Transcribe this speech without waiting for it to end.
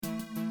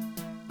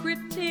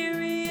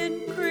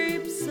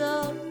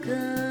are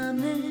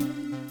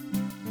coming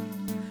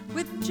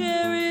with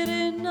Jared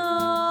and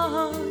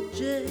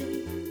RJ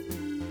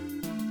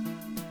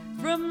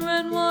from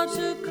Renoir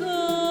to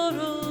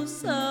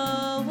Kurosawa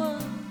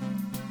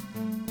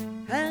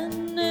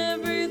and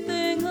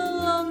everything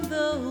along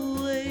the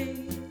way.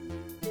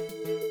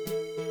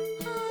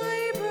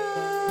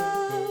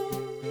 Highbrow,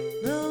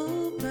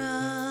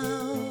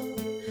 lowbrow,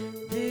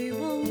 they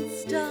won't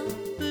stop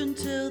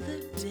until they're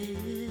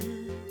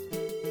dead.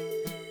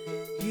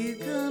 Here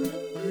come the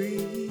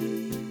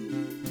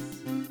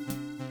creeps.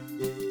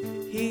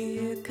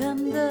 Here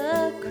come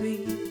the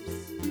creeps.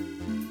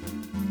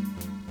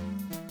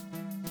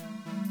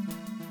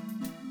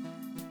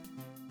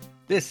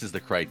 This is the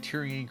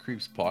Criterion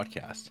Creeps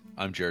podcast.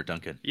 I'm Jared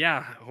Duncan.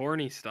 Yeah,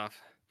 horny stuff.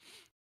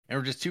 And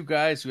we're just two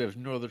guys who have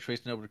no other choice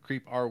than to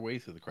creep our way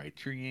through the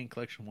Criterion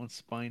collection one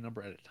spine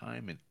number at a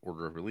time in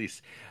order of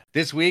release.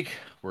 This week,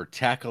 we're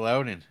tackle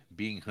out and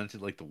being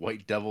hunted like the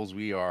white devils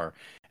we are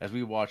as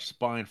we watch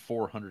spine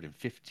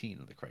 415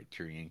 of the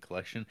Criterion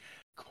collection,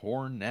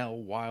 Cornell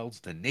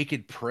Wilde's The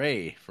Naked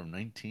Prey from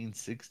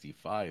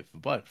 1965.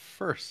 But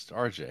first,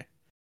 RJ.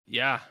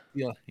 Yeah.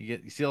 You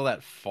see all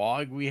that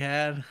fog we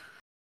had?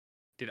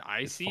 Did I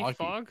It's see foggy.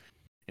 fog?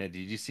 Yeah, did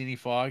you see any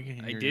fog?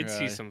 I did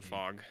see some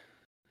fog,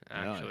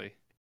 Yeah, actually.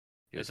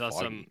 it I was saw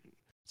foggy.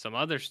 some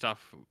other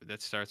stuff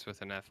that starts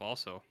with an F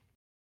also.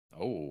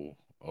 Oh.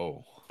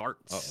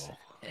 Farts. Uh-oh.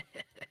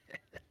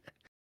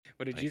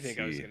 What did I you think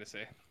I was see. going to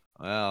say?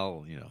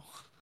 Well, a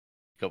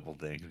couple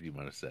things you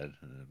might have said,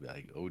 and I'd be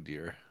like, oh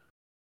dear.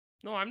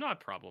 No, I'm not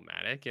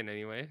problematic in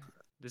any way.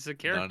 This is a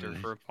character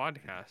for a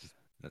podcast.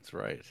 That's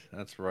right.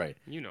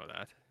 You know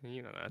that.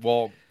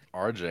 Well,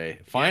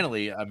 RJ,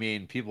 finally, I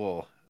mean,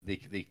 people,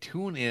 they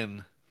tune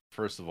in,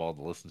 first of all,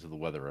 to listen to the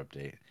weather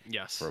update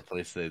Yes. for a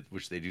place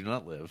which they do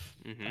not live.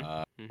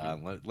 Mhm.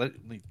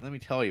 Let me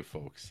tell you,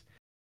 folks,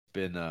 it's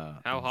been How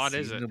hot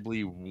is it?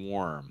 unseasonably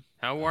warm.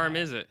 How warm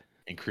is it?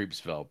 In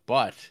Creepsville,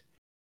 but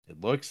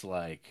it looks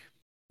like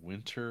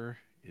winter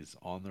is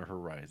on the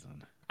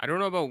horizon. I don't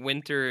know about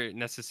winter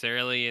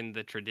necessarily in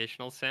the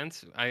traditional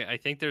sense. I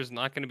think there's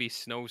not going to be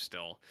snow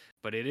still,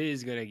 but it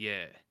is going to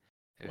get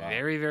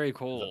very, very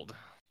cold.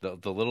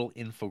 The little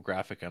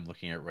infographic I'm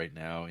looking at right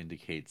now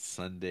indicates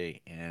Sunday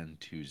and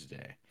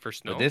Tuesday For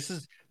snow? But this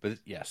has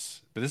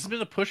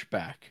been a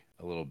pushback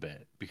a little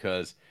bit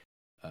because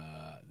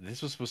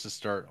this was supposed to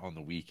start on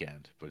the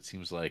weekend, but it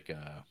seems like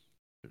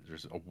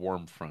there's a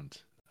warm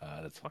front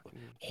that's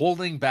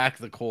holding back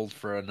the cold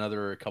for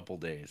another couple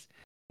days.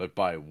 But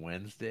by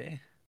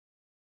Wednesday,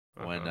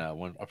 when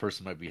a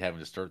person might be having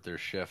to start their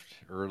shift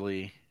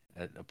early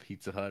at a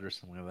Pizza Hut or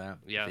something like that,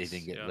 if they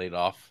didn't get laid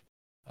off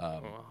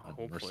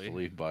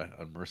unmercifully by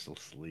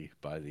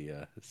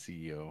the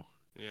CEO.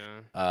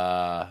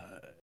 Yeah.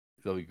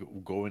 They'll be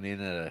going in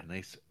at a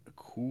nice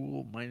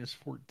cool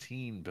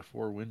 -14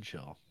 before wind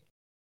chill.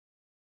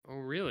 Oh,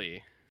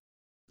 really?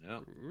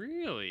 Yeah.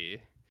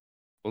 Really?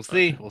 We'll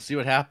see. We'll see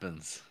what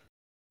happens.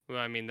 Well,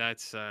 I mean,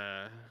 that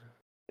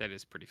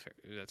is pretty fair.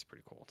 That's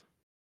pretty cold.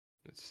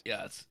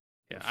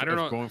 I don't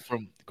know. Going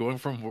from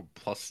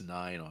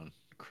 +9 on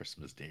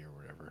Christmas Day or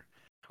whatever.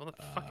 Well,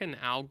 the fucking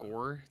Al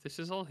Gore. This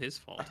is all his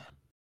fault.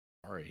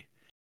 Sorry.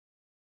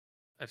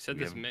 I've said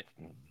this. We're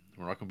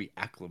not going to be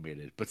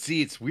acclimated. But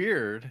see, it's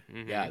weird.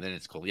 Mm-hmm. Yeah, then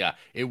it's cold. Yeah,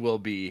 it will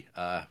be.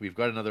 We've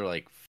got another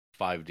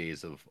 5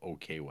 days of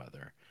okay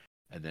weather,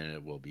 and then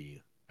it will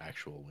be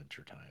actual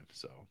winter time.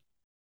 So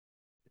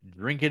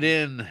drink it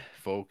in,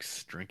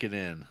 folks. Drink it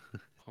in.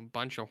 A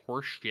bunch of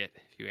horse shit,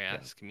 if you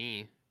ask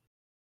me.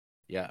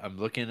 Yeah, I'm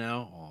looking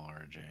now. Oh,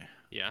 RJ.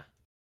 Yeah.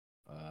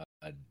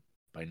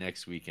 By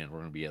next weekend, we're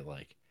going to be at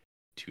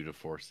 2 to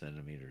 4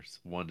 centimeters,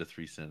 1 to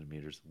 3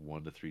 centimeters,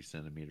 1 to 3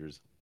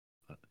 centimeters.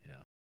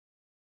 Yeah.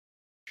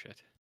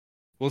 Shit.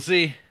 We'll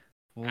see.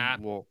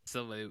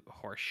 Absolute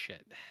horse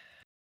shit.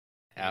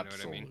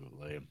 Absolutely. You know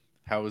what I mean?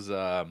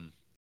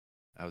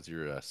 How's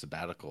your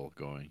sabbatical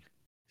going?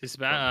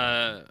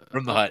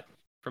 From the hut.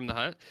 From the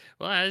hut.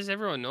 Well, as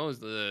everyone knows,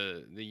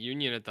 the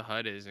union at the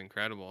hut is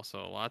incredible.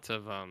 So lots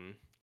of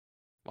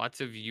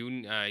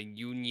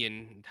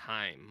union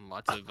time,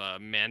 lots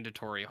of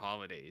mandatory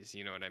holidays.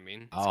 You know what I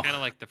mean? It's kind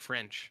of like the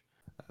French.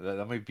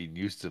 That might be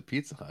news to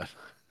Pizza Hut.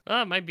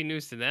 Well, it might be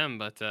news to them,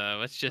 but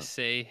let's just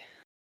say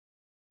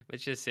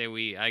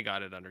I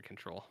got it under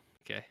control.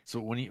 Okay. So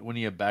when are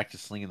you back to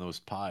slinging those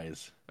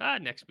pies?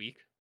 Next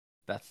week.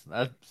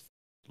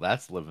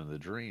 That's living the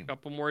dream.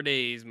 Couple more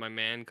days, my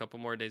man. Couple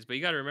more days. But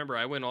you got to remember,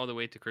 I went all the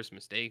way to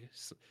Christmas Day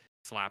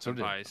slapping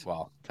pies.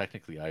 Well,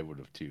 technically, I would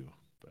have too,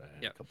 but I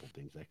had a couple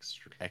days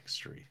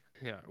extra.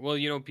 Yeah. Well,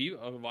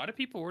 a lot of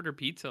people order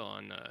pizza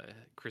on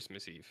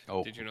Christmas Eve.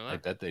 Oh, did you know that? I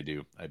bet they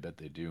do.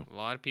 A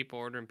lot of people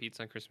ordering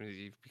pizza on Christmas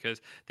Eve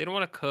because they don't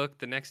want to cook.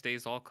 The next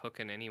day's all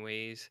cooking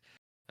anyways.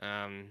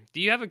 Do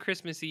you have a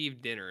Christmas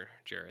Eve dinner,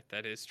 Jarrett?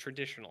 That is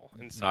traditional.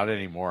 Not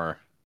anymore.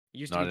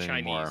 Used to be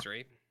Chinese,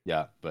 right?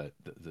 Yeah, but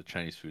the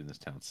Chinese food in this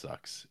town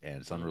sucks,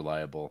 and it's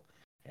unreliable,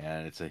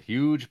 and it's a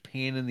huge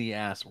pain in the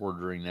ass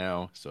ordering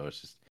now. So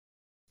it's just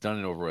done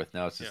and over with.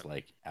 Now it's just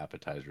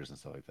appetizers and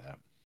stuff like that.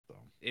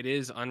 It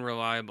is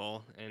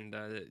unreliable, and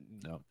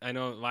No. I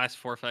know the last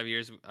 4 or 5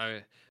 years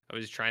I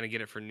was trying to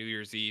get it for New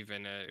Year's Eve,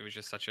 and it was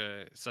just such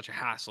a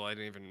hassle. I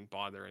didn't even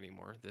bother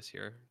anymore this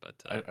year. But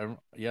I'm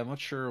not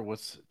sure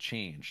what's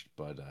changed,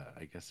 but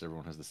I guess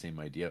everyone has the same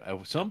idea.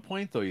 At some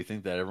point, though, you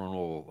think that everyone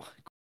will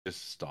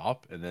just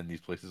stop, and then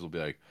these places will be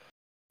like,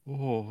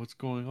 "Oh, what's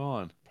going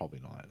on?" Probably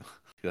not.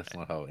 That's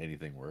not how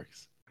anything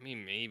works. I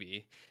mean,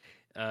 maybe.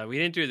 We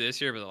didn't do it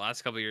this year, but the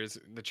last couple of years,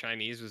 the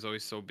Chinese was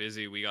always so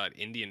busy. We got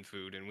Indian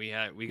food, and we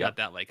Yeah. got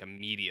that like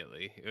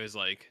immediately. It was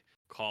like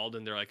called,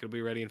 and they're like, "It'll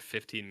be ready in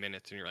 15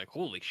 minutes," and you're like,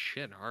 "Holy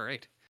shit! All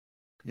right,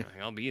 Yeah. Like,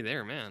 I'll be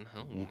there, man."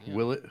 Oh, yeah.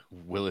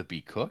 Will it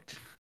be cooked?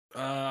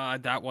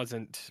 That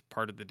wasn't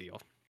part of the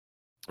deal.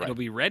 Right. It'll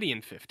be ready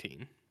in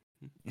 15.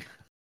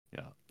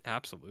 Yeah.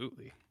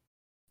 Absolutely.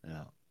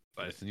 Yeah.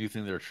 But It's a new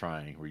thing they're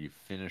trying where you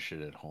finish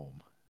it at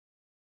home.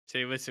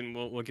 say, listen,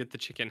 we'll get the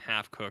chicken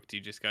half cooked. You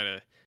just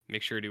gotta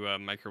make sure to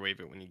microwave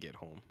it when you get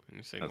home. And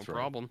you say, That's no right.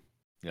 problem.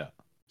 Yeah.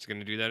 It's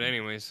gonna do that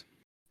anyways.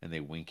 And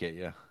they wink at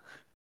you.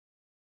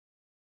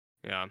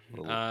 Yeah.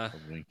 A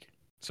wink.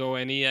 So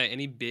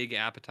any big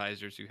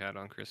appetizers you had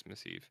on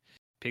Christmas Eve?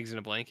 Pigs in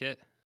a blanket?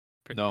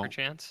 No.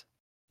 Perchance?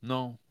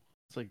 No.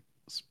 It's like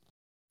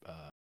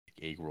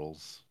egg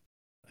rolls,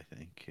 I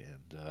think,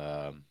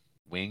 and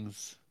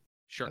wings.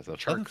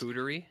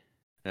 Charcuterie?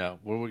 Yeah.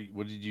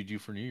 What did you do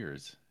for New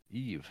Year's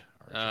Eve?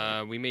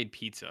 RJ? We made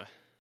pizza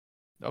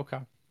Okay.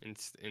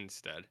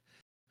 instead.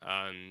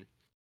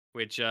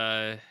 Which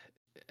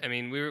I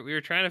mean, we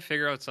were trying to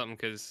figure out something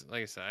because,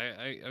 like I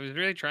said, I was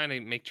really trying to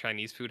make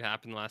Chinese food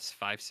happen the last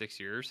 5-6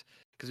 years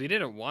because we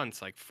did it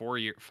once like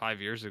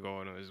 5 years ago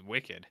and it was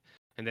wicked,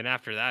 and then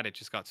after that it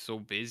just got so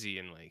busy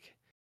and like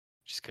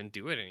just couldn't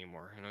do it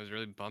anymore, and I was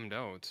really bummed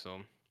out.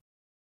 So,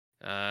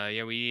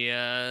 yeah,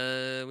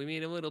 we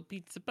made a little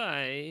pizza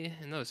pie,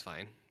 and that was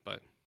fine.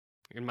 But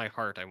in my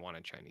heart, I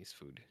wanted Chinese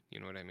food. You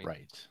know what I mean?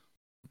 Right.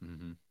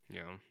 Mm-hmm.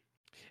 Yeah.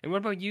 And what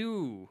about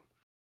you,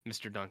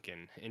 Mr.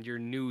 Duncan, and your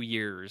New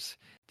Year's?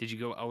 Did you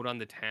go out on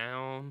the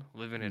town,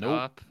 living it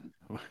Nope.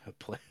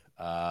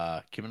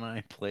 up Kim and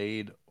I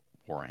played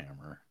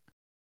Warhammer.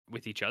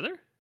 with each other?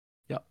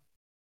 Yep.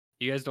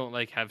 You guys don't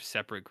like have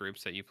separate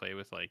groups that you play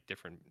with, like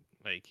different,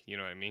 like, you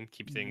know what I mean?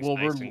 Keep things Well,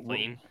 nice and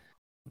clean.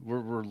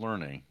 we're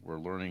learning. We're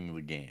learning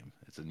the game.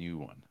 It's a new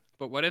one.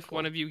 But what if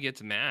one Cool. of you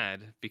gets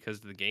mad because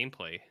of the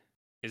gameplay?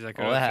 Is that Oh,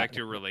 going to that- affect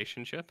your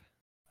relationship?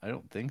 I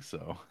don't think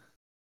so.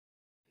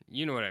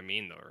 You know what I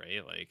mean, though,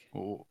 right? Like,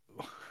 Well,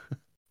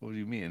 what do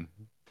you mean?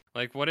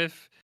 like what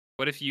if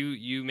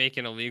you make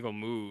an illegal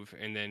move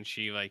and then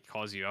she like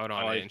calls you out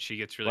on it and she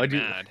gets really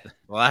mad?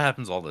 Well, that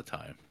happens all the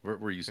time.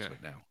 We're used Yeah. to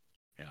it now.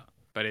 Yeah.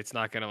 But it's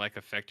not going to like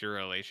affect your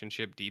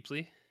relationship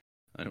deeply?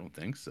 I don't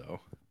think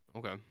so.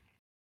 Okay.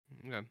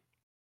 Yeah,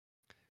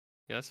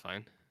 that's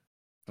fine.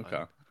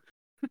 Okay.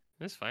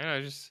 That's fine.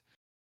 I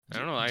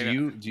don't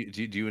know. Do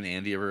you and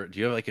Andy ever do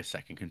you have like a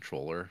second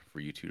controller for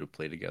you two to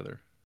play together?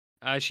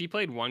 She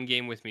played one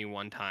game with me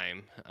one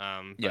time.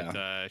 But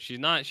Yeah. she's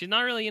not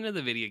really into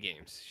the video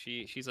games.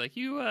 She's like,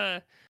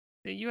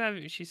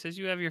 she says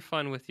you have your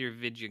fun with your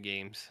video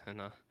games,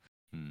 and I'll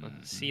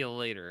see you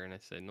later. And I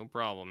said, no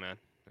problem, man.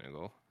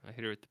 I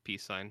hit her with the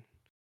peace sign,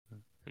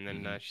 and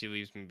then she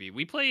leaves me be.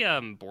 We play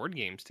board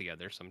games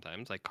together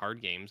sometimes, like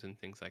card games and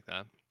things like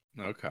that.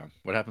 Okay.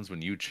 What happens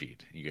when you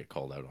cheat? You get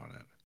called out on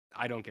it.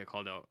 I don't get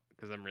called out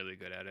because I'm really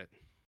good at it.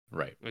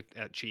 Right.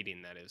 At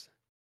cheating, that is.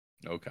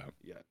 Okay.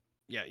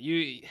 Yeah,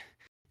 you're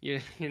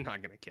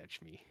not gonna catch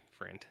me,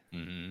 friend.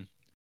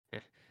 Mm-hmm.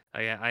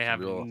 I have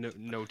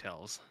no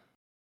tells.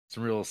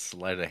 Some real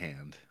sleight of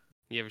hand.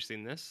 You ever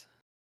seen this?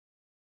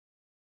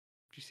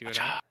 Did you see what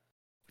Cha. happened?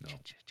 No.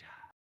 Cha-cha-cha.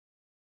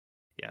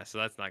 Yeah, so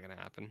that's not gonna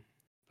happen.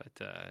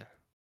 But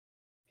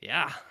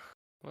yeah.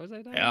 What was I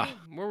talking about?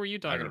 What were you I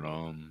talking don't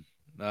about? know.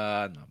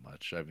 Not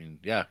much. I mean,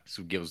 yeah.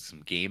 So give us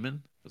some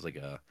gaming. It was like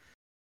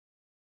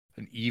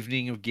an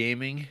evening of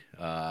gaming.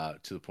 To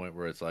the point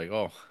where it's like,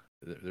 oh,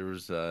 there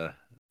was the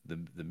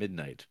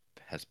midnight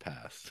has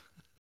passed.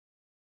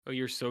 Oh,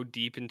 you're so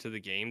deep into the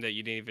game that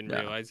you didn't even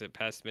realize it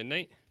passed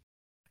midnight?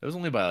 It was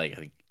only by like I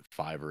think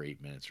 5 or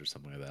 8 minutes or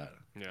something like that.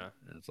 Yeah.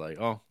 And it's like,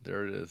 oh,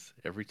 there it is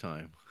every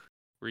time.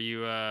 Were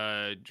you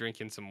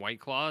drinking some White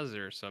Claws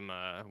or some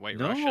White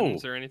No,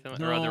 Russians or anything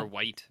or other no.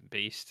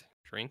 white-based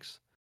drinks?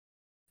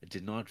 It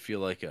did not feel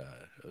like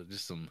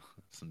just some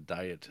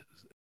diet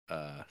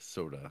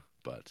soda,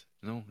 but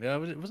no, yeah,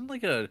 it wasn't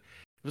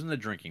a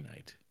drinking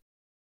night.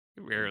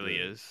 It rarely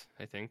is,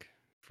 I think,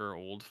 for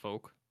old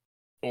folk.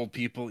 Old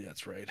people, yeah,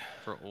 that's right.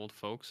 For old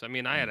folks. I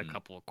mean, I had a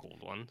couple of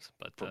cold ones,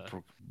 but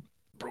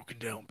broken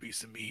down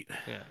piece of meat.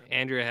 yeah,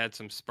 Andrea had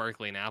some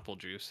sparkling apple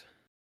juice.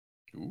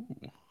 Ooh.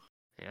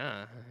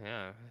 Yeah.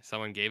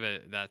 Someone gave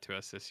that to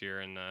us this year,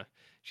 and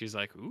she's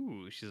like,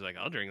 "Ooh," she's like,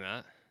 "I'll drink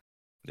that."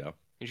 Yeah.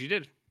 And she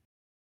did.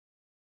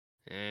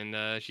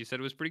 And she said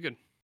it was pretty good.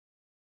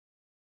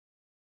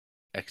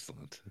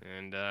 Excellent.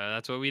 And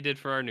that's what we did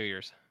for our New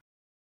Year's.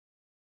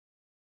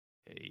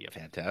 Yep.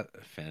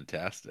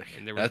 Fantastic.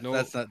 And there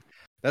was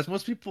that's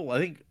most people. I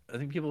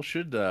think people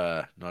should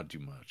not do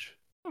much.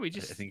 we I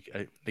just think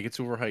it's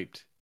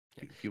overhyped.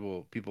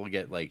 People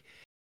get like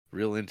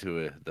real into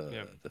it,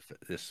 yeah.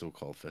 this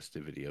so-called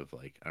festivity of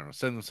like, I don't know,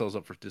 setting themselves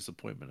up for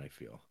disappointment, I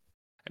feel.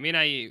 I mean,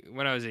 I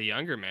when I was a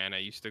younger man, I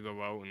used to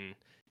go out and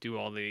do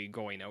all the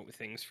going out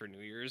things for New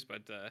Year's,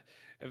 but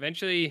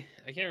eventually,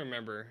 I can't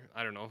remember.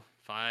 I don't know,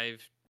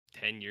 5,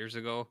 10 years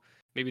ago,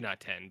 maybe not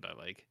 10, but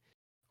like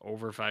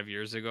over 5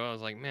 years ago, I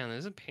was like, man, this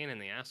is a pain in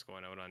the ass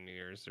going out on New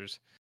Year's. There's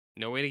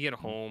no way to get Mm.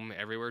 home.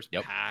 Everywhere's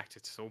Yep. packed.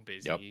 It's so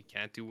busy. Yep. You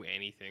can't do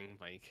anything.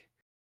 Like,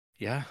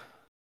 Yeah.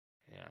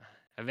 yeah.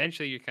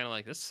 Eventually, you're kind of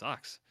like, this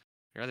sucks.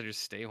 I'd rather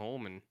just stay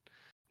home and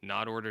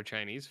not order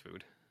Chinese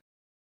food.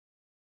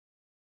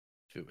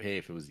 Hey,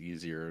 if it was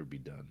easier, it would be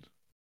done.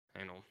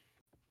 I know.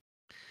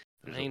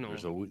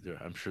 There's always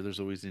I'm sure there's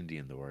always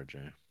Indian though,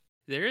 RJ.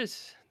 There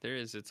is. There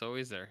is. It's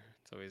always there.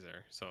 It's always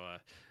there. So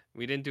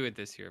we didn't do it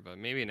this year, but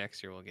maybe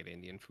next year we'll get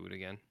Indian food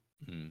again.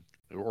 Mm.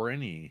 Or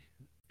any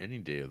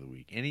day of the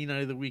week, any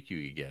night of the week,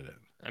 you could get it.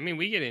 I mean,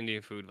 we get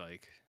Indian food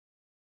like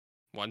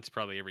once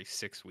probably every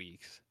 6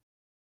 weeks.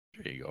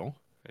 There you go.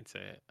 I'd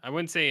say I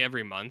wouldn't say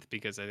every month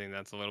because I think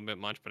that's a little bit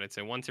much, but I'd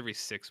say once every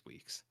 6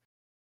 weeks.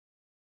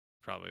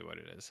 Probably what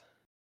it is.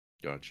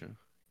 Gotcha.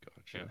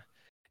 Yeah.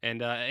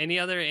 And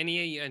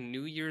any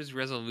New Year's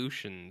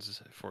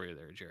resolutions for you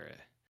there,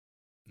 Jared?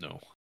 No.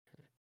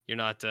 You're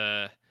not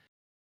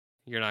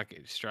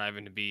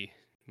striving to be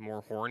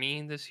more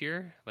horny this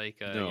year like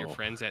your No.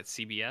 friends at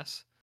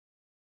CBS?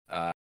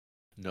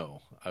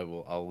 No.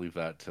 I'll leave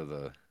that to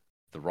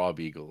the Rob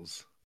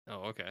Eagles.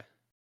 Oh, okay.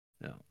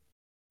 No.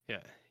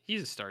 Yeah,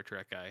 he's a Star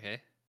Trek guy,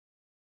 hey?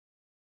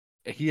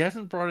 He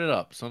hasn't brought it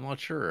up, so I'm not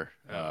sure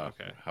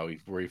Okay.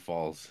 where he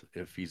falls,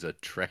 if he's a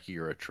Trekkie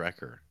or a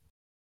Trekker.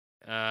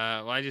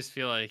 Well, I just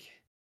feel like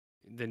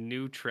the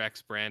new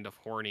Trek's brand of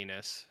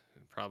horniness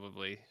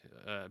probably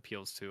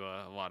appeals to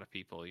a lot of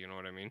people. You know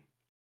what I mean?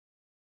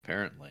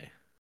 Apparently.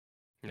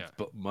 Yeah.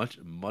 But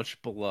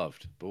much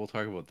beloved. But we'll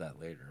talk about that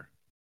later.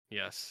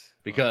 Yes.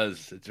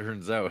 Because it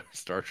turns out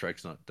Star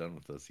Trek's not done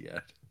with us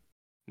yet.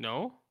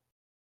 No?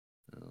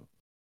 No.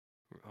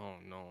 Oh,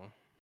 no.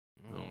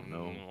 Oh,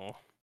 no. No.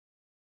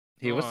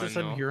 Hey, what's Oh, this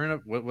no. I'm hearing?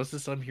 What's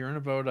this I'm hearing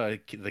about?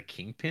 The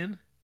Kingpin,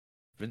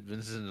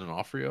 Vincent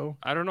D'Onofrio.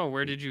 I don't know.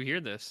 Where did you hear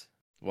this?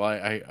 Well,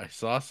 I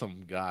saw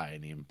some guy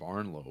named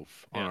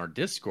Barnloaf on Yeah. our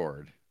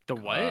Discord. The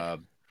what?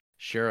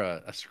 Share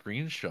a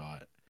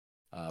screenshot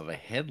of a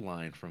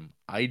headline from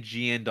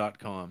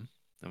IGN.com.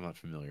 I'm not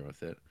familiar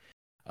with it.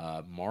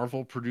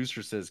 Marvel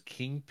producer says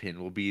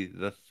Kingpin will be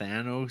the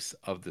Thanos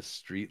of the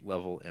street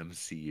level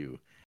MCU,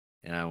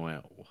 and I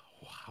went,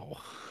 wow.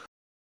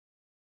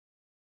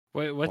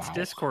 Wait, what's Wow.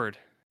 Discord,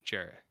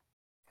 Jared?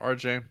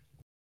 RJ,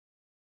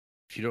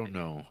 if you don't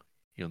know,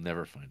 you'll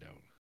never find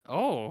out.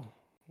 Oh,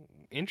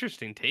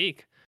 interesting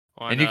take.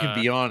 On, And you can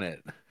be on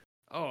it.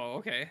 Oh,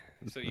 okay.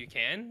 So you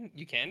can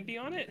be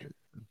on it.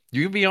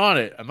 You can be on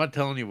it. I'm not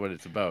telling you what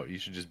it's about. You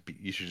should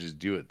just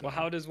do it. Though. Well,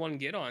 how does one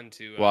get on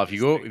to? Well, if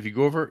you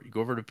go over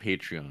to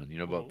Patreon, you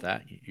know about Mhm.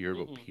 that. You're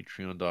about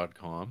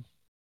Patreon.com.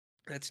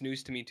 That's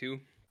news to me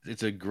too.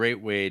 It's a great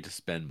way to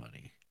spend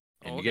money,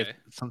 and you Okay.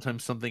 get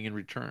sometimes something in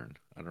return.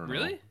 I don't know.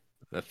 Really?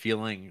 The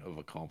feeling of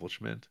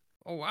accomplishment.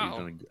 Oh, You've wow.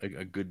 done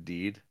a good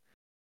deed.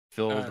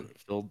 Filled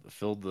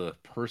the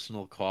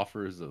personal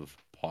coffers of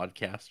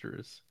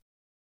podcasters,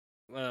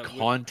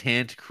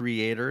 content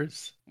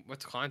creators.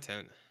 What's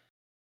content?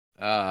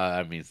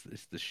 I mean,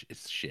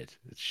 it's shit.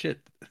 It's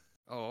shit.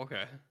 Oh,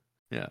 okay.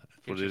 Yeah,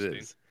 that's what it Interesting.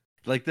 is.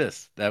 Like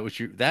this, that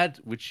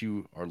which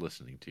you are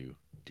listening to,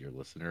 dear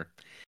listener.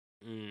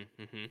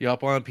 Mm-hmm. You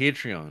hop on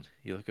Patreon.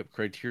 You look up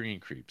Criterion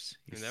Creeps.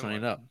 You And then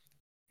sign what? up.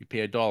 You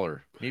pay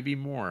 $1, maybe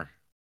more.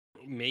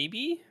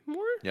 Maybe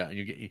more? Yeah, and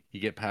you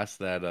get past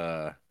that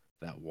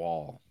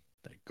wall,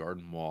 that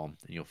garden wall,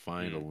 and you'll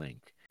find a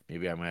link.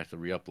 Maybe I might have to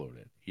re-upload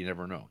it. You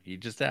never know. You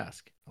just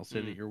ask. I'll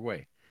send it your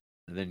way,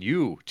 and then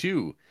you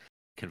too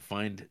can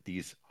find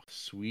these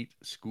sweet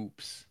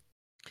scoops,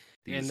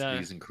 these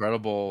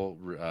incredible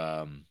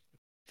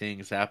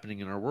things happening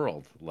in our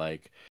world,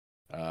 like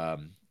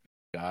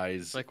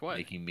guys Like what?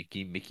 making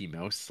Mickey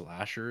Mouse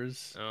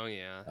slashers. Oh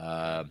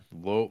yeah.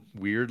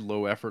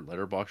 Low effort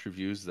letterbox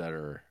reviews that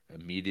are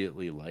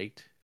immediately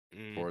liked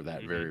for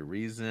that very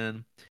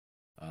reason.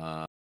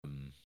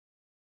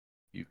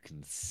 You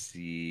can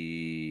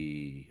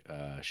see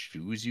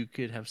shoes you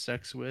could have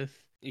sex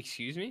with.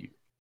 Excuse me?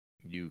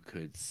 You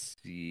could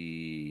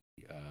see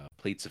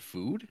plates of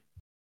food.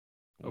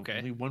 Okay.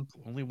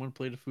 Only one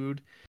plate of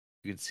food.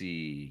 You can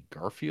see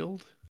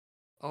Garfield.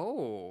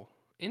 Oh,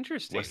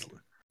 interesting.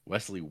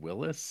 Wesley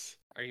Willis.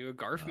 Are you a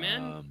Garf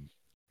man?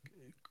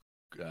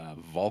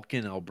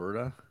 Vulcan,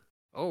 Alberta.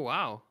 Oh,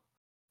 wow.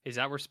 Is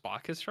that where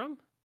Spock is from?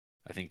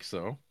 I think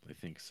so.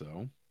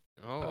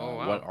 Oh,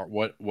 wow.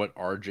 What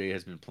RJ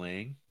has been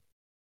playing?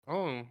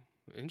 Oh,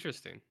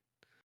 interesting.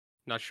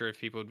 Not sure if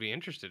people would be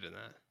interested in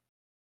that.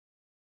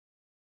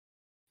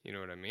 You know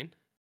what I mean?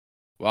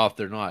 Well, if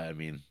they're not, I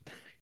mean,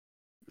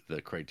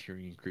 the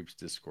Criterion Creeps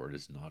Discord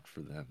is not for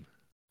them.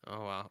 Oh,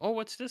 wow. Oh,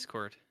 what's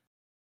Discord?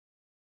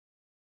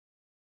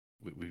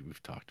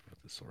 we've talked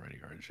about this already,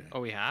 RJ.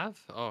 Oh, we have.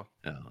 Oh,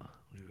 No,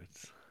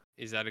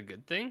 is that a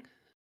good thing?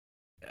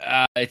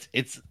 it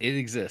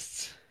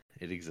exists.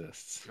 It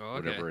exists. Oh,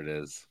 okay. Whatever it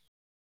is.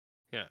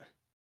 Yeah,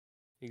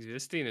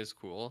 existing is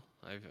cool.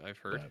 I've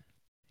heard. But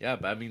yeah,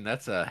 but I mean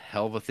that's a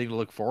hell of a thing to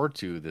look forward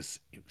to. This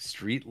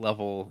street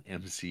level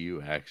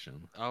MCU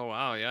action Oh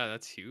wow, yeah,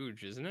 that's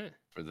huge, isn't it?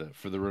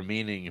 for the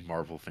remaining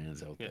Marvel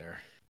fans out Yeah.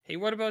 there. Hey,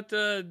 what about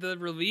the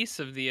release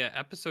of the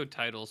episode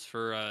titles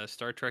for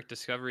Star Trek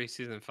Discovery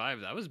season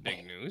 5? That was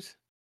big news.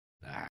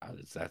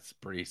 That's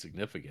pretty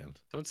significant.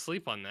 Don't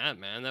sleep on that,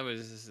 man. That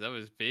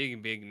was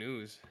big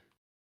news.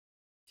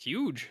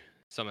 Huge,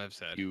 some have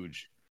said.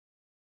 Huge.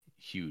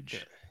 Yeah,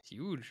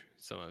 huge,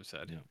 some have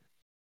said. Yeah.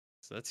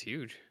 So that's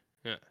huge.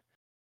 Yeah.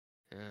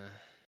 Yeah.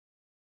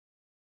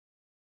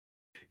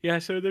 Yeah,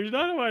 so there's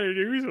not a lot of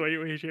news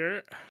lately,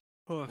 Jarrett.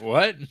 Oh,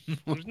 What?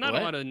 there's not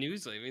What? a lot of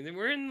news lately.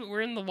 We're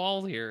in the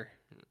wall here.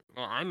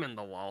 Well, I'm in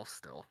the wall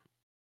still.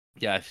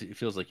 Yeah, it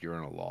feels like you're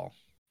in a lull.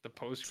 The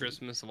post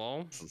Christmas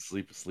wall.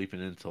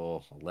 Sleeping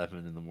until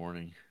 11 in the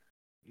morning.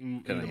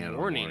 In Kind the of animal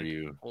morning. are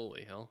you?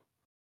 Holy hell.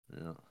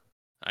 Yeah.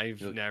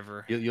 I've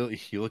never.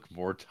 You look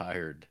more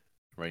tired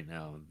right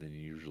now than you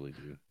usually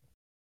do.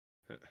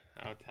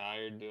 How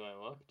tired do I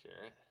look,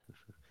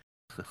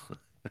 Jarrett?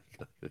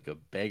 Like a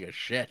bag of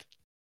shit.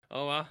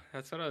 Oh well,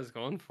 that's what I was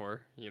going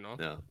for, you know.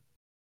 Yeah.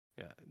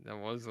 Yeah, that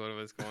was what I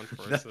was going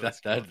for. So that's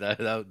cool.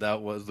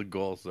 that was the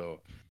goal. So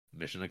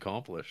mission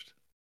accomplished.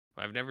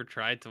 I've never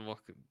tried to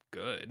look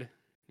good.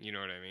 You know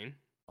what I mean?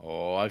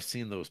 Oh, I've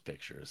seen those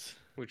pictures.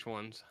 Which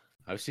ones?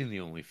 I've seen the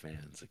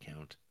OnlyFans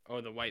account.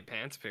 Oh, the white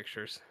pants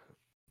pictures.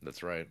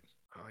 That's right.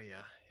 Oh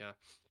yeah. Yeah.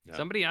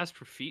 Somebody asked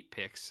for feet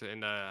pics,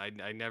 and I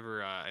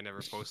never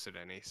posted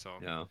any. So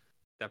Yeah.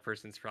 that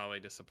person's probably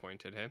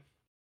disappointed, hey.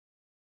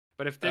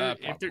 But if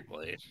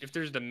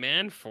there's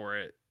demand for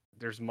it,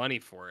 there's money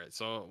for it.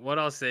 So what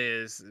I'll say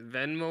is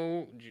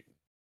Venmo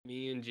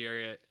me and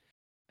Jarrett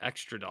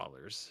extra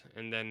dollars,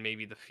 and then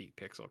maybe the feet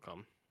pics will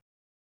come.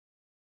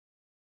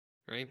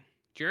 Right?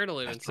 Jarrett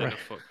will even That's send right.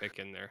 a foot pic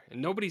in there,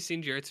 and nobody's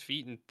seen Jarrett's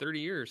feet in 30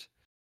 years.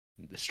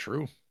 It's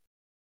true.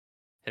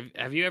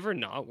 Have you ever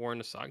not worn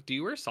a sock? Do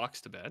you wear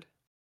socks to bed?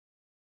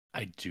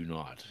 I do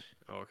not,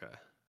 Oh, okay.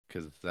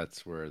 because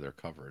that's where they're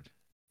covered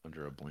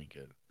under a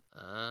blanket.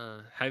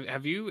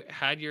 Have you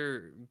had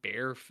your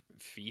bare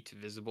feet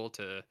visible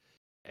to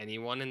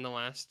anyone in the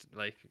last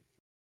like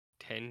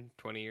 10,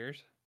 20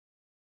 years?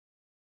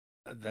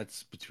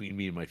 That's between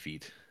me and my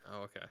feet.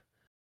 Oh, okay.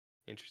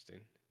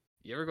 Interesting.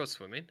 You ever go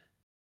swimming?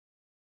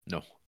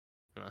 No,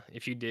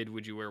 If you did,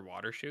 would you wear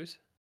water shoes?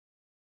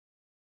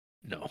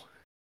 no.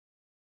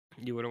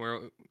 You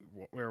wouldn't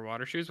wear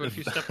water shoes? What if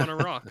you step on a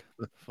rock?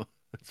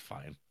 That's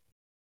fine.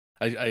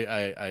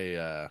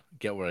 I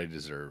get what I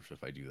deserve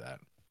if I do that.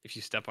 If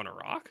you step on a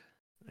rock?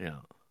 Yeah.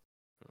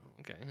 Oh,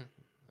 okay.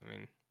 I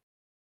mean,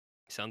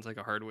 sounds like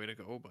a hard way to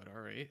go, but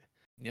all right.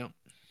 Yep.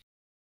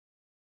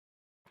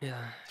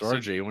 Yeah. So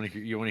RJ, you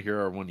want to hear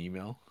our one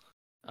email?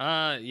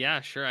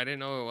 Yeah, sure. I didn't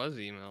know it was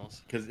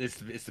emails. Because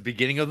it's the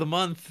beginning of the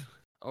month.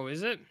 Oh,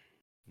 is it?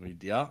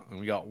 And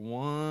we got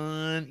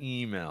one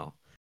email.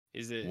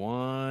 Is it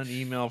One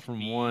email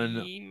from one.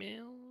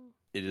 email?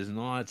 It is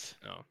not.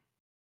 Oh,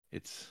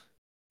 It's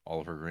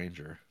Oliver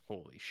Granger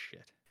holy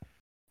shit.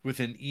 with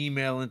an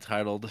email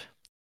entitled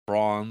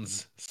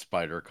 "Bronze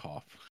Spider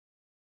Cop."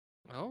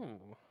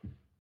 Oh.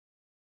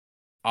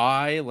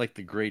 I, like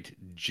the great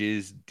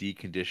Jizz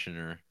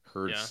Deconditioner,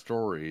 heard Yeah.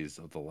 stories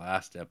of the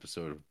last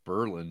episode of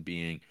Berlin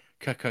being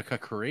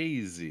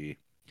crazy.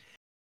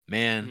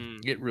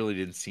 Man, it really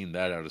didn't seem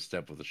that out of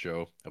step with the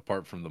show,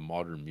 apart from the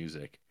modern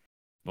music.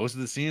 Most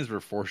of the scenes were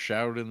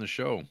foreshadowed in the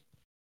show.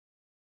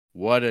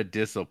 What a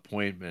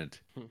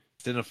disappointment.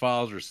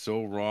 Cinephiles are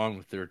so wrong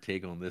with their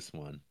take on this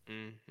one.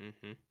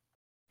 Mm-hmm.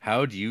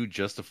 How do you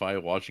justify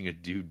watching a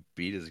dude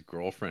beat his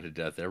girlfriend to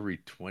death every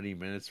 20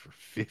 minutes for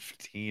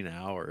 15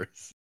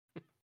 hours?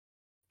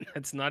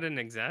 That's not an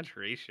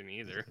exaggeration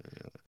either.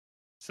 Yeah.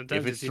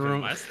 Sometimes If it's it's even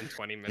thrown- less than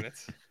 20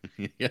 minutes.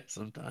 Yeah,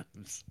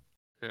 sometimes.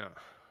 Yeah.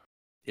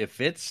 If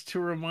it's to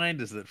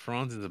remind us that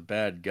Franz is a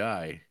bad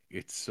guy,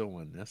 it's so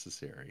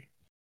unnecessary.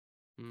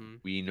 Mm.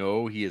 We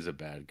know he is a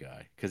bad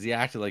guy because he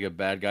acted like a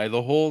bad guy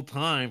the whole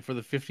time for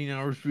the 15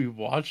 hours we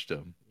watched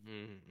him.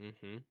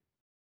 Mm-hmm.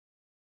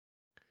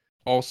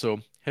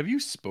 Also, have you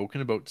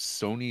spoken about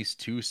Sony's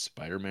 2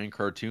 Spider-Man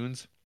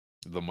cartoons?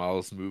 The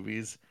Miles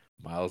movies?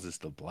 Miles is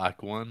the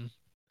black one.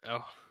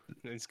 Oh,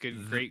 it's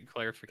good. Great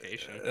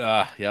clarification.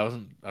 Yeah,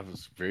 I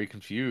was very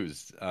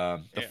confused.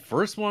 The Yeah.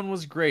 first one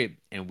was great,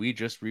 and we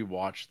just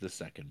rewatched the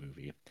second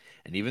movie.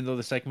 And even though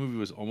the second movie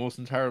was almost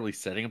entirely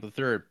setting up the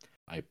third,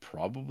 I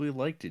probably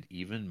liked it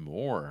even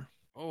more.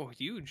 Oh,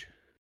 huge.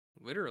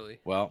 Literally.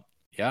 Well,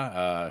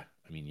 yeah,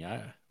 I mean,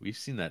 yeah, we've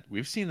seen that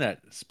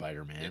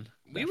Spider-Man.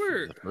 We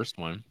were the first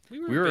one. We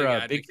We were big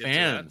advocates of that.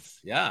 fans.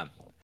 Yeah.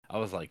 I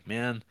was like,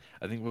 man,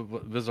 I think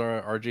what was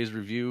our RJ's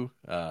review?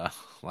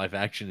 Live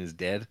action is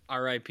dead.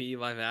 R.I.P.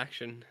 live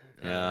action.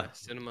 Yeah.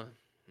 Cinema.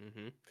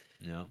 Mm-hmm.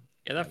 Yeah.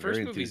 Yeah, that first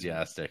very movie's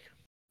enthusiastic.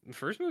 The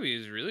first movie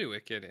is really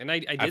wicked, and I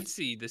did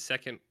see the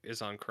second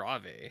is on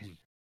Crave,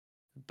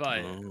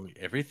 but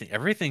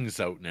everything's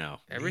out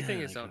now. everything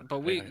Man, is out. But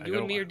I you and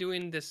gotta me are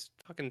doing this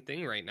fucking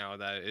thing right now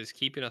that is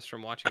keeping us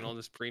from watching all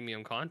this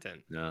premium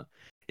content.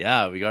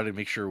 yeah, we got to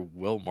make sure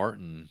Will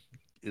Martin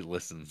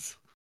listens.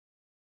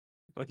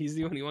 Well, he's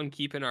the only one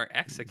keeping our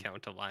X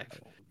account alive.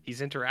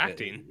 He's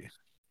interacting.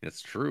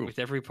 That's true. With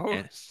every And,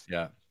 post.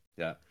 yeah.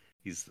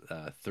 He's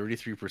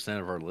 33%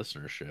 of our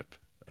listenership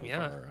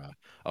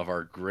of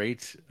our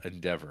great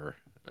endeavor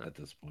at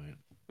this point.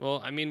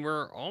 Well, I mean,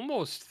 we're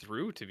almost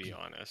through, to be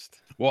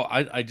honest. Well,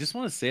 I just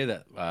want to say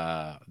that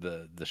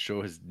the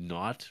show has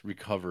not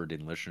recovered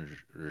in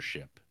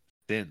listenership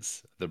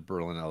since the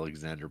Berlin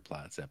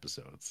Alexanderplatz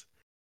episodes.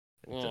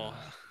 Well,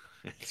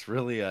 it's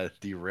really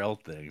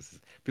derailed things.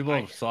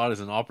 People saw it as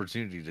an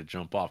opportunity to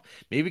jump off,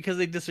 maybe because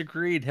they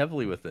disagreed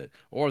heavily with it,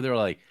 or they're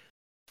like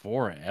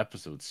 4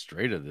 episodes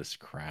straight of this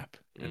crap,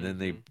 and then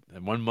they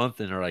in 1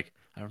 month and they're like,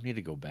 I don't need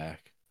to go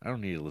back. I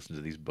don't need to listen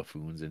to these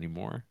buffoons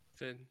anymore.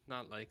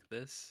 Not like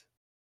this.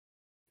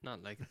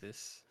 Not like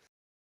this.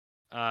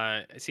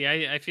 See,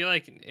 I feel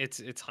like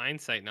it's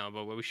hindsight now,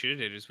 but what we should have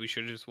did is we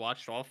should have just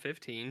watched all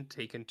 15,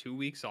 taken 2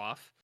 weeks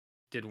off,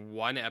 did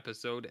 1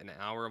 episode, an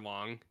hour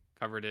long,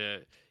 covered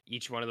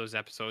each one of those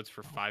episodes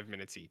for 5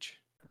 minutes each.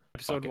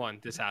 Episode 1,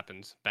 this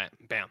happens, bam,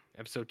 bam.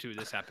 Episode 2,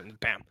 this happens,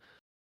 bam.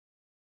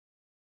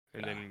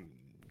 And then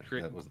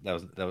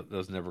that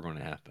was never going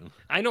to happen.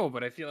 I know,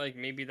 but I feel like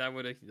maybe that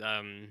would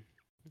have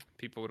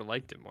people would have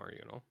liked it more,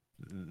 you know.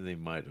 They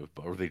might have,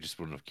 or they just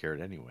wouldn't have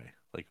cared anyway.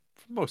 Like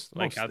most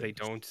how things. they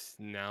don't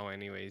now,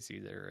 anyways,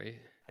 either, right?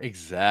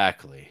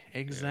 Exactly.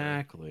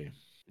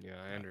 Yeah,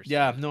 I understand.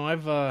 Yeah, no,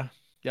 I've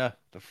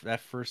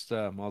that first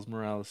Miles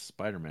Morales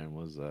Spider-Man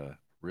was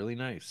really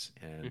nice,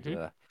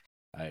 and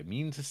I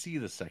mean to see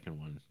the second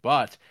one.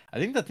 But I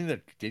think the thing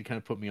that did kind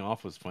of put me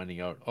off was finding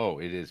out, oh,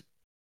 it is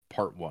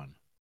part 1,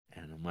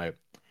 and I'm like,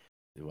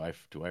 do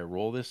I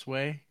roll this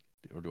way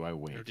or do I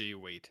wait? Or do you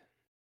wait?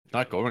 It's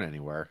not going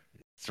anywhere.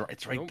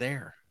 It's right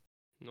there.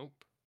 Nope.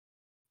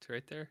 It's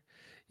right there.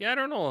 Yeah, I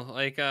don't know.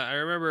 Like, I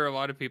remember a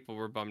lot of people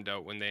were bummed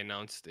out when they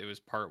announced it was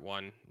part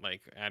 1,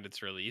 like, at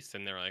its release,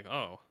 and they were like,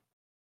 oh.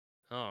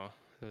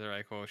 They're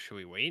like, well, should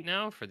we wait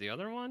now for the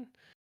other one?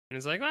 And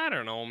it's like, I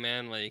don't know,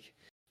 man. Like,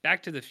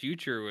 Back to the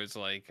Future was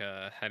like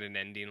had an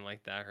ending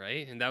like that,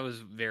 right? And that was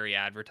very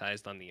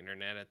advertised on the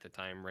internet at the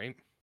time, right?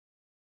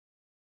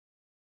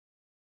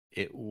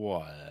 It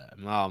was.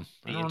 I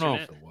don't know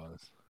if it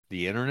was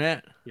the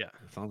internet. Yeah,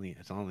 it's on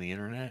the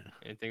internet.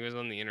 I think it was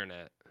on the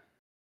internet.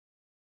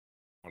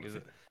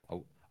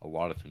 A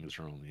lot of things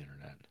are on the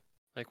internet.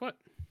 Like what?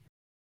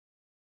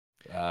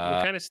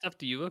 What kind of stuff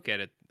do you look at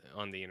it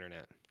on the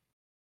internet?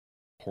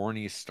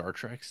 Horny Star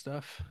Trek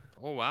stuff.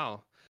 Oh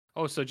wow.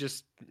 Oh, so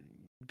just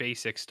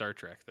basic Star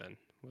Trek then.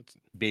 What's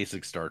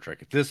basic Star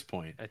Trek at this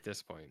point?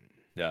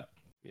 Yeah.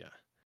 Yeah.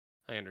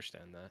 I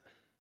understand that.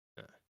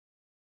 Yeah.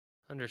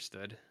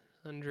 Understood.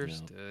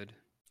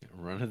 Yeah.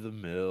 Run of the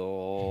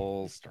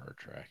mill Star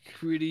Trek.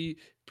 Pretty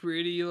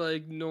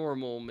like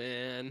normal,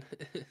 man.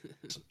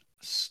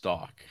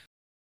 Stock.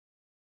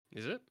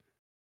 Is it?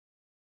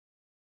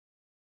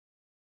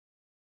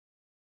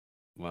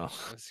 Well,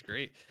 that's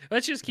great.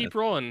 Let's just keep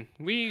rolling.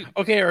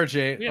 Okay,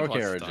 RJ. We have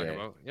lots to talk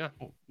about. Yeah.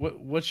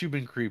 What you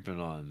been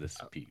creeping on this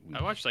week?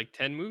 I watched like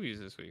 10 movies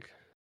this week.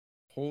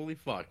 Holy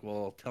fuck!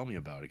 Well, tell me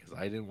about it because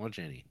I didn't watch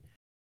any.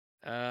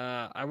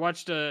 I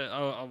watched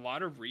a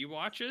lot of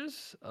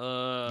rewatches.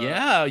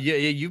 Yeah.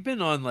 You've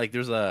been on like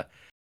there's a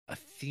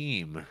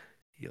theme.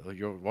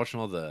 You're watching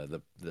all the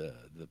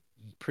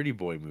pretty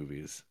boy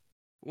movies.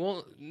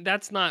 Well,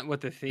 that's not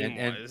what the theme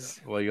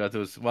was. Well, you got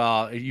those.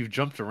 Well, you've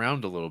jumped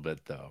around a little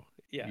bit though.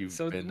 Yeah. You've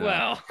so been,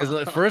 well,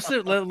 first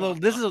it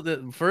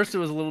first it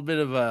was a little bit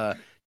of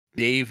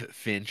Dave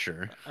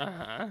Fincher.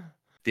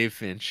 Dave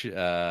Finch.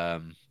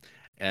 And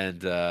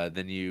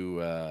then you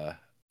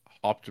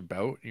hopped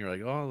about, and you're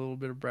like, oh, a little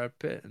bit of Brad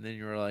Pitt, and then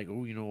you were like,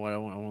 oh, you know what? I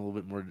want a little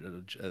bit more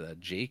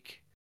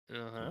Jake.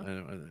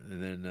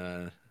 And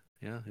then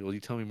yeah. Well,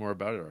 you tell me more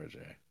about it, RJ.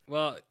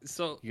 Well,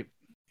 so.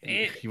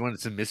 You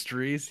wanted some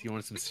mysteries? You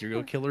wanted some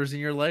serial killers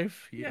in your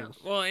life? Yeah.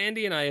 Well,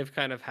 Andy and I have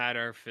kind of had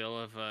our fill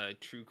of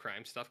true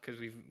crime stuff because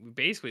we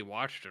basically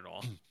watched it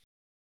all.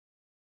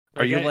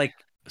 Are you like?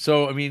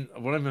 So, I mean,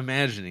 what I'm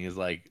imagining is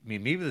like, I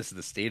mean, maybe this is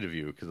the state of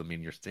you because I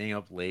mean, you're staying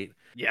up late.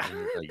 Yeah.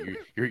 And, like,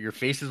 your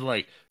face is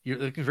like you're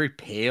looking very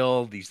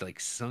pale. These like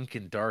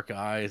sunken dark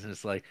eyes, and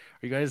it's like,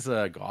 are you guys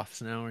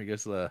goths now? Are you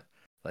guys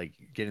like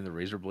getting the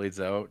razor blades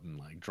out and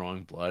like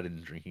drawing blood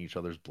and drinking each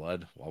other's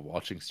blood while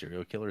watching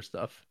serial killer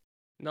stuff?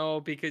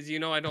 No, because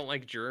I don't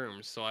like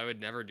germs, so I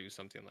would never do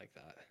something like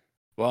that.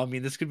 Well, I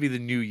mean, this could be the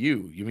new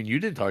you. I mean, you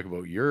didn't talk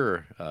about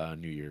your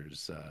New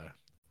Year's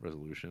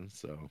resolution,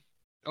 so.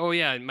 Oh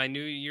yeah, my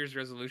New Year's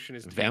resolution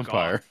is to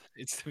vampire. Be goth.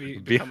 It's to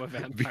become a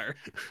vampire.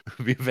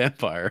 Be a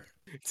vampire.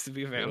 It's to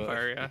be a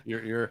vampire.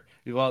 Yeah.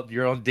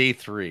 You're on day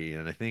 3,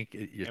 and I think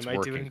it's Am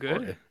I doing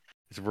good?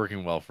 It's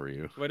working well for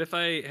you. What if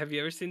have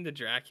you ever seen the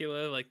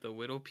Dracula, like the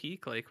Widow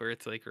Peak, like where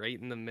it's like right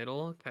in the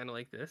middle, kind of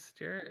like this,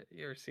 Jared?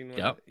 You ever seen one?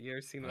 Yep. You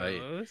ever seen one of I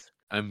those?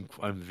 I'm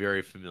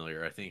very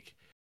familiar. I think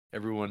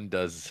everyone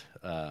does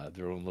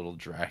their own little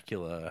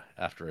Dracula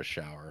after a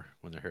shower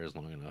when their hair is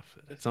long enough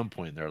at some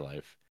point in their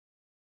life.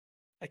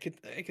 I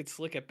could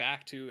slick it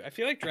back too. I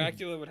feel like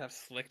Dracula would have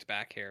slicked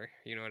back hair.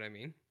 You know what I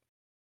mean?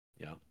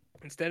 Yeah.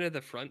 Instead of the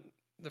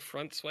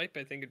front swipe,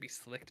 I think it'd be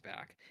slicked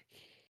back.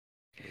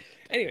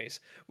 Anyways,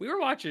 we were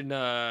watching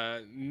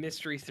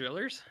mystery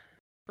thrillers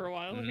for a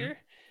while Hmm. here.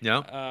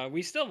 Yeah.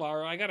 We still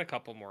are. I got a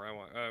couple more I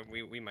want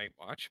we might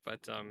watch,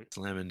 but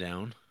Slamming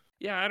down.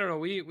 yeah, I don't know.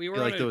 We You were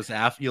on like a those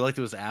you like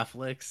those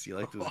Afflecks, you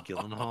like those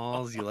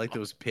Gyllenhaals, you like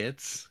those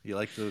Pitts, you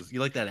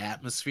like that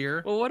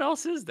atmosphere. Well, what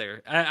else is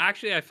there?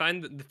 Actually, I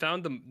found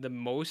the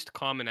most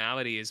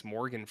commonality is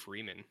Morgan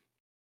Freeman.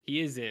 He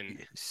is in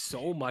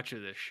so much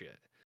of this shit.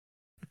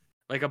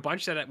 Like a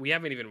bunch that we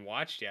haven't even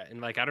watched yet,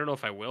 and like I don't know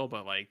if I will,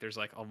 but like there's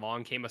like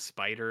Along Came a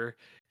Spider,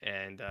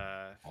 and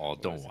Oh,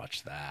 what don't was it?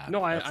 watch that.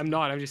 No, That's I'm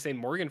not. I'm just saying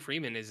Morgan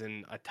Freeman is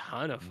in a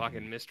ton of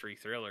fucking Mhm. mystery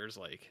thrillers.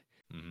 Like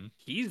Mm-hmm.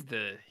 he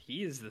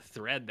is the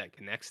thread that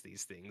connects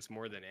these things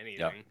more than Yep.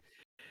 anything.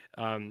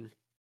 Um,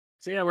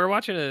 so yeah, we're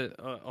watching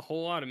a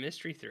whole lot of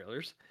mystery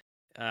thrillers.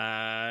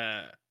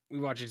 We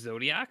watched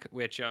Zodiac,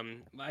 which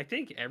I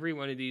think every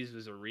one of these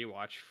was a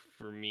rewatch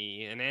for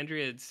me, and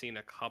Andrea had seen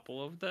a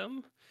couple of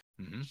them,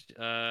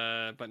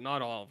 but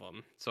not all of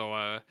them.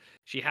 So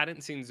she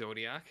hadn't seen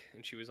Zodiac,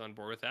 and she was on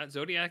board with that.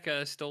 Zodiac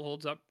still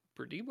holds up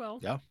pretty well.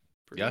 Yeah.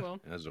 Pretty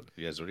well.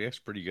 Yeah, Zodiac's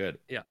pretty good.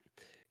 Yeah,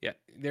 yeah.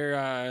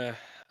 They're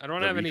I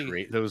don't The have any.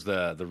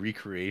 the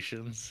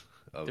recreations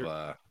of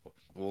They're-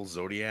 old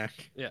Zodiac.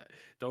 Yeah,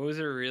 those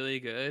are really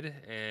good,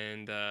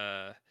 and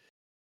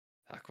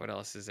fuck, what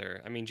else is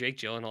there? I mean, Jake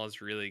Gyllenhaal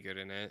is really good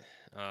in it.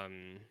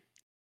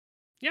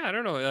 Yeah, I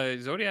don't know.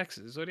 Zodiac's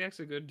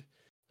a good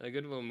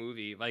little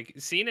movie. Like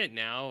seeing it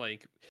now,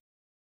 like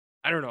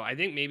I don't know. I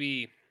think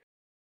maybe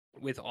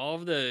with all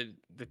of the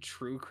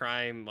true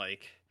crime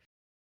like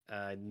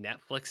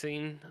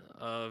Netflixing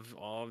of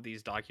all of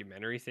these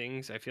documentary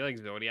things, I feel like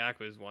Zodiac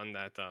was one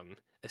that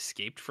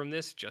escaped from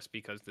this just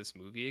because this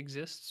movie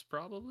exists,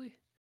 probably.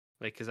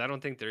 Like, because I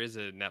don't think there is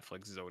a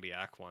Netflix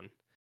Zodiac one,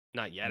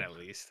 not yet, at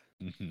least.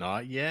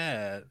 Not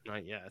yet.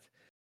 Not yet.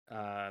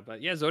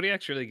 But yeah,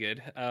 Zodiac's really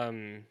good.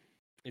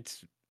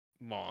 It's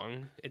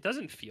long. It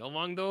doesn't feel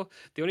long though.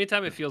 The only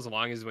time it feels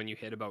long is when you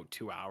hit about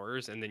 2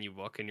 hours and then you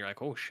look and you're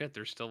like, oh shit,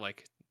 there's still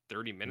like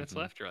 30 minutes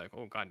left. You're like,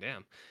 oh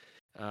goddamn.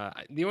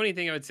 The only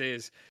thing I would say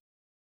is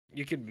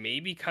you could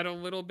maybe cut a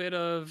little bit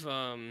of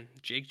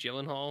Jake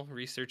Gyllenhaal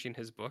researching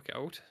his book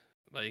out,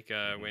 like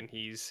when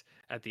he's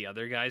at the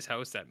other guy's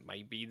house that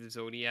might be the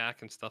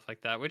Zodiac and stuff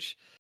like that. Which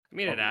I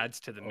mean, it adds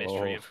to the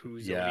mystery of who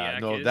yeah,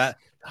 Zodiac no, is. that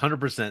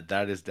 100%.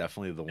 That is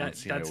definitely the one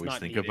scene I that's always not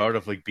think needed. about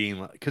of like being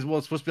like, because well,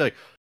 it's supposed to be like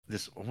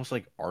this almost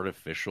like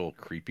artificial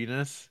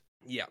creepiness,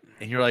 Yeah.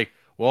 and you're like,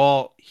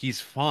 well, he's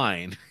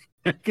fine.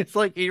 It's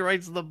like he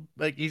writes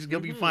he's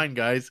gonna be fine,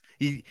 guys.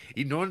 He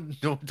no one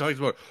talks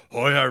about.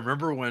 Oh yeah, I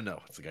remember when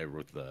what's the guy who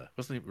wrote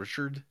what's the name,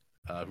 Richard,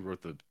 who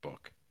wrote the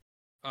book?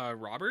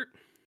 Robert.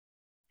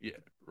 Yeah,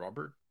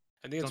 Robert.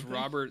 I think it's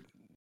something?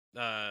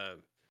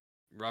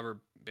 Robert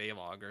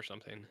Baylog or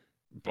something.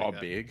 Bob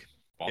that. Big,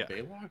 Bob Yeah.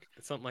 Baylog,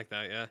 Something like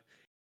that. Yeah.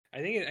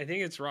 I think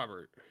it's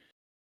Robert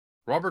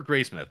Robert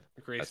Graysmith.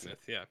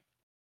 Graysmith. Yeah.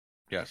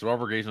 Yeah, so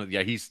Robert Graysmith.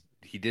 Yeah,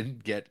 he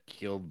didn't get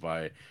killed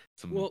by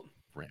some Well,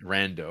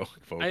 rando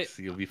folks.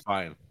 He'll be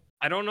fine.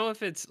 I don't know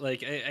if it's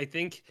like I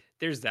think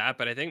there's that,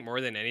 but I think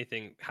more than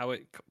anything, how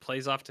it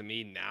plays off to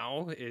me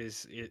now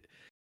is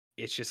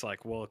it's just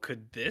like, well,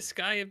 could this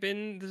guy have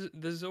been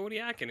the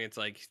Zodiac? And it's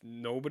like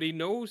nobody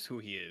knows who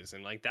he is,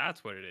 and like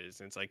that's what it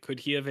is. And it's like, could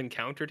he have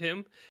encountered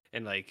him?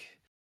 And like,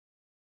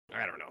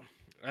 I don't know.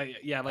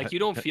 Yeah, like you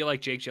don't feel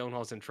like Jake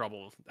Gyllenhaal's in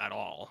trouble at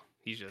all.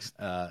 He's just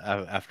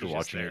After he's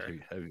just watching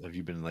it, have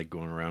you been like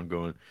going around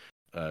going,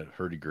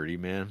 hurdy-gurdy,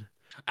 man?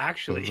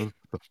 actually.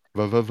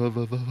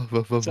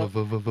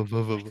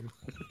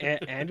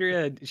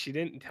 Andrea, she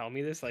didn't tell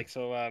me this. Like,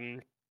 so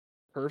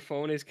her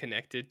phone is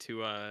connected to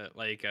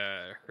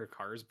her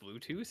car's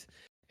Bluetooth,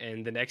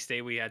 and the next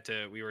day we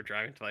were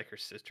driving to like her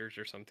sister's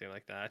or something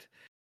like that,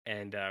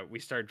 and we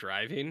started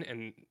driving,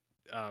 and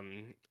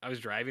I was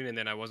driving and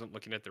then I wasn't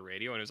looking at the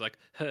radio, and it was like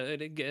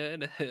hud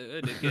again,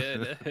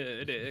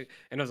 and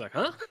I was like,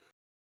 huh?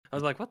 I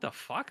was like, what the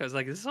fuck? I was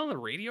like, is this on the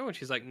radio? And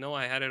she's like, no,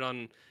 I had it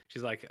on.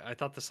 She's like, I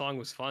thought the song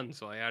was fun,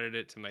 so I added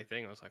it to my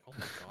thing. I was like, oh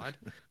my god.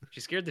 She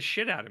scared the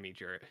shit out of me,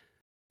 Jarrett.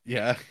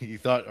 Yeah, you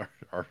thought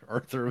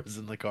Arthur was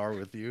in the car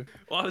with you?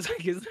 Well, I was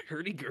like, is the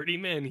hurdy-gurdy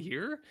man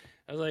here?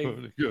 I was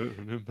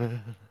like,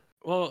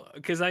 well,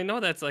 because I know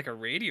that's like a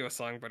radio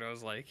song, but I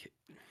was like,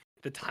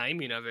 the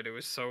timing of it, it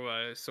was so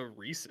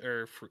recent,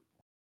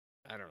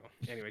 I don't know.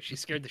 Anyway, she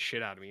scared the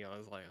shit out of me. I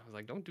was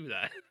like, don't do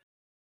that.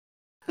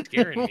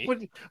 Scaring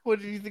me. What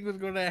did you think was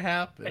going to I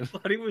happen?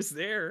 thought he was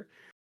there.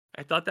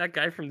 I thought that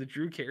guy from the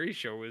Drew Carey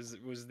show was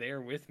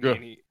there with me, Yeah.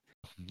 and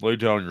Lay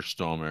down on your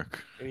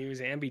stomach. and he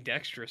was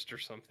ambidextrous or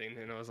something,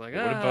 and I was like,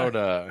 What ah,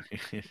 about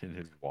in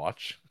his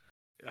watch?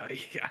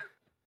 yeah,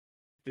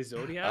 the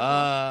Zodiac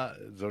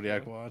one.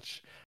 Zodiac Yeah,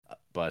 watch.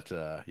 But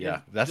yeah,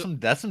 yeah, that's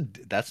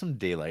some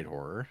daylight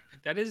horror.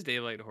 that is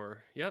daylight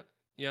horror. Yep,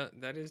 yeah,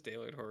 that is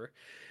daylight horror.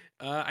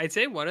 I'd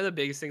say one of the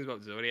biggest things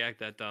about Zodiac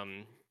that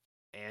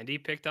Andy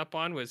picked up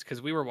on was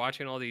because we were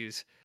watching all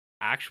these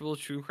actual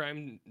true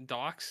crime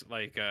docs,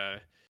 like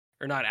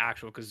or not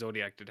actual because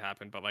Zodiac did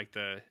happen, but like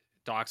the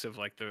docs of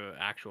like the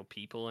actual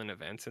people and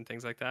events and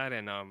things like that.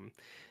 And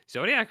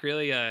Zodiac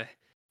really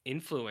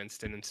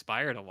influenced and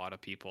inspired a lot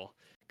of people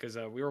because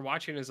we were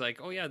watching is like,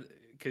 oh yeah,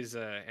 because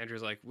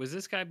Andrew's like, was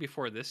this guy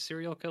before this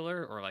serial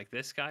killer or like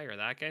this guy or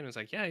that guy? And it was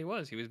like, yeah, he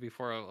was. He was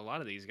before a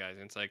lot of these guys.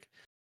 And it's like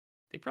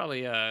they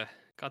probably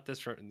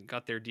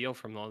got their deal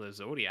from all the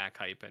Zodiac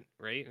hype,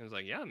 right? And it was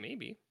like, yeah,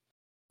 maybe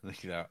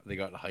They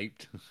got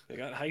hyped. they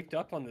got hyped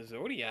up on the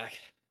Zodiac.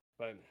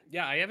 But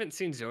yeah, I haven't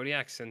seen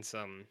Zodiac since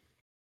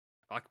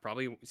fuck,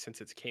 probably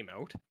since it came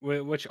out.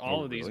 Which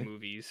all Oh, of these really?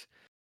 movies,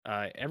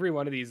 every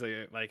one of these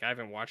like I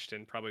haven't watched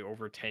in probably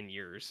over 10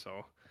 years.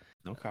 So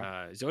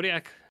Okay.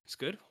 Zodiac is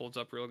good, holds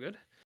up real good.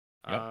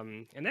 Yep.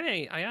 And then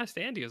I asked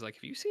Andy, I was like,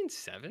 have you seen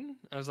Seven?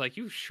 I was like,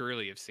 you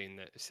surely have seen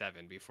the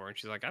Seven before. And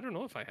she's like, I don't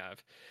know if I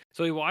have.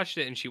 So we watched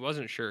it and she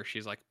wasn't sure. She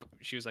was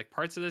like,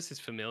 parts of this is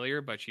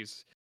familiar, but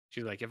she's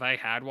like, if I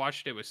had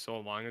watched it, it was so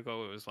long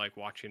ago, it was like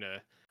watching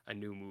a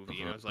new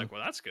movie. And I was like,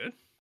 well, that's good.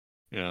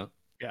 Yeah.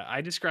 Yeah,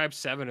 I described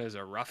Seven as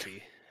a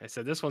roughie. I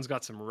said, this one's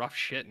got some rough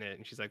shit in it.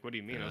 And she's like, what do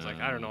you mean? I was like,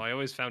 I don't know. I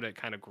always found it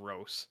kind of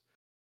gross.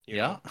 You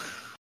Yeah. know?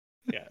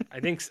 Yeah, I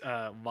think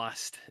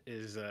Lust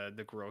is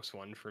the gross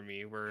one for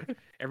me. Where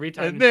every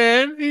time, And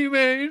then he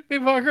made me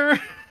fucker.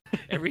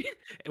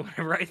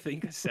 whenever I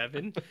think of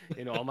Seven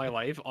in all my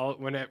life,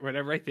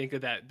 whenever I think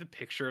of the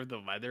picture of the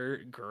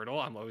leather girdle,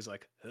 I'm always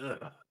like,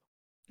 ugh.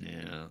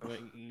 Yeah. I'm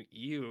like,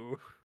 ew.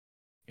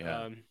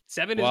 Yeah.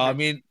 Seven Well, is I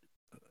mean,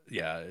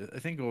 yeah, I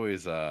think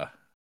always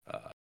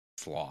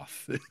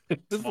sloth.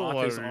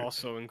 Sloth is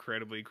also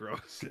incredibly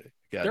gross.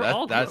 Yeah, They're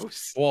all that's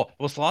gross. well,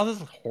 sloth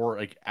is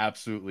like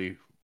absolutely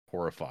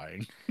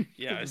horrifying. It's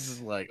Yes.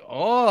 just like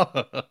oh,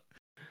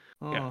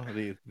 Yeah.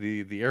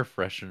 the air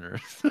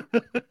fresheners.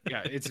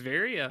 Yeah. It's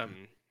very yeah,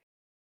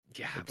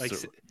 like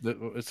Absurd.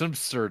 It's an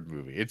absurd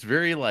movie. It's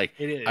very like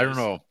it I don't is.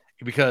 know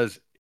because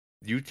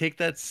you take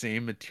that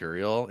same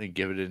material and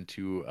give it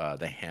into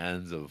the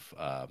hands of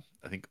I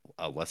think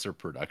a lesser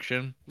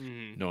production.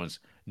 Mhm.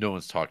 No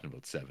one's talking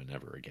about Seven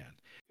ever again.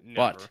 Never.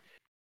 But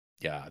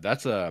yeah,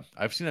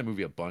 I've seen that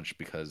movie a bunch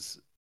because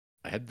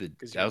I had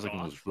Because that you're was like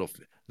one of goth. those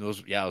real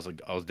those yeah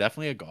I was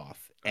definitely a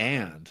goth Uh-huh.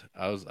 and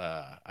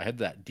I had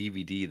that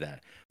DVD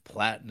that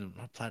platinum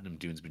not platinum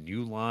dunes but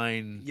New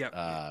Line Yep.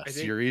 I think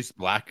series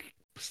black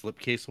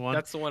slipcase one.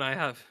 that's the one I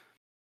have.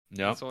 Yep,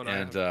 That's the one I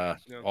and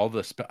have.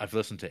 Yep. I've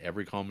listened to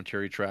every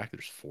commentary track.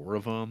 There's 4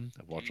 of them.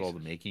 I've watched all the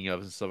Jesus. making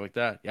of and stuff like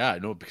that. Yeah, I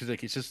know because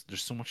like it's just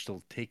there's so much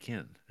to take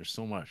in. There's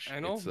so much. I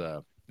know. It's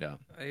yeah,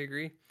 I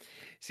agree.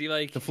 See, it's a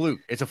like,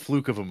 fluke. It's a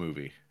fluke of a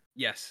movie.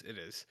 yes, it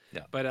is.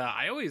 Yeah. But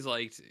I always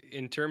liked,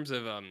 in terms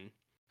of,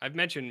 I've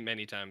mentioned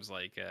many times,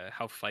 like,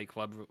 how Fight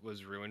Club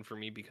was ruined for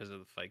me because of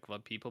the Fight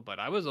Club people, but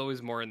I was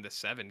always more in the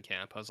Seven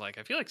camp. I was like,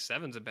 I feel like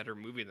Seven's a better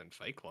movie than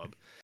Fight Club.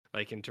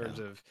 Like, in terms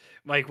Yeah. of,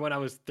 like, when I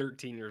was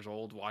 13 years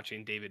old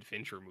watching David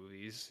Fincher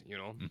movies, you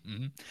know?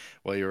 Mm-hmm.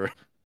 Well,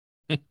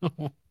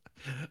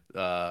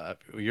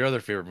 your other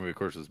favorite movie, of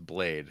course, was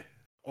Blade.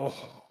 Oh,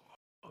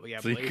 oh yeah,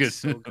 So you Blade's could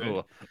so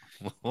good.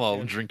 while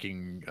And,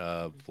 drinking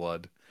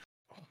blood,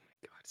 oh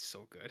my God, it's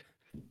so good.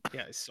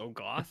 Yeah, it's so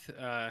goth.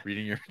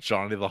 reading your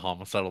Johnny the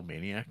Homicidal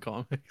Maniac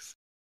comics.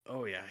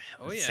 Oh yeah,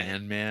 oh yeah.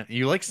 Sandman.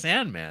 You like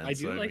Sandman, I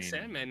so do I like mean,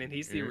 Sandman, and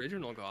he's the you're-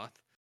 original goth.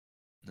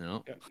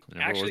 no, Yeah.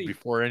 never was Actually,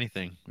 before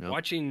anything. Yep.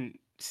 watching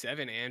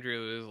Seven,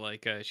 Andrew was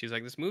like, she's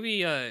like, this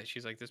movie,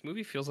 this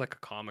movie feels like a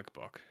comic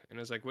book, and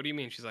I was like, what do you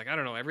mean? She's like, I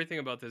don't know, everything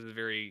about this is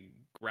very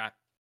Very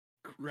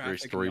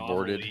graphic,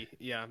 storyboarded. novel-y.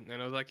 Yeah,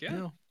 and I was like, yeah,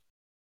 Yeah,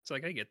 it's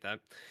like I get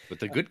that, but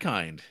the good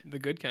kind. the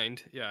good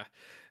kind, yeah.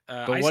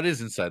 But what is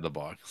inside the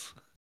box?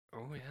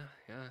 Oh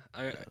yeah,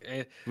 yeah.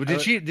 Well,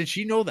 I, did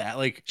she know that?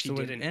 Like, she so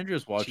when didn't, Andrea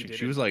was she watching,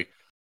 she was didn't. like,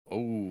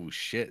 "Oh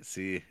shit!"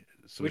 See,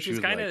 so Which she is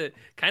was like,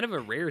 kind of a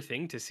rare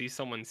thing to see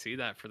someone see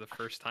that for the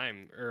first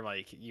time, or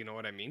like, you know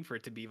what I mean, for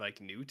it to be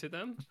like new to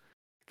them.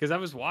 Because I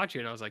was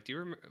watching, I was like, "Do you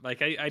remember?"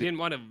 Like, I didn't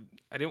want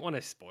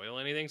to spoil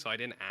anything, so I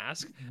didn't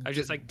ask. I was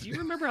just like, "Do you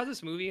remember how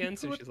this movie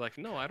ends?" And she's like,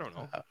 "No, I don't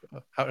know."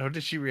 how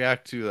did she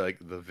react to like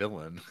the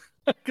villain?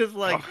 Because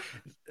like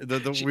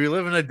Oh, she, we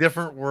live in a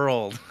different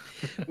world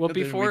well, than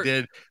we before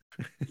did.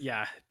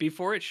 yeah,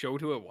 before it showed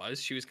who it was,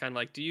 she was kind of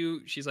like,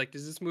 she's like,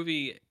 does this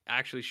movie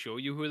actually show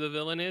you who the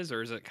villain is,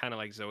 or is it kind of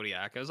like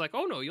Zodiac? I was like,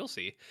 oh no, you'll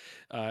see.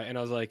 And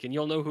I was like, and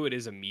you'll know who it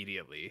is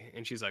immediately.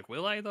 And she's like,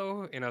 will I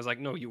though? And I was like,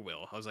 no, you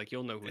will. I was like,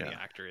 you'll know who Yeah. the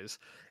actor is.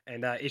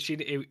 And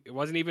it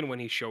wasn't even when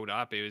he showed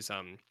up. It was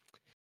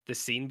the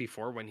scene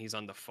before when he's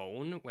on the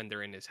phone when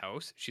they're in his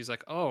house. She's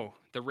like, oh,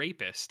 the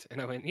rapist.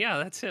 And I went, yeah,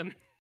 that's him.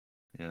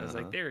 I was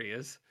like, Yeah. there he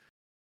is.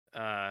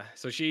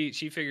 So she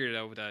figured it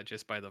out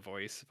just by the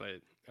voice,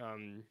 but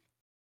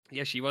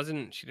yeah, she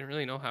didn't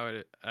really know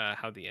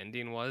how the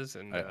ending was,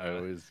 and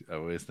I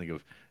always think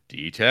of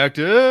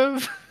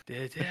detective.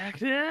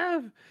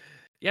 detective.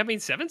 Yeah, I mean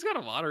Seven's got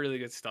a lot of really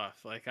good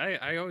stuff. Like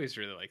I always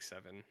really like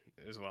Seven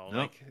as well.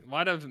 Nope. Like a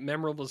lot of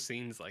memorable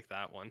scenes like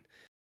that one.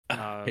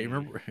 Hey,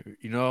 remember?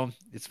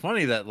 It's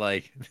funny that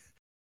like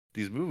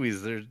these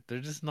movies, they're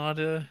just not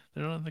they're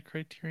not in the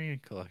Criterion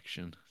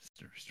collection. It's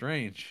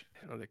strange.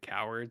 The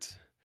cowards.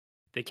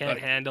 They can't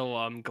Like,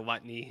 handle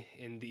gluttony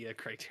in the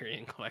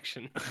Criterion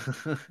collection.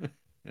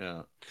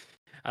 yeah.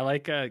 I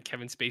like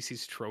Kevin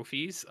Spacey's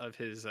trophies of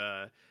his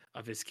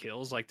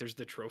kills. Like there's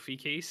the trophy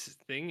case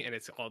thing, and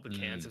it's all the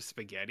cans Mm. of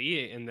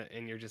spaghetti,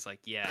 and you're just like,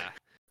 yeah,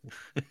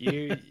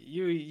 you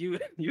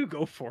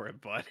go for it,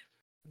 bud.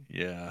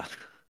 Yeah.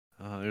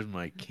 Oh, there's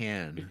my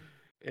can.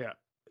 Yeah.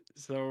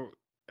 So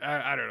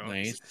I don't know.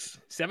 Nice.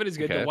 Seven is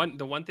good. Okay.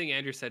 The one thing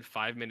Andrew said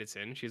 5 minutes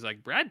in, she's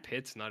like, Brad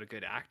Pitt's not a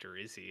good actor,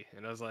 is he?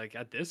 And I was like,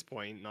 at this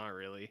point, not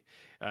really.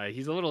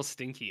 He's a little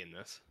stinky in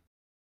this.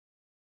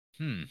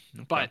 Okay.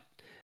 But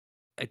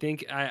I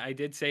think I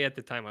did say at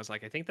the time, I was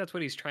like, I think that's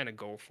what he's trying to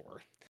go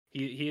for.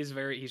 He's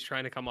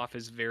trying to come off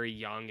as very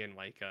young and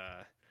like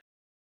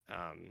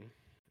I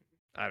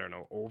don't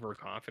know,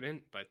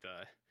 overconfident. But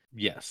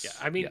Yes.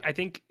 yeah, I mean, Yeah. I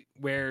think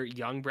where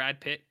young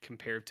Brad Pitt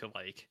compared to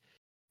like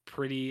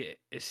pretty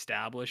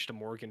established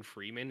Morgan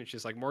Freeman, it's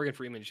just like Morgan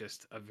Freeman's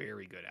just a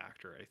very good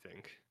actor, I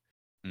think.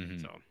 Mhm.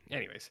 So,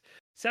 anyways,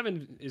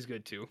 Seven is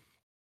good too.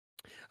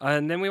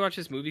 And then we watched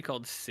this movie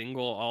called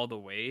Single All the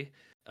Way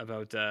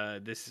about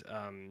this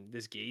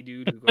gay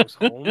dude who goes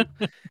home,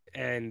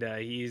 and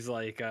he's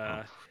like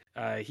Oh.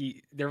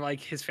 they're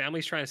like his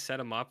family's trying to set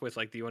him up with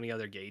like the only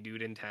other gay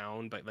dude in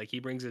town, but like he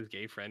brings his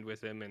gay friend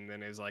with him, and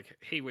then is like,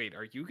 hey, wait,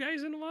 are you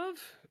guys in love?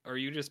 Or are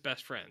you just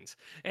best friends?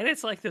 And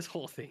it's like this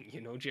whole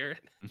thing, Jared.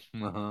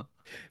 Uh-huh.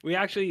 We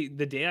actually,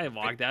 the day I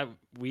logged that,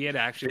 we had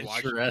actually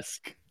watched.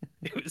 Picturesque.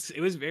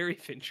 It was very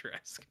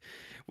Fincheresque.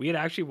 We had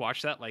actually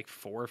watched that like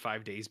 4 or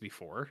 5 days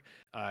before,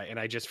 and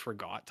I just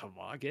forgot to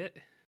log it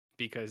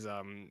because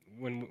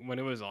when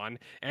it was on,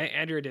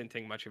 Andrew didn't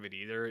think much of it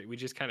either. We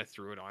just kind of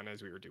threw it on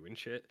as we were doing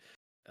shit.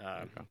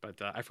 Okay.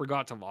 But I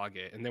forgot to log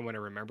it, and then when I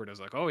remembered, I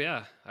was like, "Oh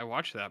yeah, I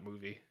watched that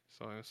movie."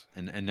 So I was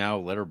And now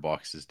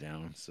Letterbox is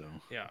down, so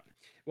yeah.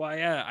 Well,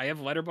 I have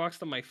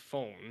Letterboxd on my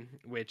phone,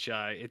 which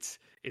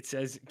it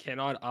says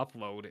cannot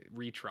upload,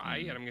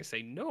 retry, and I'm gonna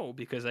say no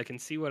because I can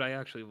see what I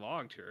actually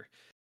logged here.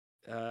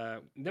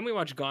 Then we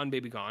watched Gone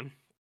Baby Gone,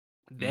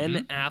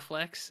 Ben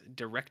Affleck's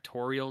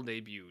directorial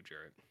debut,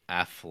 Jared.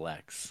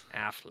 Affleck's.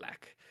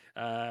 Affleck.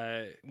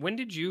 When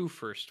did you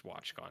first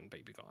watch Gone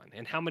Baby Gone,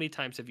 and how many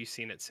times have you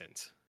seen it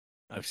since?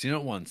 I've seen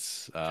it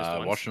once. Just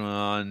once? Watched it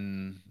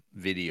on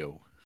video.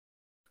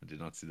 I did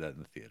not see that in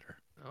the theater.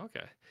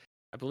 Okay.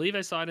 I believe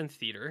I saw it in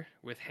theater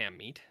with Ham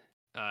Meat.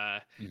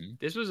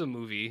 This was a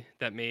movie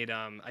that made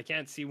I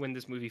can't see when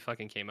this movie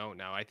fucking came out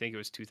now. I think it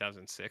was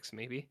 2006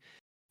 maybe.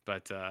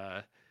 But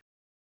I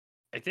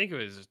think it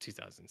was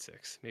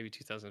 2006, maybe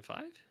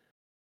 2005.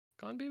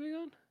 Gone Baby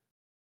Gone?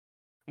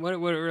 What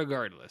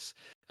regardless.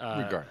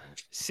 Regardless.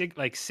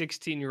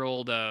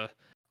 16-year-old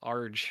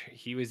Arj,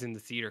 he was in the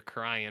theater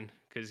crying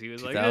because he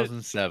was like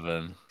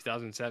 2007.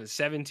 2007.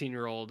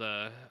 17-year-old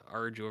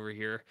Arj over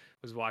here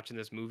was watching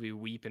this movie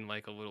weeping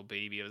like a little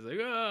baby. I was like,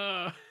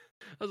 ah.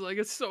 I was like,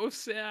 it's so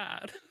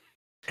sad.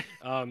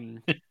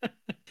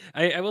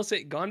 I will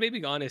say Gone Baby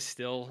Gone is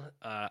still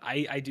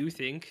I do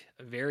think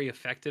a very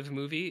effective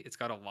movie. It's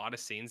got a lot of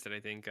scenes that I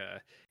think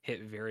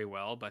hit very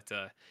well, but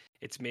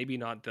it's maybe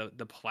not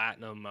the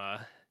platinum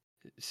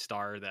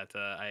star that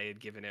I had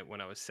given it when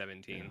I was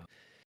 17. Yeah.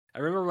 I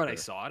remember when I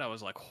saw it, I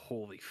was like,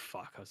 holy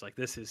fuck. I was like,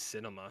 this is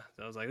cinema.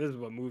 I was like, this is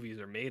what movies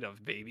are made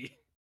of, baby.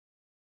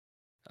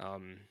 I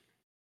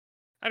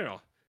don't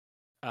know.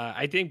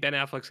 I think Ben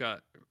Affleck's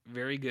got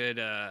very good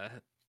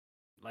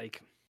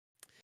like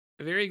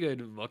a very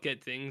good look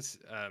at things.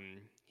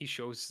 He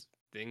shows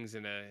things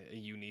in a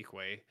unique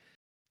way.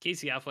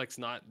 Casey Affleck's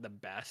not the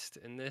best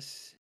in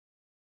this.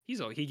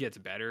 He gets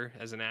better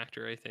as an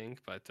actor, I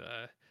think, but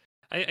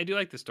I do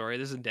like the story.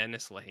 This is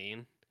Dennis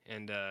Lehane,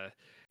 and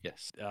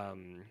Yes.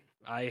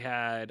 I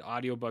had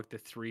audiobook the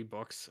 3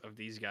 books of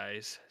these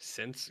guys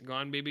since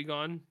Gone Baby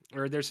Gone,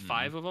 or there's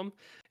 5 of them,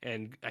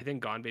 and I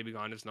think Gone Baby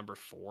Gone is number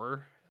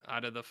 4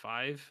 out of the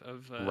 5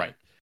 of Right.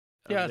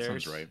 Yeah, that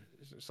sounds right.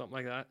 something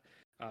like that.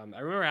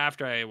 I remember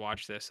after I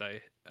watched this, I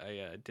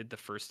did the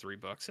first 3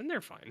 books, and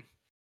they're fine.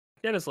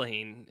 Dennis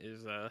Lehane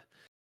is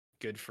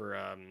good for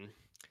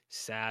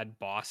sad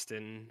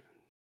Boston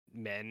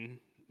men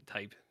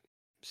type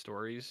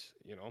stories,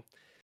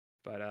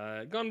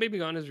 But Gone Baby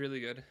Gone is really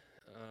good.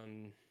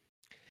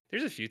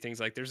 There's a few things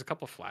like there's a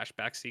couple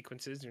flashback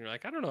sequences, and you're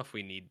like, I don't know if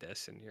we need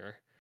this in here,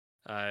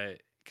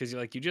 because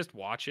you just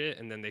watch it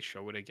and then they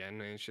show it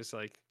again, and it's just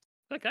like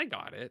I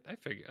got it. I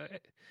figure,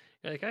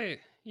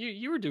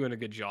 you were doing a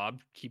good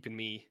job keeping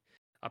me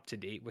up to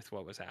date with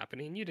what was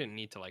happening. You didn't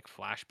need to like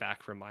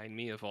flashback remind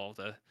me of all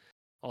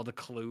the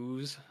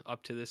clues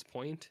up to this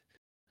point.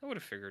 I would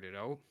have figured it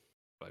out,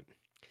 but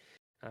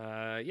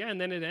Yeah, and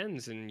then it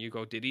ends, and you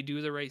go, "Did he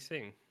do the right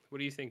thing?" What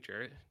do you think,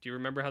 Jarrett? Do you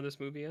remember how this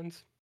movie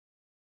ends?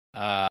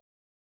 Uh,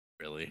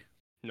 really?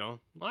 No,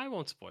 I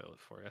won't spoil it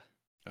for you.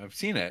 I've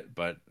seen it,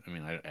 but I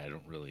mean, I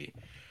don't really.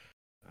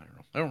 I don't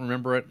know. I don't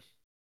remember it.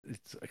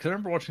 It's because I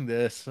remember watching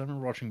this. I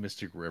remember watching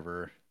Mystic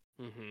River.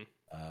 Mm-hmm.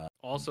 Uh,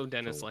 Also,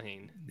 Dennis for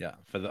Lehane. yeah,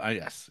 for the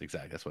yes,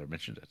 exactly. That's what I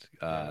mentioned it.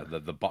 Yeah.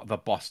 The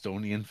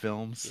Bostonian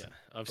films.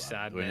 Yeah, of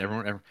Sad When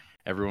Men.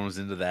 everyone was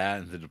into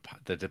that, and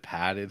the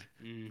Departed.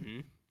 Mm-hmm.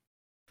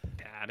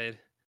 Padded,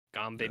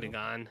 Gone Baby So,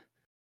 Gone,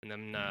 and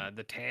then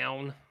The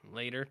Town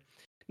later.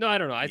 No, I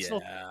don't know. yeah,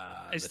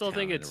 I the still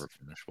think town I it's never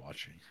finished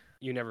watching.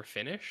 you never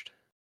finished.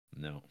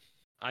 No,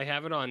 I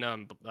have it on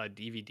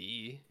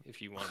DVD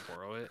if you want to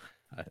borrow it.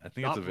 I think it's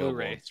Not available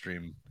Blu-ray. on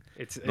stream.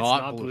 It's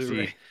Not not blue.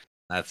 Blu-ray. See,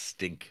 that's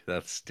stink.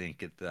 That's stink.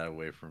 Get that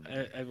away from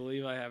me. I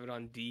believe I have it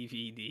on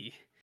DVD,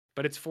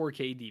 but it's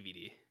 4K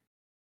DVD.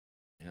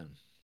 Man,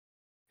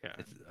 Yeah.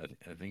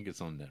 I think it's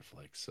on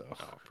Netflix. So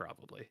Oh,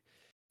 probably.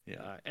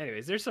 yeah.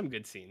 Anyways, there's some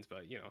good scenes,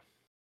 but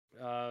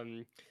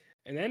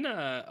and then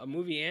a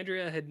movie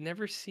Andrea had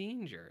never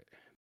seen, Jarrett.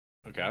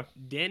 Okay.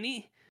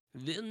 Denny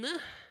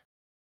Villeneuve.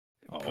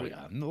 Oh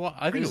yeah.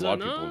 I think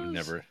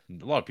Prisoners?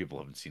 A lot of people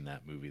haven't seen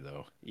that movie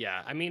though.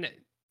 Yeah, I mean,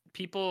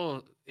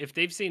 people if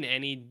they've seen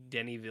any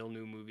Denny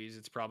Villeneuve movies,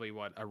 it's probably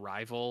what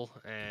Arrival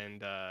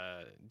and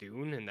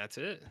Dune, and that's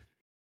it.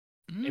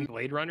 Mm, And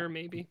Blade Runner,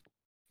 maybe.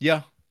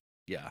 yeah.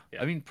 Yeah.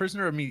 Yeah. I mean,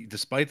 Prisoner. I mean,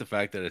 despite the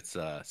fact that it's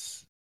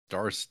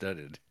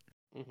star-studded,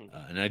 Mm-hmm.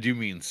 and I do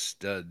mean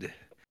stud.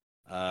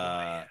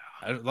 A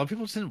lot of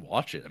people just didn't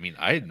watch it. I mean,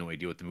 I had no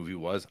idea what the movie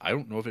was. I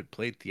don't know if it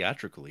played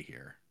theatrically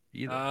here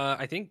either.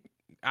 I think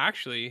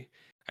actually,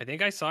 I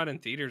think I saw it in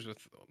theaters with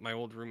my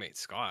old roommate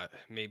Scott.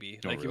 Maybe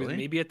Oh, like it was really?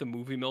 maybe at the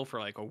movie mill for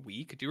like a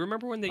week. Do you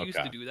remember when they used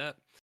to Okay. do that?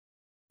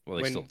 Well,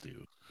 they When still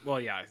do. well,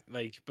 yeah,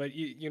 like, but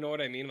you know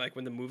what I mean? Like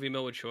when the movie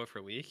mill would show it for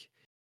a week.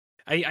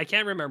 I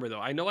can't remember though.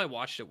 I know I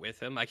watched it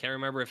with him. I can't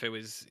remember if it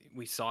was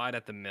we saw it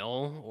at the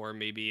mill or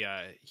maybe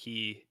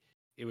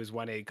it was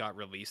when it got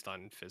released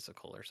on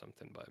physical or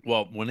something. But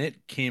Well, when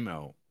it came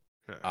out,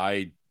 uh,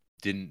 I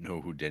didn't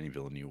know who Denny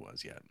Villeneuve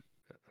was yet.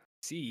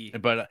 see,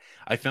 But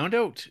I found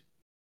out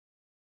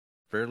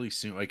fairly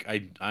soon. Like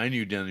I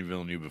knew Denny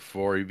Villeneuve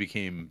before he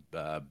became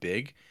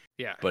big,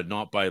 yeah, but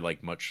not by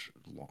like much,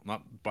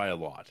 not by a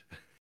lot.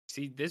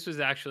 see, this was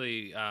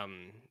actually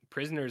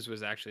Prisoners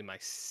was actually my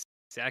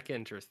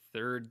second or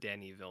third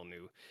Denny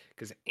Villeneuve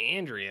because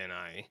Andrea and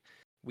I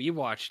we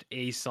watched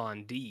Ace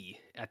on D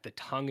at the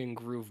Tongue and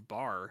Groove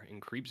Bar in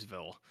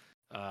Creepsville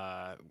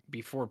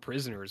before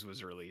Prisoners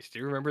was released. Do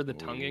you remember the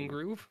Tongue and Ooh,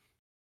 Groove?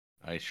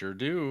 I sure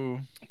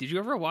do. Did you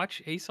ever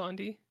watch Ace on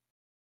D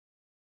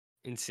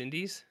in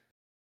Cindy's?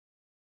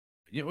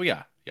 Yeah, well,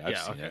 yeah, I've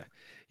Yeah, seen okay. it.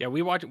 Yeah,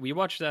 we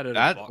watched that at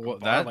a bar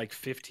That like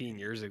 15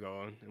 years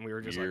ago, and we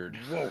were just weird.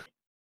 like,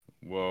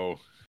 Whoa.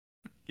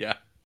 Yeah.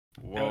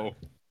 whoa,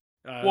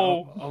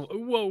 Whoa. Whoa.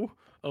 whoa.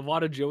 A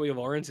lot of Joey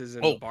Lawrence's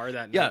in the Oh, bar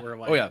that yeah. night. We're Oh,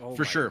 like, yeah, oh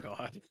for my sure.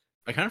 god.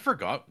 I kind of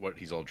forgot what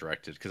he's all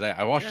directed because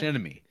I watched Yeah,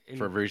 Enemy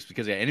for and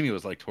because yeah, Enemy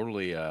was like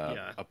totally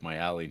yeah, up my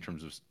alley in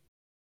terms of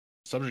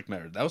subject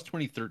matter. That was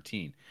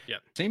 2013. yeah.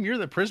 Same year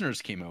that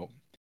Prisoners came out.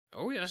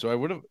 Oh yeah, So I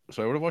would have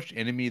watched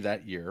Enemy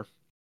that year.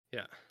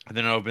 yeah. And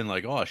then I would have been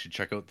like, oh, I should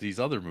check out these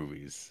other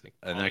movies. Like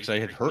And then because I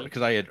had heard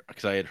Polytechnique.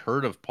 because I had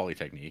heard of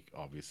Polytechnique,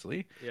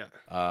 obviously. Yeah,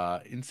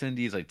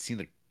 Incendies, I'd seen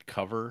the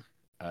cover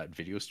at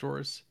video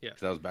stores. yeah.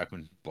 Because that was back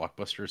when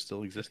Blockbuster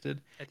still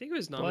existed. I think it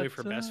was nominated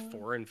for best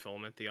foreign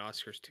film at the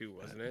Oscars too,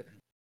 wasn't it?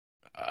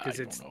 I Because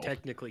don't it's know.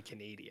 technically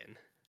Canadian.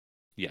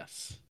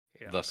 Yes.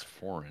 Yeah, Thus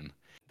foreign.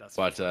 that's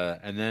But foreign.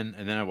 and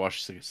then I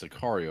watched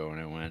Sicario and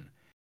I went,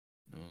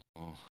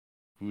 oh,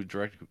 who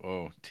directed?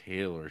 Oh,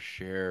 Taylor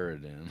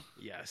Sheridan.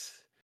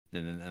 Yes.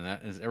 And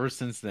that is ever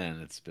since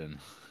then it's been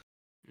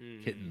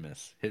hit Mm.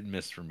 and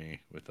miss for me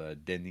with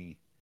Denny.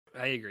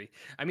 I agree.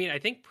 I mean, I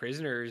think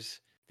Prisoners.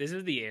 This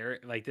is the air.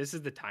 Like this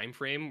is the time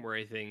frame where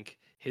I think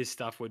his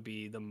stuff would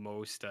be the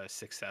most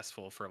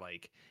successful for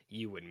like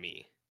you and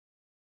me.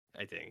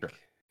 I think, Sure.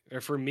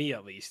 or for me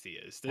at least, he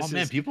is. This Oh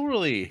man, is people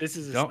really this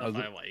is the don't. stuff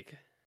I like.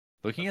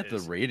 Looking Of at the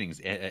his. ratings,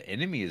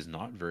 Enemy is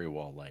not very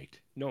well liked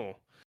No,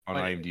 on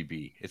but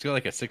IMDb. It's got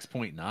like a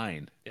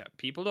 6.9. yeah,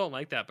 people don't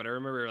like that. But I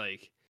remember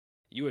like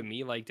you and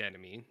me liked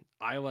Enemy.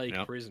 I like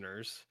Yep.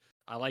 Prisoners.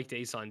 I liked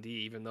Ace on D,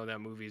 even though that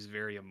movie is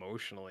very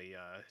emotionally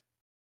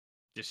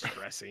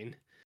distressing.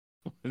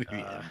 The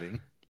Uh, ending.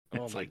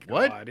 oh It's my like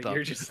what? god, The,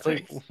 you're just it's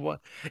like like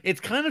what? It's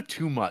kind of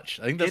too much.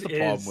 I think that's it the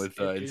problem is. with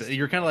It is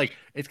you're too kind of much. like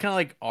it's kind of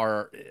like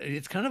our.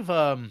 It's kind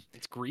of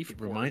It's grief It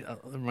porn.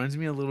 reminds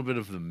me a little bit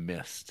of The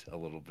Mist, a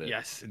little bit.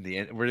 Yes. In the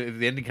end, where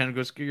the ending kind of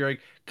goes, you're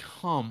like,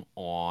 come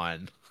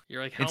on.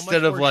 You're like, how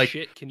Instead much of more like,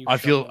 shit can you I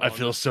shovel I on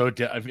feel this? so.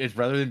 It's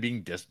rather than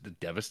being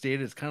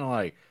devastated, it's kind of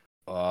like,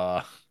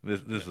 this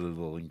is a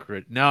little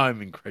now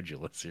I'm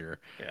incredulous here.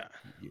 Yeah,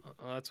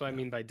 well, that's what I Yeah.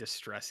 mean by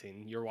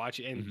distressing. You're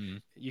watching, and Hmm.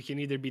 you can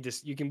either be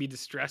you can be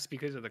distressed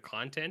because of the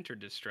content or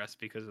distressed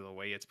because of the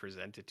way it's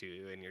presented to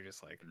you, and you're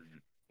just like,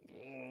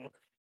 "Mm."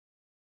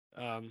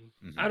 I Hmm.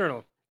 don't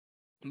know.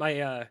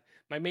 my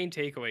main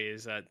takeaway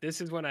is that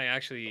this is when I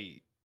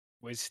actually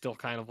was still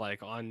kind of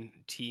like on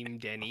Team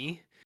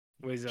Denny.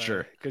 Was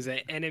Sure. because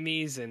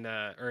enemies and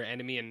or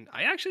enemy, and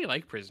I actually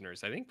like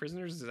Prisoners. I think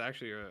Prisoners is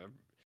actually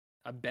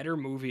a better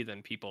movie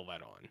than people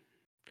let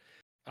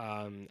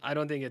on. I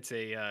don't think it's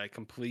a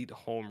complete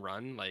home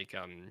run. Like,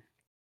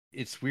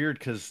 It's weird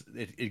because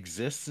it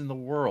exists in the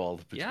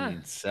world yeah,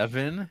 between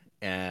Seven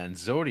and in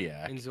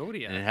Zodiac, and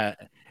Zodiac,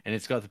 and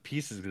it's got the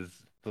pieces because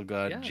it's still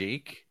got yeah,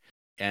 Jake,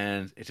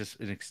 and it's just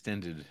an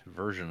extended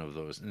version of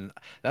those. And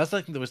that's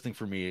like the worst thing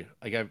for me.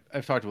 Like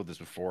I've talked about this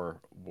before,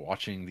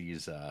 watching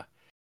these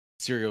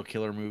serial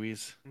killer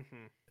movies,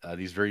 hmm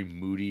these very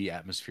moody,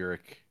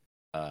 atmospheric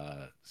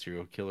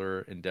serial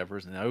killer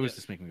endeavors, and I always yeah,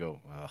 just make me go,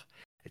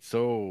 it's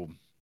so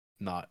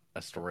not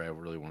a story I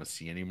really want to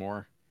see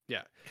anymore.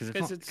 yeah, Because it's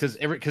because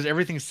not it's because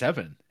everything's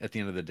seven at the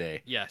end of the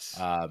day. yes,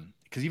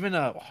 Because even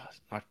not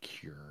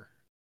Cure,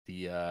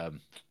 the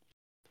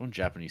one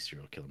Japanese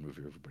serial killer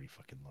movie everybody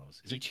fucking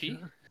loves. Is it Ichi.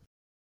 Cure?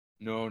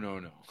 No.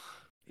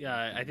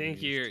 Yeah, I think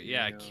Japanese you're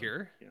yeah serial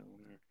Cure. killer.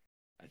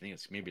 I think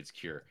maybe it's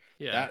Cure.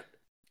 Yeah, That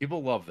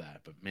people love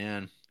that, but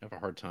man, I have a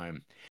hard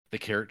time. The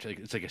character,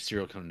 it's like a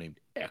serial killer named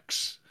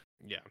X.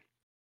 yeah.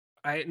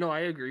 I no, I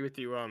agree with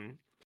you.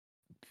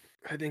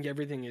 I think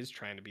everything is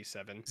trying to be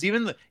seven. 'Cause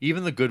even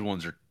the good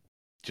ones are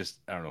just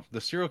I don't know.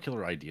 The serial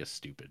killer idea is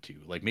stupid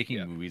too. Like making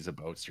Yeah. movies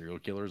about serial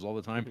killers all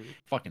the time Mhm.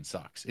 fucking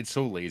sucks. It's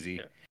so lazy.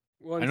 Yeah.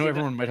 Well, I and know see that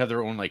everyone might have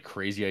their own like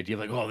crazy idea,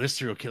 like, oh, this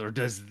serial killer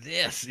does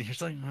this. And you're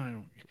just like, I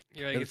don't.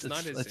 you're like it's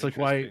not as It's like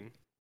why? interesting.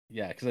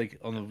 Yeah, because like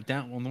on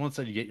the one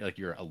side you get like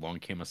your Along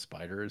Came a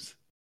Spiders,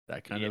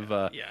 that kind Yeah.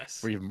 of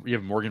Yes. where you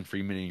have Morgan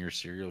Freeman in your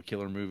serial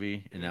killer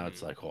movie, and now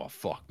it's Mhm. like, oh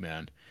fuck,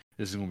 man,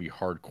 this is gonna be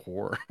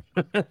hardcore.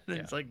 Yeah.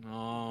 It's like,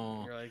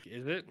 no, You're like,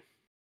 is it?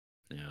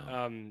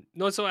 yeah.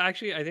 No. So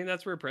actually, I think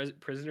that's where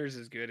Prisoners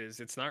is good. Is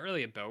it's not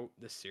really about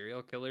the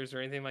serial killers or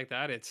anything like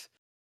that. It's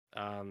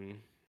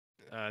um,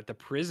 the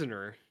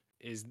prisoner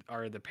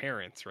are the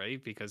parents,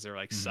 right? Because they're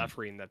like Mhm.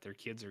 suffering that their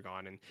kids are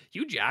gone. And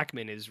Hugh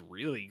Jackman is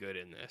really good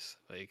in this.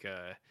 Like,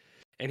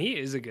 and he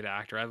is a good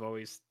actor. I've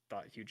always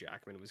thought Hugh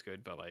Jackman was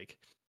good, but like,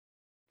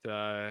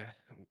 uh,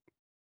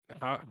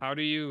 how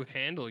do you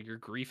handle your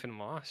grief and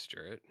loss,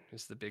 Jarrett?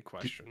 Is the big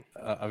question.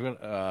 I've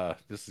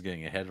got this is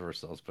getting ahead of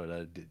ourselves, but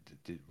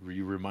were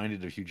you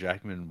reminded of Hugh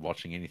Jackman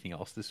watching anything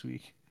else this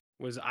week?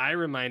 Was I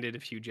reminded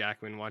of Hugh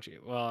Jackman watching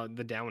well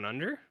the Down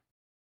Under of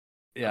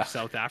Yeah,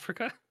 South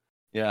Africa?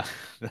 yeah,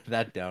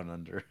 that down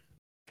under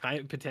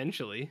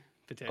Potentially,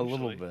 a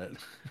little potentially, bit.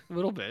 a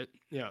little bit,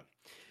 yeah.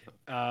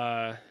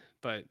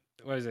 But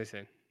what was I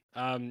saying?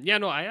 Yeah,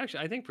 no,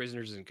 I think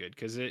Prisoners is good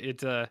because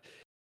it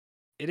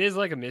is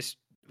like a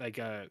like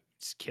a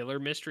killer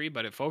mystery,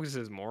 but it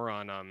focuses more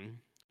on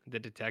the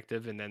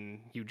detective and then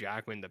Hugh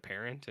Jackman, the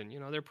parent, and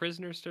they're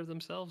prisoners to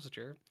themselves,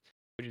 Jared,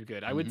 which is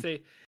good. I would Mhm.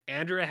 say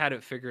Andrea had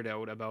it figured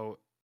out about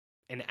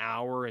an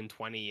hour and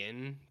 20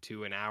 in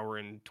to an hour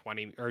and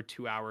 20 or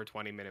 2 hour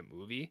 20-minute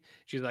movie.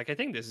 She's like, I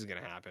think this is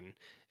gonna happen,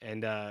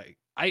 and I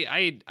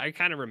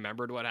kind of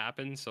remembered what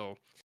happened, so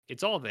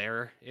it's all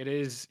there. It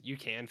is, you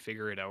can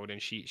figure it out,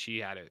 and she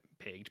had it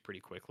pegged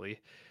pretty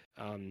quickly.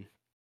 um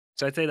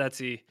so I'd say that's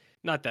the,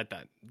 not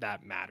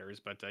that matters,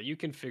 but you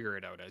can figure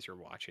it out as you're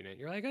watching it.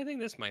 You're like, I think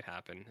this might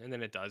happen, and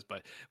then it does.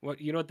 But what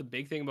the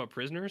big thing about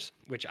Prisoners,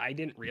 which I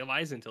didn't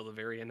realize until the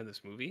very end of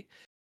this movie,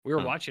 we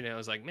were Huh. watching it. I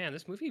was like, man,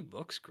 this movie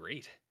looks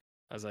great.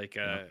 Yeah.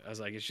 I was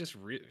like, it's just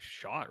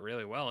shot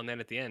really well. And then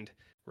at the end,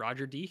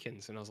 Roger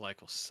Deakins, and I was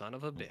like, well, son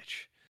of a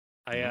bitch.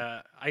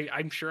 Yeah.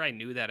 I'm sure I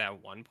knew that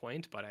at one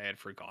point, but I had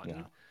Yeah.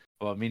 forgotten.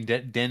 Well, I mean,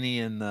 Denny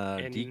and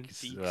And Deeks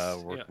Deeks,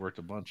 yeah. worked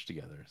a bunch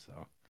together,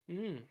 so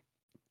Mm.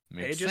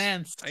 makes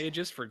sense. I had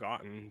just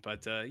forgotten,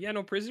 but yeah,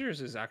 no, Prisoners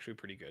is actually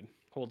pretty good.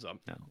 Holds up.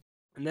 Yeah.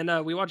 And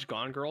then we watched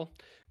Gone Girl,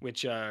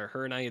 which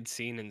her and I had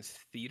seen in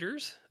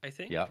theaters, I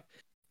think. Yeah.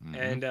 Hmm.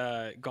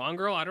 And Gone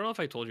Girl, I don't know if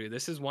I told you,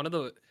 this is one of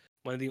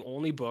the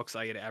only books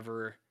I had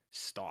ever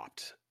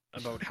stopped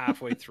about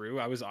halfway through.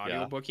 I was Yeah.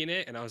 audiobooking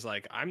it and I was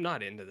like, I'm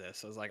not into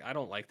this. I was like, I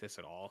don't like this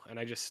at all. And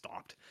I just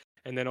stopped.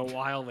 And then a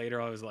while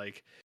later I was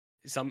like,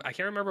 I can't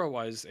remember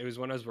what it was. It was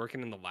when I was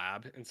working in the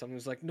lab and someone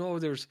was like, no,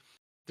 there's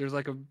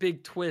like a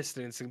big twist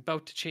and it's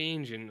about to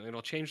change and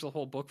it'll change the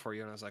whole book for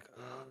you. And I was like,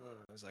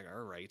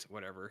 all right,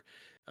 whatever.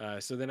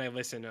 So then I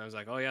listened and I was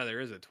like, oh yeah,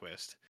 there is a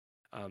twist.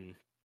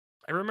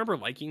 I remember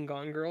liking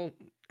Gone Girl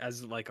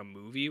as like a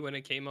movie when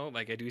it came out.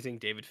 Like I do think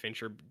David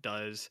Fincher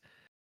does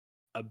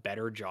a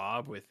better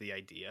job with the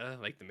idea,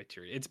 like the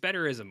material. It's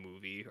better as a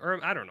movie,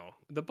 or I don't know.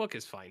 The book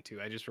is fine too.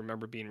 I just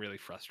remember being really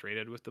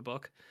frustrated with the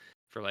book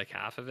for like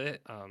half of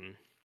it.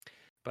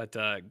 But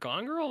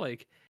Gone Girl,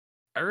 like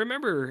I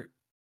remember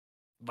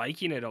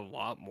liking it a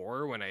lot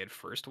more when I had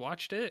first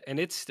watched it, and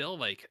it's still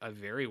like a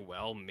very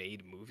well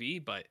made movie.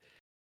 But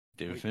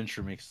David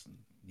Fincher makes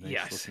nice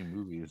yes, looking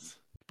movies.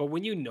 but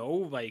when you know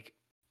like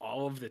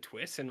all of the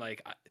twists and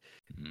like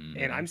and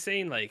Mm. I'm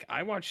saying like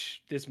I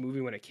watched this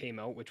movie when it came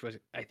out, which was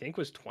I think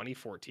was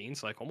 2014,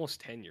 so like almost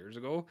 10 years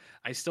ago.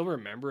 I still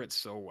remember it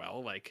so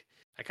well. Like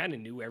I kind of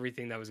knew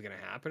everything that was gonna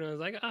happen. I was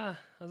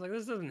like,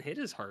 this doesn't hit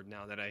as hard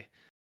now that I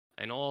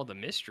know all the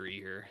mystery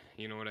here.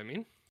 You know what I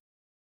mean?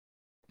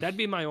 That'd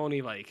be my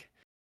only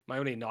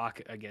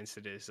knock against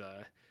it is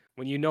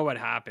when you know what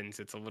happens,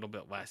 it's a little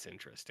bit less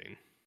interesting.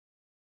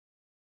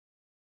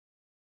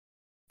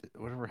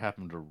 Whatever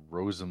happened to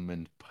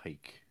Rosamund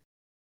Pike?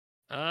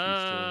 She's still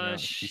around.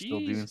 She's still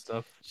doing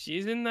stuff.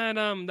 She's in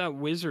that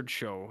wizard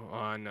show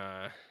on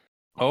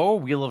Oh,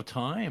 Wheel of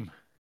Time.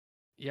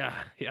 yeah.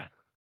 She's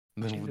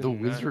The in that.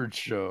 Wizard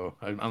Show.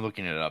 I'm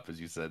looking it up as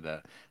you said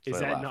that. So Is I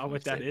that laughed not when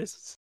what you that said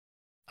is?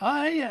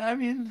 yeah, I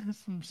mean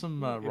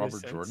some In a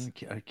Robert sense. Jordan.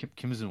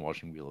 Kim's been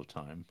watching Wheel of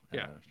Time.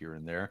 Yeah. Here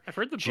and there. I've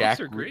heard the books Jack.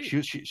 are great.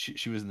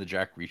 She was in the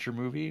Jack Reacher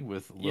movie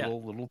with Yeah.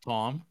 little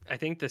Tom. I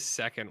think the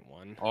second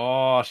one.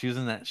 Oh, she was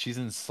in that. She's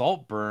in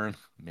Saltburn.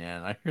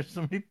 Man, I hear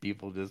so many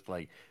people just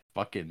like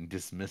fucking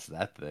dismiss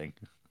that thing.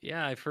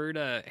 Yeah, I've heard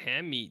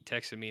Ham Meat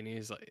texted me and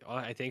he's like, oh,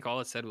 I think all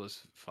it said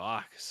was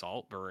 "fuck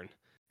Saltburn,"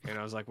 and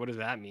I was like, "What does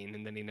that mean?"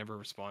 And then he never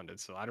responded,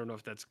 so I don't know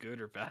if that's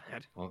good or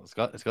bad. Well, it's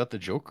got the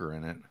Joker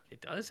in it.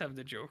 It does have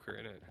the Joker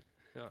in it.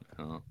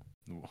 Yeah.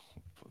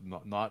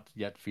 Not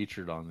yet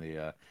featured on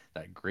the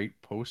that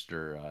great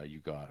poster you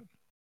got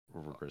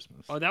over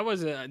Christmas. Oh, that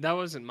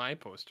wasn't my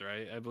poster.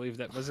 I believe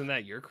that wasn't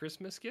that your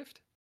Christmas gift.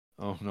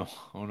 Oh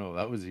no,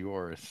 that was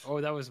yours. Oh,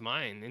 that was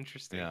mine.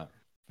 Interesting. Yeah.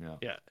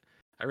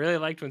 I really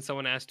liked when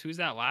someone asked, "Who's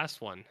that last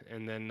one?"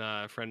 And then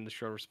a friend of the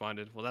show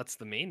responded, "Well, that's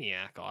the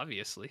Maniac,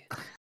 obviously."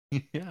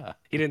 Yeah.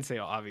 He didn't say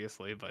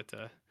obviously, but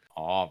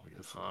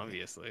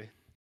Obviously.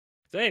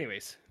 So,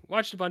 anyways,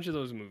 watched a bunch of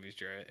those movies,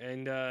 Jarrett,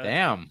 and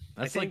Damn,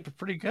 that's think- like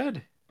pretty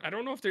good. I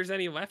don't know if there's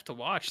any left to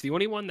watch. The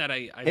only one that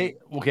I Hey,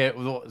 okay,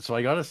 well, so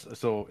I got to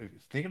so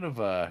thinking of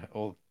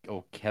old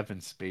Kevin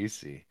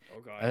Spacey. oh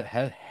god,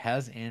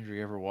 Has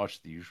Andrew ever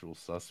watched The Usual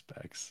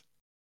Suspects?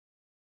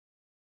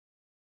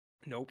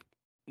 nope.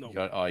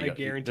 I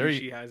guarantee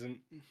she hasn't.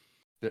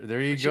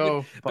 There you She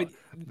go. would-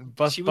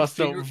 Bust she would out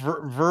figure-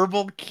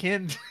 verbal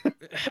kind.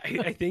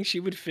 I think she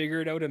would figure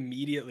it out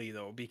immediately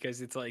though,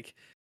 because it's like,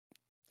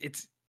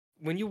 it's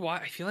when you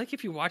watch. I feel like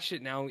if you watched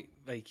it now,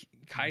 like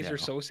Kaiser No.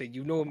 Sose,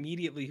 you know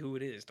immediately who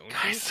it is, don't you?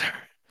 Kaiser.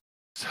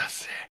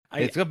 Sose.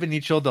 I- It's got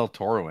Benicio del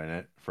Toro in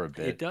it for a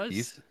bit. It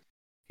does.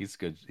 He's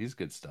good. He's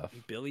good stuff.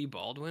 Billy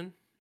Baldwin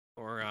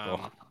or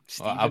Oh,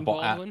 Stephen I-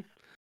 Baldwin.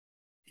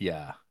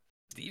 Yeah.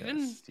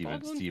 Stephen Stephen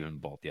Baldwin.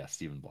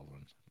 Stephen Baldwin.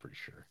 I'm pretty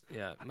sure.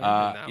 Yeah. Might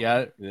have been that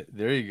Yeah. one.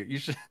 There you go. You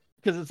should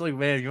because it's like,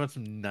 man, you want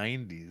some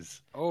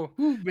 '90s. Oh,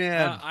 Ooh,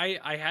 man.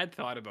 I had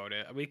thought about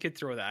it. We could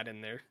throw that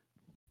in there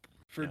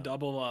for Yeah.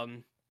 double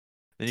Then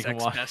you sex can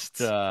watch. pests.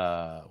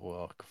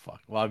 Well,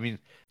 fuck. Well, I mean,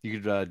 you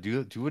could do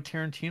a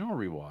Tarantino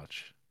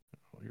rewatch.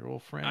 Your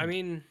old friend. I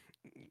mean,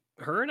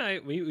 her and I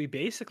we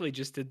basically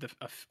just did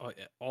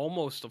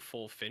almost a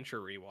full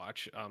Fincher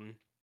rewatch.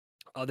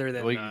 Other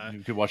than well,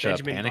 you could watch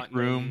Benjamin Panic Button,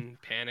 Room.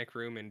 Panic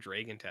Room, and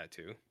Dragon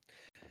Tattoo.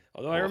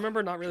 Although I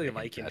remember not really Dragon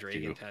liking Tattoo.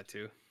 Dragon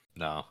Tattoo.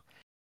 No,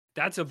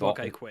 That's a It's book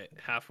all- I quit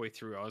halfway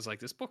through. I was like,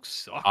 this book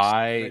sucks. and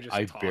I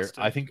just tossed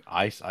I it. think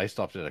I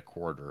stopped at a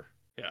quarter.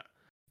 Yeah.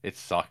 It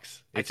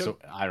sucks. I It's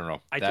took- so I don't know.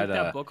 I took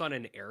that book on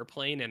an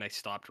airplane and I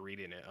stopped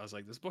reading it. I was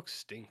like, this book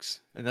stinks.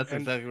 and that's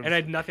And, exactly what and I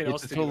had nothing it's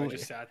else a to do. I total-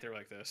 just sat there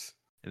like this.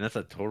 and that's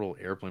a total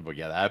airplane book.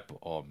 Yeah, that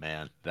oh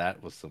man,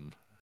 that was some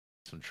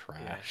Yeah,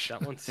 trash.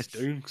 that one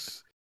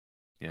stinks.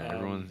 Yeah,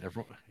 Um,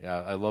 everyone.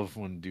 Yeah, I love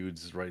when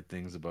dudes write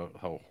things about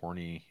how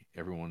horny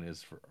everyone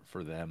is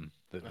for them.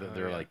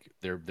 They're yeah. like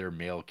their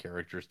male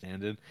character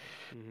stand-in.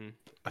 hmm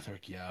I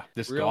think yeah,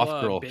 this Real,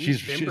 goth girl.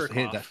 She's hey,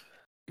 Bimberkoff.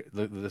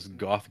 this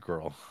goth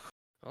girl.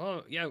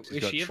 Oh yeah, She's is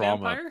got she a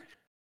trauma.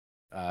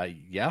 vampire?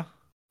 Yeah,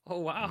 Oh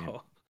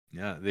wow.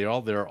 yeah.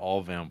 They're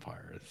all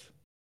vampires.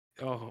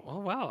 Oh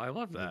wow, I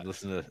love that.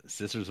 Listen to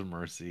Sisters of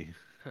Mercy.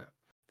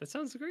 That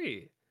sounds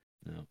great.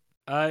 Yeah.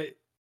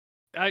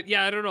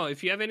 Yeah, I don't know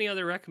if you have any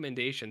other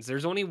recommendations.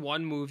 There's only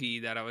one movie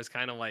that I was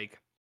kind of like.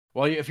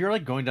 Well, if you're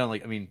like going down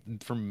like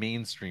for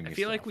mainstream, I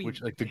feel stuff, like we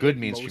which like the hit good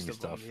most mainstream of them,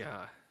 stuff.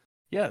 Yeah.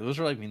 Yeah, those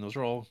are those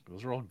are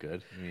all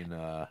good. I mean,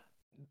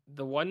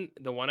 The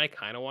one I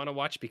kind of want to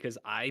watch because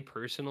I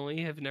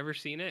personally have never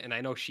seen it, and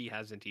I know she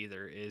hasn't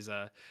either. Is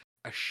a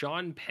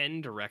Sean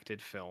Penn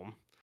directed film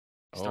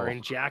starring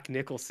Oh. Jack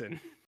Nicholson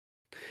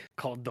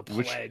called The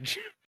Which- Pledge.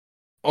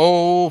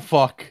 oh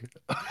fuck.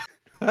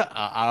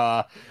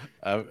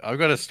 I've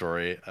got a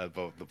story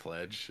about the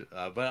pledge,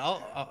 but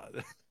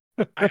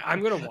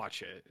I'm gonna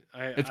watch it.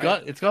 it's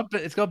got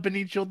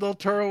Benicio del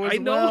Toro as I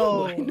know,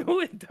 well. I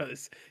know it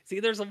does. See,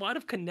 there's a lot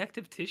of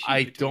connective tissue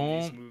I between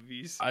these don't-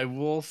 movies. I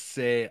will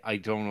say I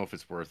don't know if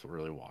it's worth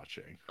really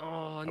watching.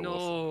 Oh will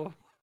no,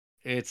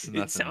 It's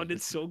nothing. it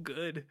sounded so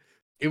good.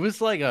 It was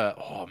like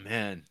oh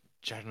man,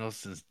 Jack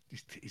Nicholson's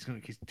he's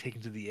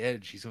taken to the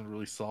edge. He's gonna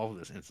really solve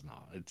this. It's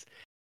not.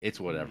 It's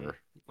whatever.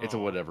 It's a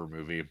Aw. whatever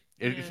movie.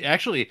 Yeah.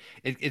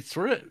 It's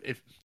sort of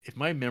if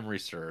my memory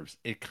serves,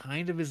 it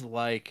kind of is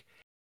like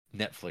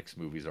Netflix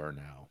movies are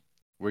now,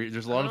 where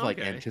there's a lot of like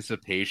Okay.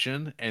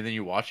 anticipation, and then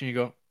you watch and you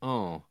go,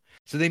 oh.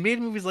 So they made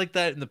movies like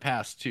that in the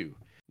past too,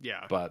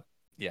 Yeah, but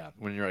Yeah,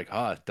 when you're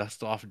like,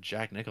 dust off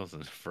Jack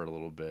Nicholson for a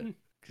little bit,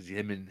 because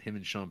him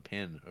and Sean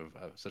Penn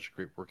have such a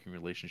great working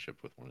relationship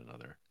with one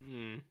another.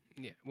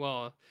 Yeah.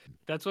 Well,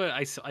 that's what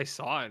I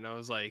saw it, and I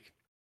was like,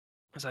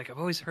 I've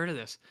always heard of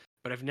this,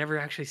 but I've never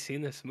actually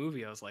seen this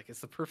movie. I was like, it's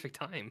the perfect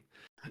time.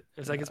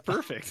 It's like it's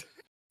perfect.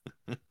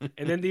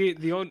 And then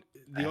the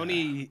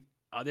only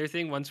other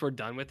thing, once we're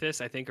done with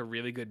this, I think a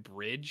really good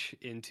bridge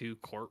into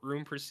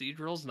courtroom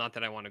procedurals. Not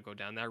that I want to go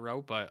down that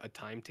route, but A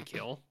Time to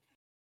Kill,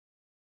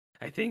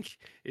 I think,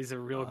 is a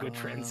real good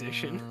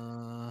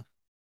transition.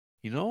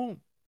 You know,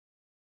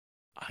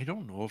 I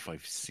don't know if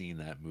I've seen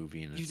that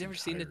movie in You've its never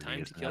seen A entirety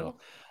Time as to an adult.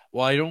 Kill?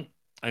 Well, I don't.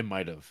 I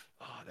might have,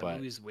 Oh, that but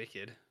movie's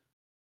wicked.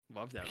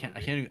 Love I that can't. I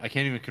movie. can't. I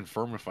can't even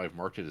confirm if I've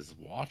marked it as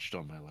watched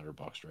on my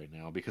Letterboxd right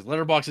now because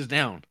Letterboxd is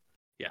down.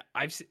 Yeah,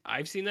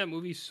 I've seen that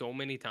movie so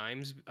many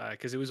times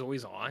because it was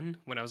always on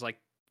when I was like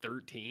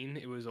 13.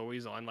 It was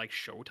always on like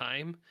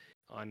Showtime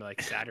on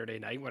like Saturday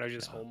night when I was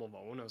just Yeah. home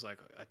alone. I was like,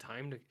 a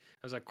time to. I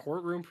was like,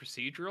 courtroom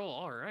procedural,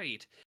 all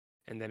right.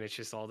 And then it's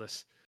just all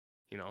this,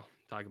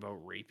 talk about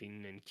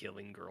raping and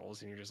killing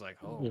girls, and you're just like,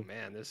 oh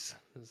man, this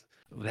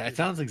That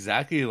sounds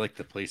exactly like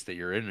the place that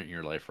you're in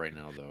your life right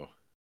now, though.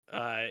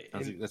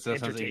 in That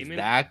sounds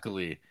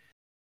entertainment.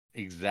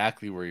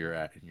 exactly where you're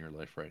at in your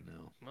life right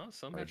now, Well,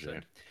 some have RJ.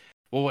 said,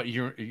 Well, what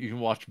you can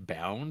watch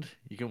Bound?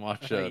 You can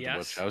watch the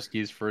yes.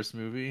 Wachowskis' first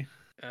movie,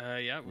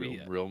 Yeah,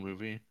 real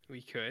movie.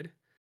 we could.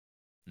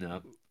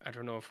 No, I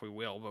don't know if we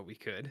will, but we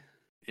could.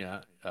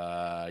 yeah.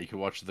 You can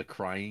watch The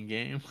Crying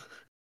Game.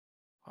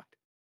 What?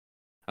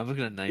 I'm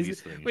looking at Is 90s it,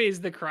 things. wait,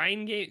 is the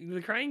crying game?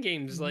 The crying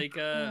game's The like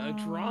a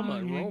drama, a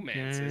Crying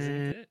romance,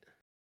 isn't Game. it?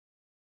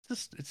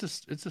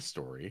 It's a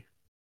story.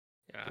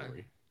 Yeah.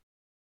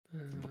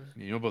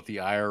 You know about the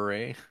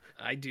IRA?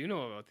 I do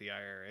know about the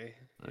IRA.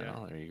 Yeah.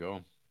 Well, there you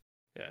go.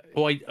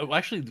 Yeah.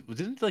 Actually,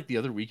 didn't like the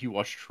other week you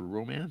watched True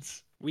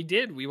Romance? We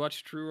did. We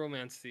watched True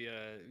Romance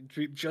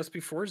just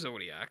before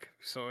Zodiac,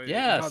 so it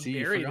Yeah, got see,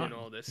 you buried forgot. in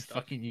all this You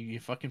stuff.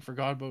 fucking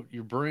forgot about.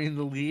 You're burying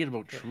the lead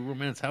about Yeah. True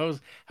Romance.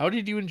 How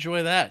did you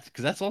enjoy that?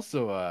 Because that's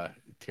also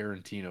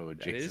Tarantino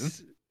That adjacent.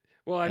 is.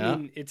 Well, I Yeah.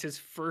 mean, it's his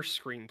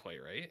first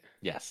screenplay, right?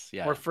 Yes.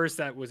 Yeah. Or first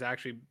that was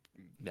actually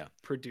Yeah.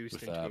 produced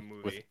With into a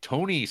movie. with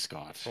Tony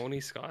Scott. Tony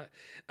Scott.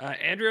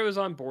 Andrea was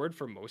on board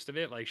for most of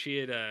it. Like she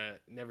had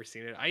never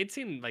seen it. I had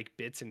seen like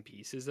bits and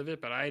pieces of it,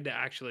 but I'd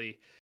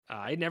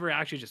never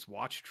actually just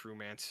watched True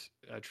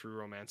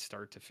Romance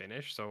start to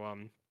finish.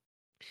 So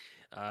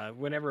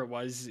whenever it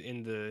was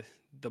in the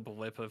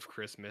blip of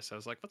Christmas, I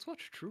was like, let's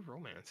watch True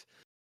Romance.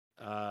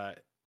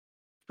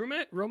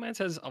 Romance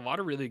has a lot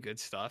of really good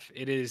stuff.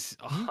 It is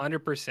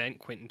 100%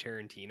 Quentin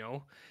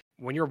Tarantino.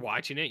 When you're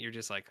watching it, you're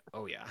just like,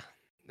 oh yeah,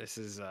 this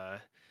is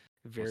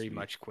very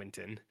much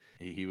Quentin.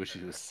 He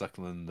wishes he was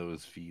suckling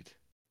those feet.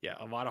 Yeah,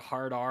 a lot of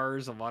hard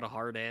R's, a lot of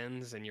hard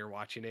N's, and you're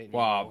watching it. And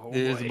Wow, you go, oh, it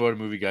is boy. about a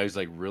movie guy who's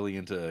like really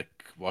into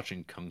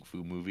watching kung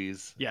fu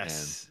movies.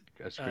 Yes.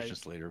 And as Christian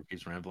Slater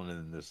keeps rambling,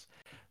 and then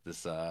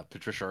this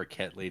Patricia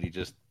Arquette lady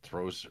just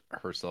throws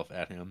herself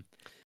at him.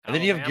 And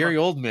then you have Gary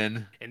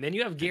Oldman. And then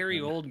you have Gary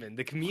Oldman,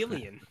 the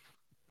chameleon.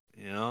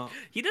 Yeah.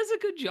 He does a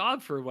good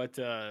job for what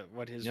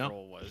his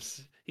role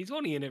was. He's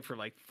only in it for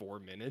like 4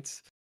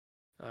 minutes.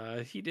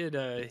 He did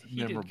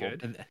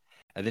good.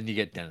 And then you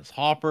get Dennis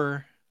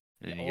Hopper.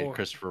 And you get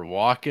Christopher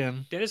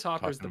Walken. Dennis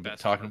Hopper's the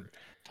best talking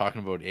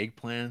about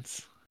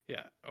eggplants.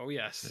 Yeah. Oh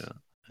yes.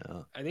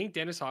 Yeah. I think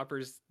Dennis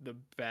Hopper's the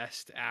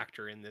best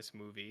actor in this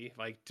movie,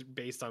 like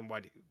based on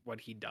what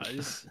he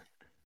does.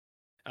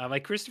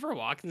 Like Christopher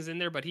Walken's in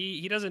there, but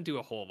he doesn't do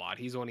a whole lot.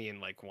 He's only in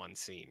like one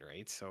scene,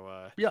 right?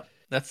 So yeah,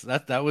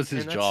 that was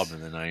his job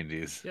in the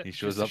 90s. Yeah, he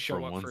shows up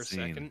for one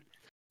scene, second.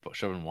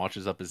 Shoving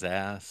watches up his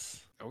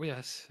ass. Oh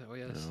yes.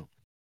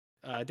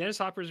 Dennis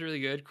Hopper is really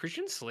good.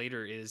 Christian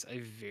Slater is a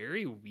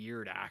very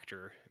weird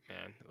actor,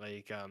 man.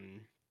 Like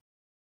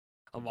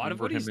a lot of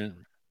what he's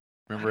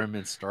remember him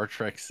in Star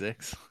Trek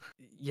 6?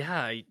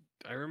 Yeah, I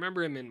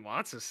remember him in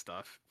lots of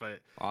stuff, but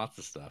lots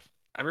of stuff.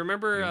 I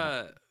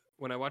remember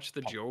when I watched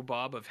the Joe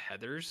Bob of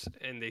Heathers,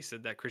 and they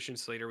said that Christian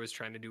Slater was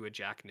trying to do a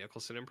Jack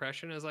Nicholson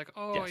impression. I was like,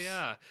 oh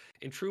yeah.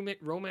 In True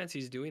Romance,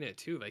 he's doing it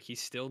too. Like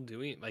he's still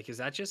doing. Like, is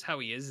that just how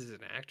he is as an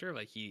actor?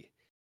 Like he's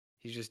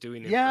just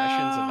doing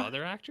impressions of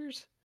other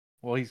actors.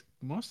 Well, he's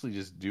mostly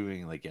just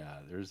doing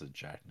there's a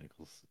Jack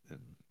Nicholson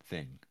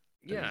thing.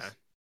 Yeah.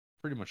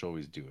 Pretty much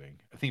always doing.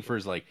 I think for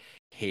his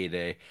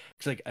heyday,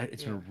 because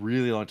it's been a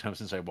really long time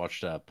since I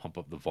watched Pump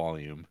Up the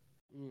Volume,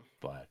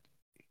 but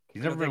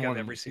he's never been one. I've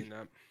never seen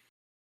that.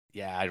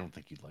 Yeah, I don't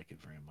think you'd like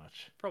it very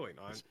much. Probably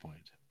not at this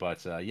point.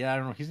 But I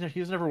don't know. He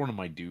was never one of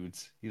my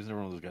dudes. He was never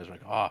one of those guys who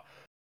are like,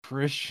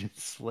 Christian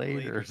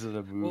Slater's in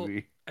a movie.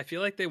 Well, I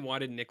feel like they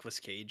wanted Nicolas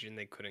Cage and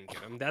they couldn't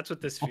get him. That's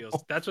what this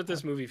feels. That's what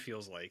this movie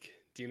feels like.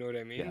 Do you know what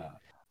I mean? Yeah.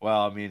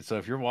 Well, I mean, so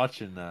if you're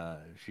watching,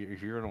 if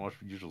you're gonna watch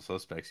Usual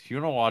Suspects, if you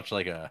want to watch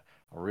like a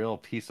real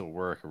piece of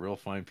work, a real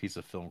fine piece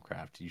of film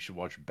craft, you should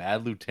watch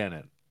Bad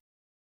Lieutenant.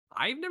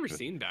 I've never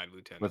seen Bad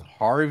Lieutenant. With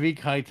Harvey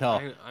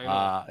Keitel.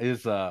 I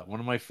is one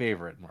of my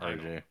favorite,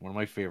 RJ. One of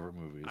my favorite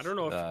movies. I don't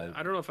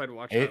know if I'd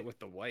watch that with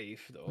the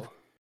wife though.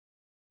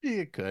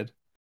 It could.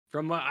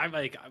 From what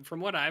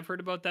I've heard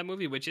about that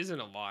movie, which isn't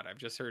a lot. I've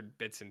just heard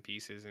bits and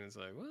pieces, and it's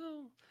like,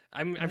 well,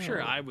 I'm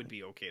sure Oh, I would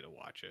be okay to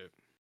watch it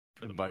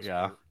for the but most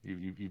yeah, part.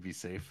 you'd be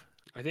safe.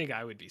 I think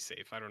I would be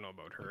safe. I don't know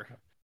about her.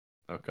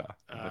 Okay. Okay.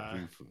 But Uh, I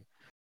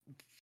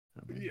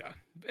mean, yeah.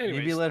 maybe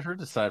Anyways, let her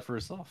decide for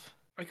herself.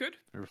 I could.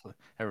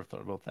 Ever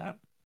thought about that?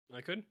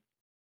 I could. No.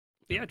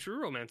 Yeah,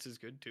 True Romance is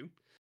good too.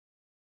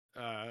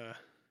 Uh,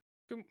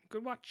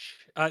 good watch.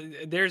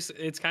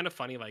 It's kind of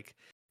funny, like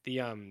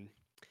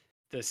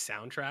the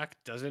soundtrack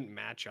doesn't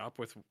match up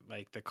with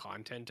like the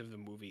content of the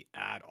movie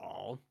at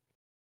all.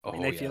 And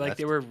Oh I yeah, feel like that's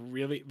they were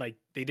really like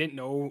they didn't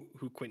know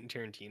who Quentin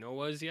Tarantino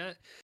was yet,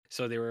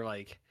 so they were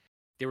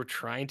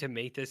trying to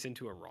make this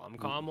into a rom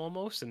com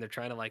almost, and they're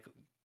trying to like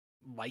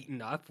lighten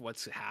up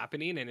what's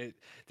happening, and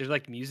there's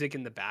like music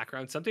in the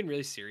background, something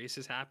really serious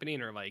is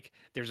happening, or like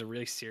there's a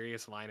really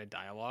serious line of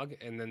dialogue,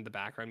 and then the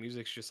background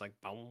music's just like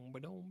boom,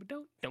 ba-dum,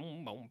 ba-dum,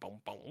 dum, boom,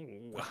 boom,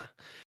 boom. Oh,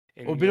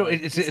 And but you're no,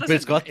 like, but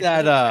it's got it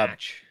doesn't that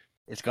match.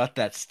 it's got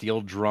that steel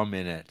drum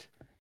in it.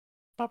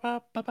 Ba,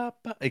 ba, ba, ba,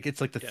 ba. Like it's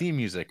like the Yeah, theme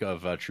music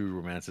of True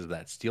Romance is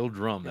that steel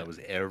drum yeah, that was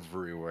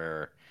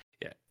everywhere,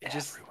 yeah.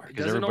 everywhere. It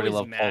Because doesn't everybody always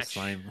loved Paul match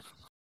Simon.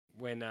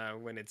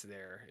 when it's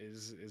there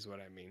is what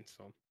I mean.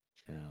 So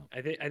Yeah,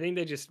 I think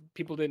they just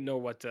people didn't know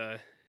what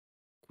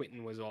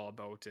Quentin was all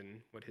about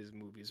and what his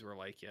movies were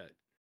like yet.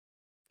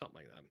 Something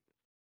like that.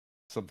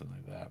 something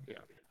like that.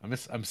 Yeah.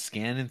 I'm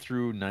scanning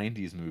through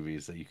 '90s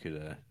movies that you could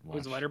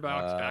Was watch.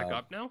 Letterbox back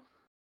up now?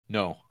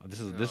 No, Oh, this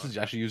is okay.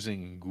 actually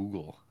using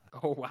Google.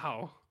 Oh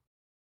wow.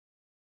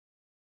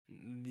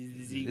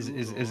 The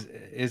Google.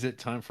 Is it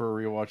time for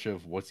a rewatch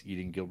of What's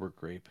Eating Gilbert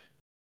Grape?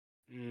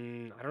 I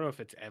don't know if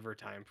it's ever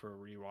time for a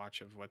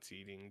rewatch of What's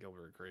Eating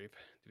Gilbert Grape,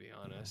 to be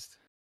honest.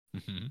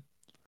 Mm-hmm.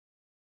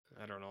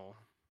 I don't know.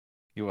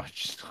 You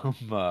watch some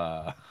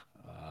uh,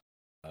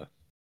 oh,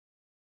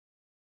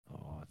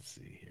 let's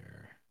see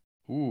here.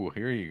 Ooh,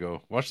 here you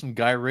go. Watch some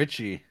Guy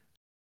Ritchie.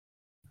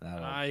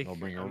 That'll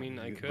bring I her mean,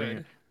 I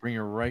bring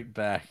her right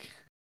back.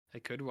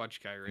 could watch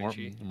Guy More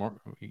Ritchie. more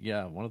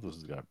yeah, one of those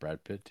has got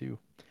Brad Pitt too.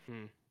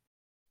 Hmm.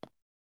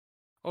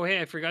 Oh hey,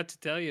 I forgot to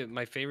tell you,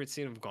 my favorite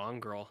scene of Gone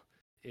Girl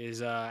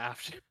is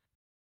after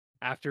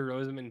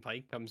Rosamund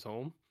Pike comes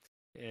home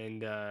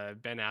and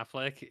Ben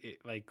Affleck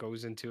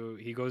goes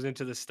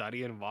into the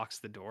study and locks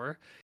the door,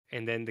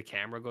 and then the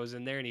camera goes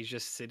in there and he's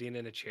just sitting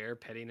in a chair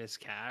petting his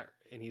cat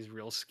and he's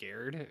real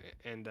scared,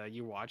 and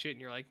you watch it and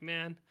you're like,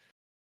 man,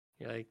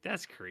 you're like,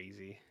 that's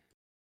crazy.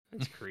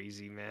 That's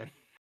crazy, man.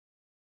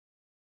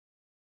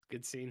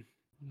 Good scene.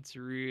 It's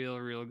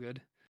real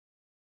good.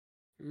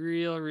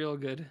 Real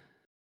good.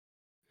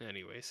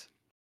 Anyways.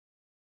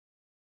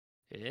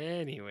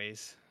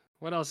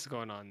 What else is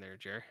going on there,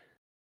 Jer?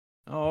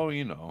 Oh,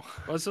 you know.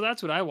 Well, so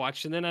that's what I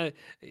watched, and then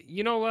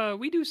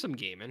we do some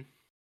gaming.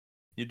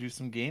 You do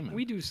some gaming.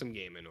 We do some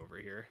gaming over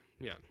here.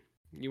 Yeah.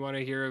 You want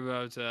to hear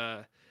about?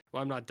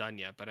 Well, I'm not done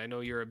yet, but I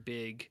know you're a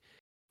big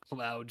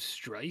Cloud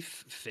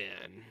Strife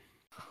fan.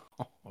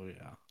 Oh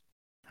yeah.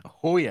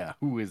 Oh yeah.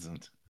 Who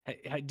isn't?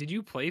 Did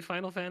you play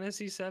Final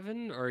Fantasy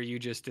VII, or are you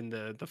just in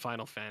the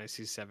Final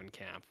Fantasy VII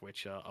camp,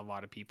 which a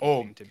lot of people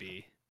Oh, seem to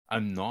be?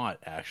 I'm not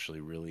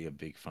actually really a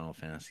big Final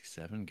Fantasy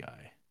VII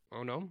guy.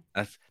 Oh no.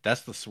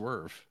 That's the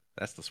swerve.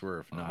 That's the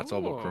swerve. No, it's all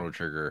about Oh. Chrono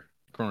Trigger.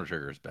 Chrono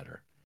Trigger is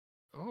better.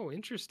 Oh,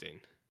 interesting.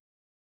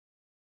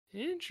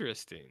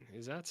 Interesting.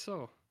 Is that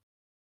so?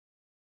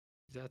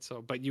 Is that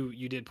so? But you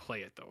did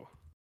play it though.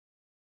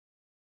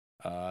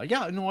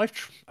 Yeah, no,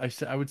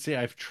 I would say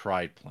I've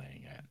tried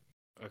playing it.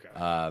 Okay.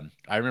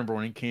 I remember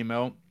when it came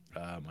out,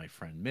 my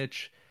friend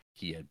Mitch,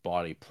 he had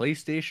bought a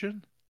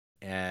PlayStation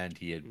and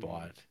he had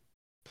bought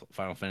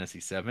Final Fantasy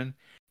VII,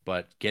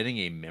 but getting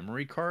a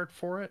memory card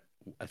for it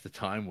at the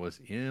time was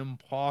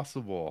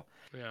impossible.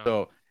 Yeah.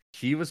 So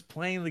he was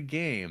playing the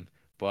game,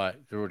 but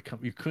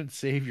you couldn't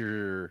save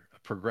your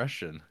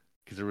progression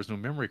because there was no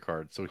memory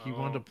card. So he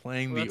wound Oh. up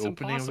playing Well, the that's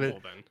opening of it.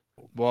 impossible then.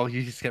 Well,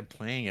 he just kept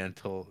playing it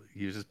until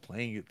he was just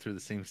playing it through the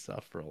same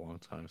stuff for a long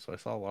time. So I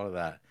saw a lot of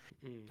that.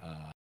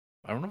 Mm.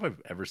 I don't know if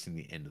I've ever seen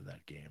the end of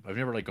that game. I've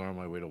never gone on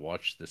my way to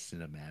watch the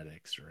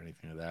cinematics or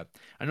anything like that.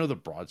 I know the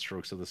broad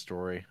strokes of the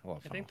story. A lot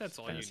of I think that's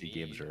all you fantasy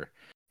games need. are,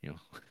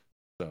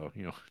 so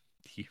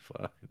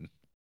Tifa and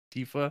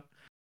Tifa.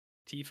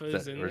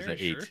 Tifa's in Or is there, that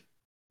sure. 8?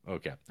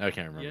 Okay, I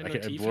can't remember. Yeah, no,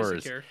 It Tifa's a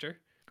blurs. character.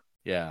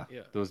 Yeah,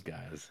 Yeah. those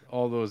guys,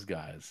 all those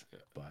guys. Yeah.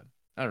 But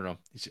I don't know.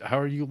 How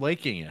are you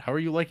liking it? How are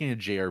you liking a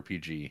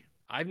JRPG?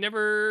 I've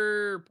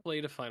never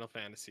played a Final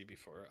Fantasy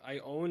before. I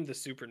own the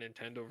Super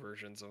Nintendo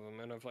versions of them,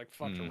 and I've like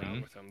fucked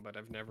around with them, but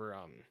I've never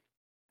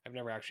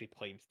actually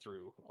played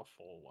through a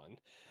full one.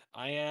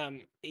 I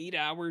am 8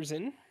 hours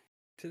in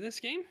to this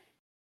game,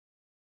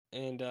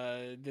 and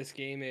this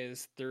game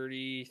is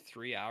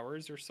 33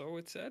 hours or so.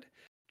 It said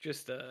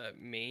just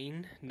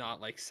main,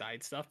 not like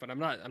side stuff. But I'm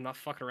not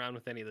fucking around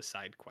with any of the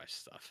side quest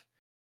stuff.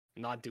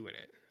 I'm not doing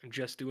it. I'm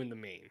just doing the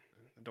main.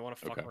 I don't want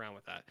to fuck Okay. around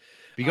with that.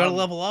 You got to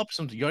level up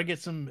some. You got to get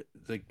some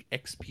like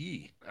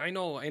XP. I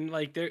know, and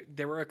like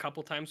there were a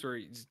couple times where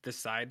the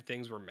side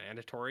things were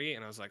mandatory,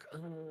 and I was like,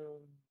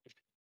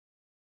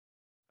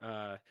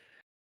 Uh,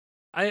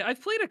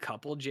 I've played a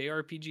couple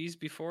JRPGs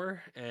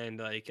before, and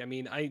like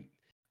I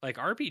like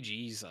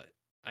RPGs.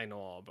 I know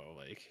all about.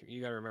 Like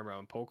you gotta remember,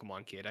 I'm a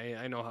Pokemon kid.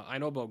 I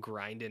know about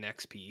grinding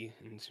XP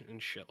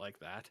and shit like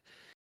that.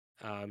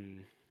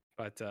 Um,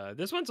 but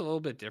this one's a little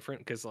bit different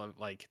because of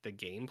like the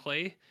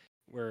gameplay,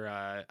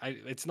 where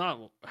it's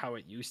not how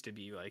it used to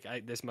be. Like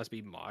this must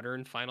be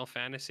modern Final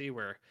Fantasy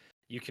where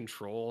you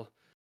control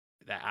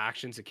the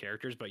actions of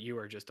characters, but you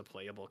are just a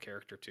playable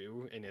character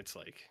too, and it's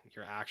like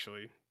you're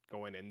actually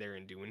going in there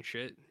and doing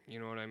shit. You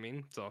know what I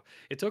mean? So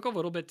it took a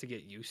little bit to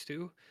get used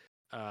to,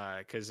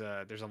 because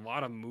there's a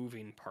lot of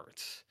moving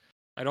parts.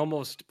 I'd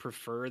almost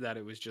prefer that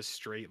it was just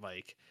straight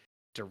like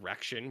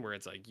direction, where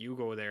it's like you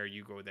go there,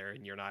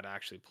 and you're not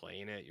actually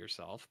playing it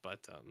yourself. But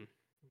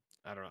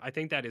I don't know. I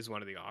think that is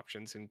one of the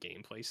options in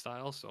gameplay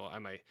style. So I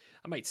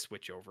might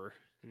switch over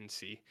and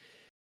see.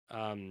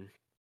 Um,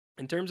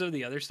 in terms of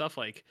the other stuff,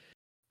 like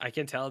I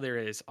can tell there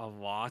is a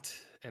lot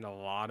and a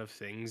lot of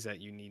things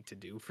that you need to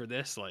do for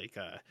this, like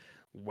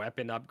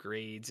weapon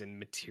upgrades and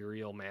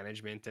material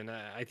management. And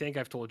I think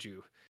I've told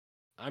you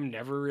I'm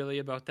never really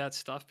about that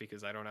stuff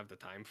because I don't have the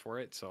time for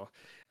it. So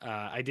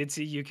I did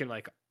see you can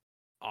like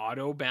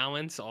auto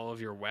balance all of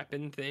your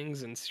weapon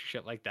things and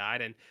shit like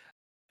that. And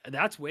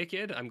that's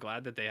wicked. I'm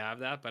glad that they have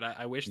that, but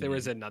I wish there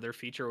was Mhm. another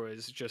feature where it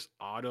was just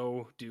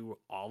auto do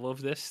all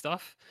of this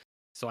stuff.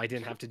 So I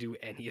didn't have to do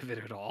any of it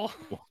at all.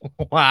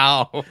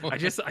 Wow. I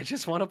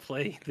just want to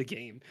play the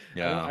game.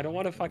 Yeah. I don't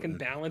want to fucking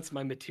balance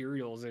my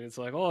materials and it's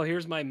like, "Oh,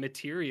 here's my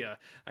materia.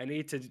 I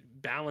need to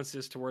balance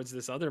this towards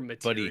this other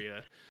Buddy,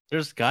 materia."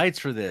 there's guides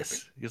for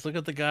this. Just look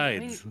at the Yeah, I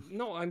mean, guides.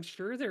 no, I'm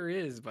sure there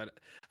is, but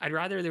I'd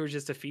rather there was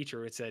just a feature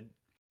where it said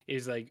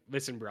is like,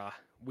 "Listen, brah,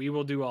 we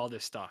will do all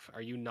this stuff.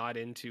 Are you not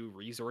into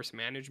resource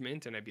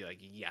management?" And I'd be like,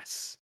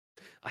 "Yes.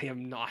 I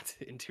am not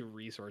into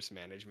resource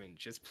management.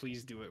 Just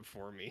please do it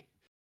for me."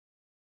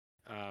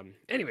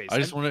 Anyways, I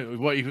just want to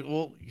what you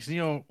well, you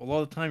know, a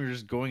lot of the time you're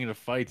just going into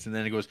fights and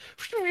then it goes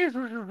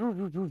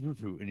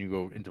and you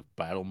go into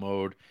battle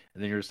mode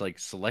and then you're just like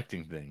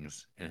selecting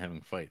things and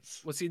having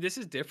fights. well, see, this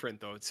is different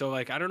though. So,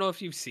 like, I don't know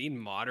if you've seen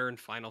modern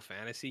Final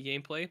Fantasy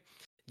gameplay.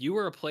 You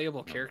are a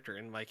playable No. character,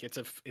 and like, it's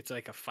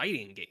like a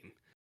fighting game.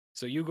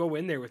 So you go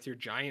in there with your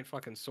giant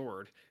fucking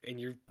sword, and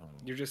Oh.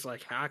 you're just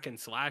like hacking,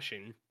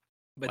 slashing.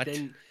 But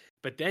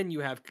What? then you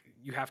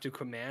have to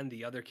command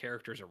the other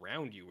characters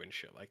around you and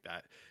shit like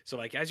that. So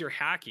like as you're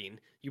hacking,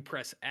 you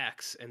press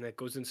X, and that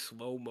goes in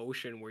slow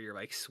motion where you're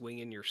like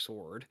swinging your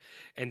sword,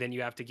 and then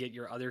you have to get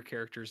your other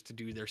characters to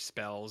do their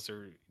spells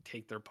or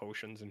take their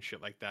potions and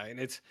shit like that. And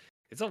it's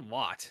a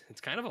lot.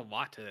 It's kind of a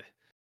lot to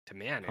Huh.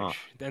 manage.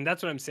 And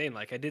that's what I'm saying.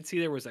 Like I did see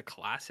there was a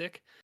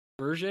classic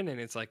version, and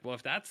it's like, well,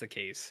 if that's the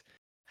case,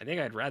 I think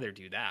I'd rather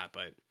do that.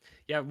 But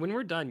yeah, when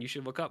we're done, you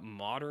should look up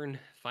modern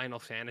Final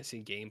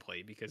Fantasy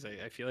gameplay because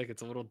I feel like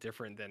it's a little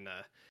different than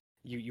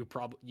you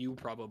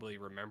probably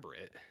remember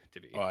it to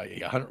be.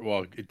 Yeah,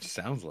 well, it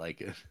sounds like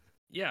it.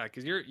 Yeah,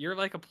 because you're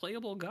like a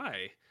playable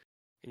guy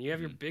and you have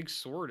your Mhm. big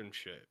sword and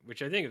shit,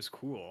 which I think is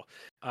cool.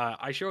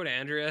 I showed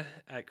Andrea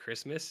at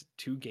Christmas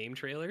 2 game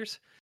trailers.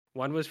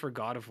 One was for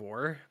God of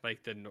War,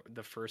 like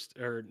the first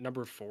or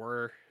number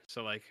 4.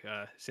 So like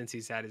since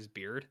he's had his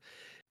beard,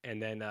 and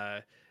then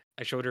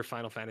I showed her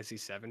Final Fantasy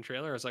VII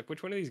trailer. I was like,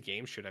 which one of these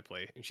games should I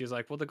play? And she's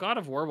like, well, the God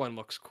of War one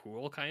looks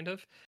cool, kind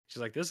of.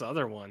 She's like, this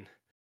other one.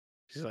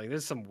 She's like,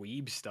 there's some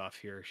weeb stuff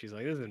here. She's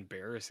like, this is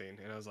embarrassing.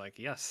 And I was like,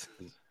 yes.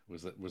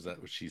 Was that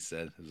what she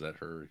said? Is that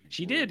her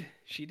She word? did.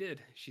 She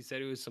did. She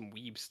said it was some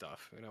weeb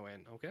stuff. And I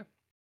went, okay.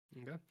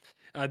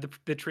 Okay.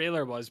 The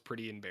trailer was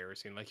pretty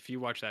embarrassing. Like if you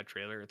watch that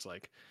trailer, it's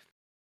like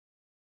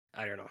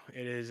I don't know.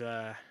 It is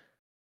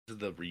Is it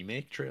the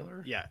remake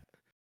trailer? yeah.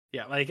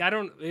 Yeah, like I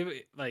don't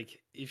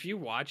like if you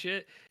watch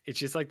it, it's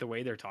just like the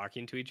way they're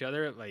talking to each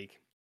other,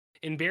 like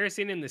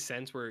embarrassing in the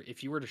sense where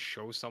if you were to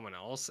show someone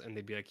else and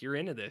they'd be like, "You're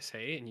into this,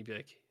 hey?" and you'd be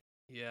like,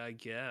 "Yeah, I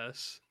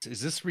guess." Is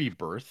this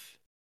Rebirth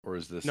or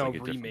is this No, like a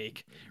different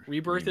remake.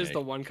 Rebirth is the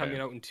remake? one Okay. coming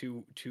out in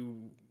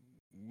two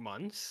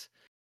months.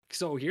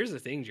 So here's the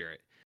thing, Jarrett.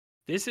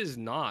 This is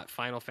not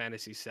Final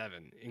Fantasy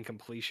VII in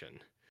completion.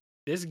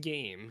 This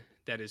game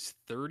that is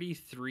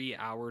 33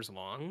 hours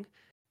long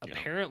Yeah.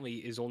 apparently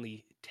is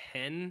only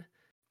 10%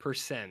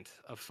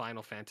 of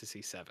Final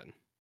Fantasy VII.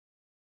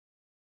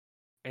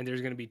 And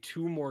there's going to be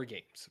 2 more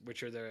games,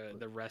 which are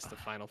the rest of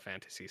Final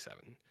Fantasy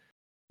VII.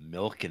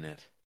 Milking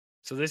it.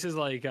 So this is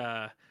like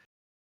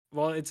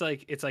well, it's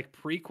like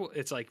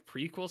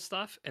prequel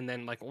stuff, and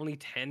then like only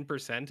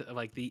 10% of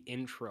like the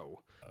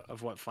intro Uh,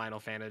 of what Final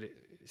Fantasy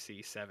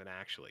VII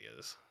actually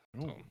is. I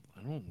So don't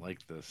I don't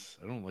like this.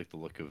 I don't like the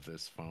look of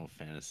this Final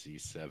Fantasy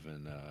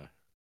VII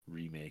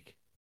remake.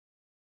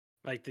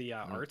 like the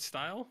I don't, art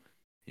style,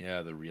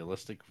 yeah, the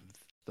realistic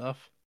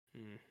stuff.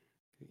 hmm,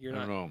 you're I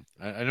don't not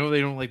know. I know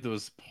they don't like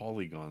those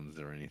polygons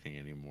or anything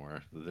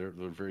anymore. They're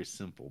very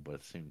simple, but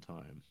at the same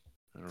time,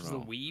 I don't because the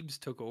know. weebs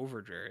took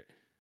over, Jarrett.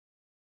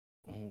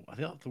 Oh, I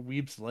thought the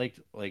weebs liked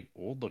like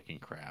old looking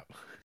crap.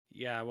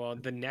 Yeah, well,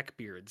 the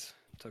neckbeards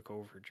took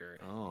over,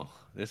 Jarrett. Oh,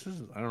 this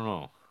is I don't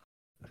know.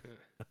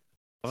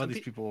 A lot Some of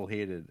these pe- people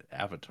hated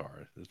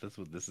Avatar. That's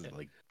what this is like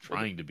well,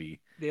 trying to be.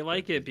 they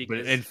like it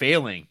because and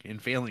failing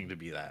to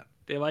be that.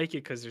 they like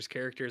it because there's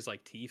characters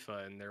like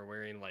Tifa and they're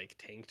wearing like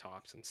tank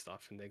tops and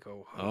stuff, and they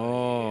go,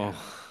 Oh,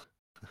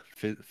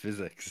 yeah.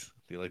 physics.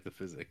 They like the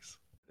physics.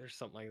 There's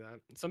something like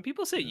that. Some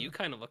people say Yeah. you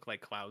kind of look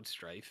like Cloud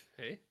Strife.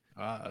 Hey,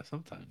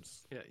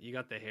 Sometimes. yeah, you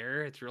got the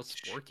hair. It's real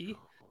sporky.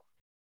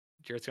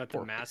 Jared's got the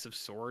Spork. massive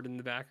sword in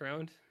the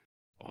background.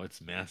 Oh,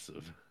 it's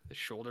massive. The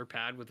shoulder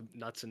pad with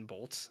nuts and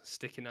bolts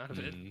sticking out of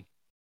it. Mhm.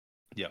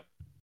 Yep.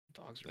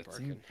 Dogs are That's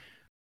barking.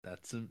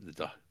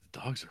 the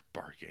dogs are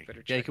barking. Better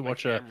Yeah, check you can my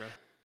watch camera.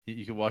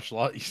 you can watch a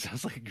lot. You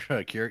sounds like a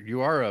character.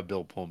 You are a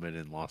Bill Pullman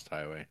in Lost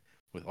Highway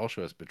with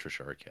also as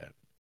Patricia Arquette.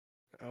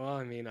 Well,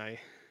 I mean, I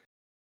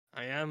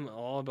am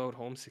all about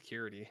home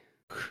security.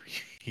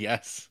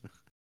 Yes.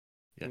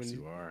 Yes, When-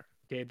 you are.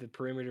 Okay, the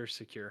perimeter's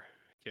secure.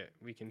 Okay,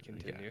 we can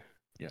continue.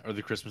 Yeah. Are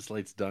the Christmas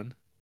lights done?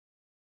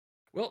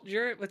 Well,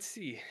 Jared, let's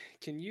see.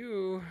 Can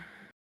you?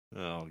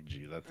 Oh,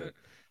 gee, that's it.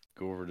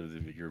 Go over to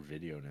your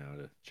video now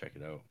to check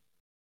it out.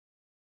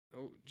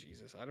 Oh,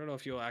 Jesus! I don't know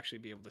if you'll actually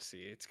be able to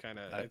see. It's kind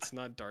of. It's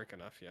not dark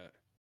enough yet.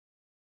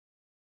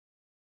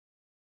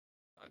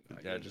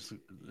 Yeah, it just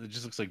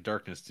looks like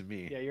darkness to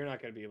me. Yeah, you're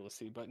not going to be able to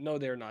see, but no,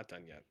 they're not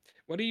done yet.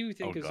 What do you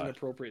think Oh, is an God.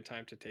 appropriate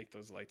time to take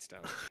those lights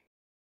down?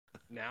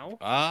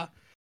 Now?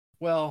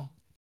 Well,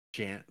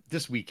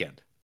 this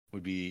weekend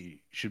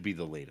should be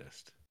the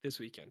latest. This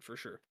weekend, for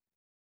sure.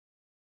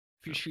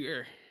 For Yeah.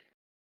 sure. Especially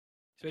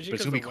But it's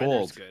because gonna the be weather's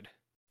cold. good.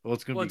 Well,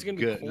 it's gonna be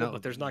be good. cold, No,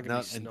 but there's not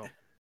going to be snow.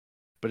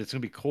 But it's gonna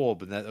be cold,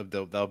 but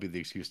that'll be the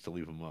excuse to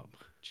leave them up.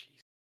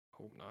 Jeez,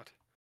 hope not.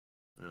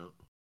 Yeah.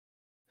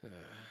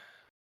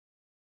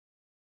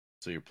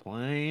 So you're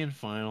playing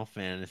Final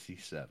Fantasy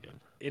VII.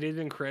 It is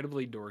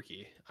incredibly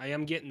dorky. I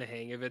am getting the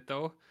hang of it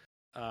though.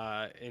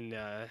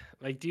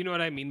 Like, do you know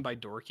what I mean by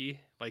dorky?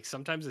 Like,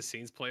 sometimes the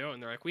scenes play out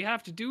and they're like, "We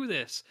have to do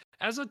this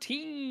as a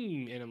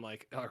team," and I'm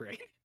like, "All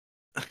right."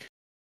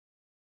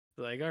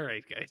 Like, all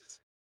right, guys.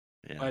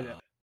 Yeah.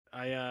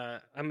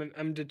 But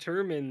I'm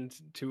determined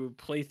to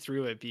play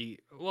through it.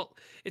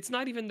 It's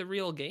not even the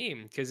real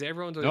game because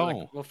everyone's always No.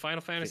 like, "Well,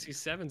 Final Fantasy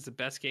VII is the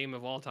best game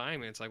of all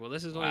time," and it's like, "Well,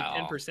 this is only Wow.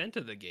 10%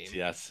 of the game."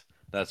 Yes,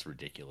 that's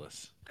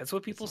ridiculous. That's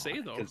what people It's say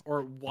not, though, 'cause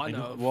or one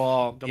of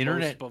the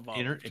internet, most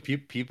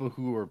beloved. people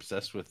who are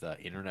obsessed with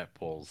internet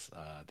polls,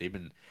 they've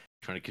been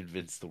trying to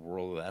convince the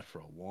world of that for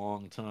a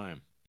long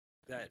time.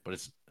 But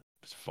it's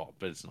fault,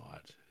 but it's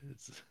not.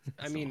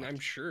 I mean, not. I'm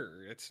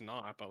sure it's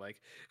not, but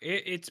like,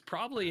 it's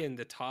probably in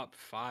the top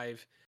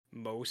 5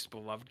 most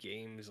beloved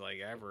games like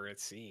ever. It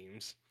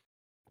seems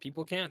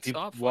people can't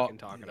stop fucking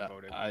talking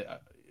about it.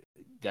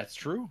 That's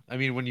true. I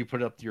mean, when you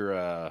put up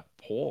your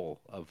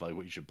poll of like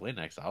what you should play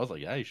next, I was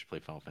like, yeah, you should play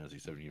Final Fantasy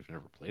VII. You've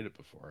never played it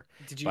before.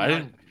 Did you? But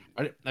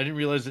I didn't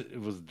realize it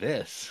was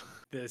this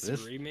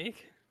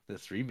remake.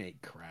 This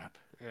remake crap.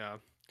 Yeah.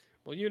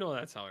 Well, you know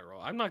that's how I roll.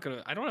 I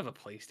don't have a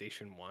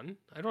PlayStation 1.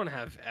 I don't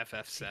have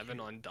FF7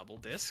 on double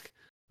disc.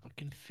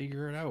 Fucking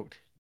figure it out.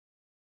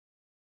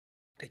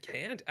 I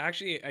can't.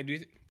 Actually, I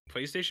do.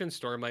 PlayStation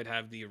Store might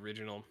have the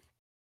original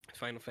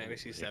Final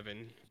Fantasy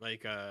VII,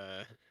 like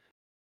that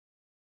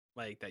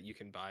you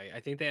can buy.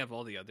 I think they have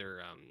all the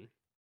other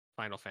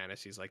Final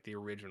Fantasies, like the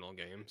original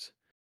games.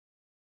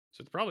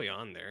 So it's probably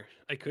on there.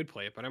 I could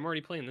play it, but I'm already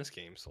playing this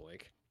game, so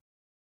like,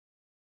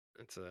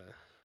 that's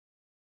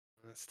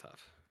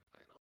tough.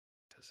 Final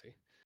Fantasy.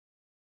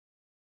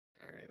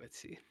 All right, let's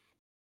see.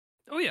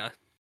 Oh yeah,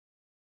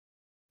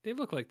 they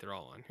look like they're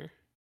all on here.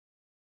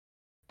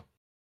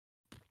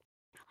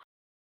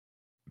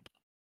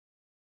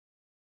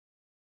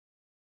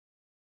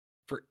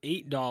 For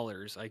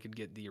 $8, I could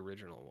get the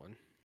original one.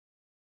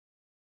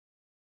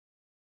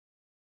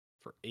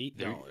 For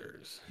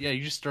 $8. Yeah,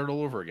 you just start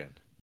all over again.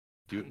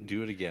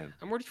 Do it again.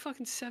 I'm already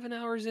fucking 7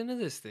 hours into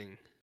this thing.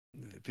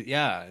 But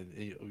yeah,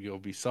 you'll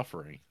be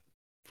suffering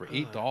for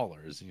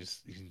 $8.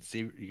 You can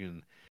save.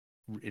 You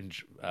can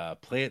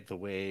play it the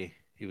way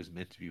it was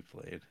meant to be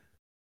played.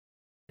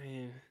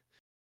 Man.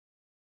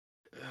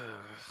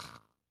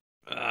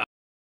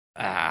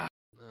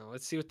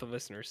 Let's see what the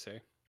listeners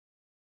say.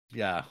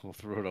 Yeah, we'll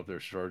throw it up there.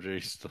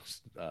 Sharjay still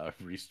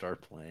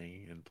restart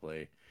playing and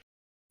play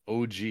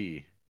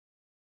OG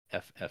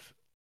FF.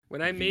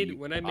 When I made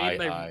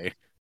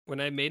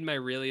my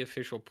really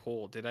official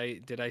poll, did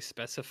I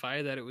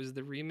specify that it was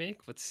the remake?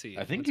 Let's see.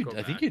 I think you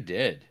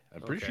did.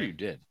 I'm pretty sure you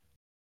did.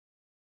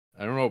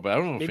 I don't know, but I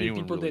don't know Maybe if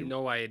anyone people really... didn't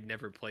know I had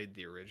never played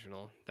the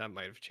original. That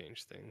might have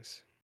changed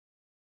things.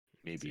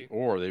 Maybe,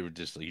 or they were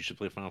just like, you should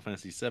play Final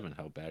Fantasy VII.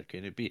 How bad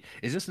can it be?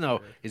 Is this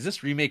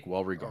remake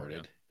well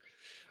regarded?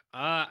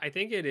 I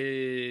think it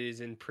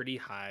is in pretty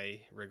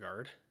high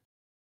regard.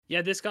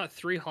 Yeah, this got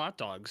 3 hot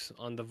dogs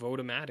on the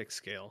Votomatic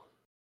scale.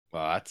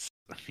 Well,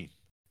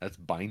 that's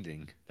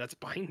binding. That's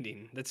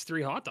binding. That's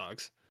 3 hot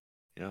dogs.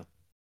 Yeah.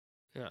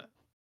 Yeah.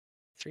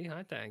 3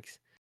 hot dogs.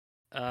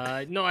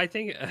 No, I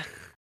think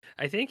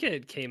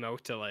it came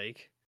out to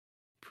like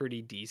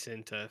pretty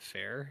decent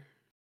fare.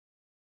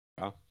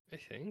 Wow. I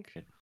think.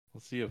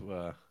 Let's see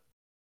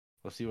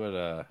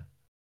what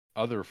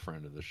other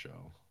friend of the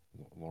show,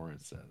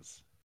 Lawrence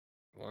says.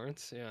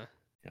 Lawrence, yeah.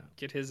 Yeah.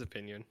 Get his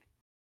opinion.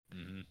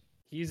 Mm-hmm.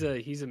 He's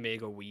a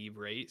mega weeb,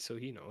 right? So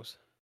he knows.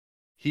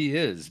 He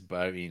is,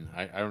 but I mean,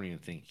 I don't even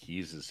think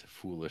he's as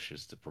foolish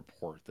as to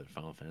purport that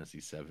Final Fantasy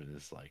VII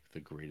is like the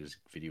greatest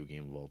video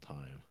game of all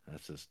time.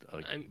 That's just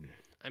like,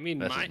 I mean,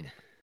 that's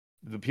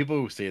the people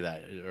who say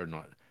that are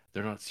not.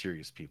 They're not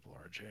serious people,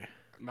 RJ.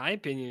 my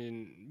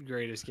opinion,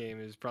 greatest game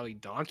is probably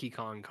Donkey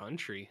Kong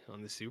Country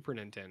on the Super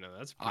Nintendo.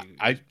 That's pretty.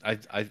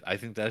 I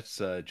think that's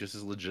just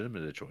as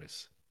legitimate a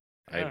choice.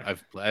 Yeah.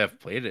 I've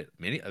played it.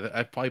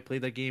 I've probably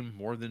played that game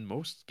more than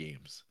most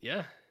games.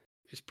 Yeah,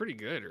 it's pretty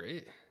good,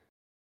 right?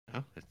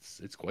 Yeah,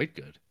 it's quite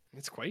good.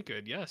 It's quite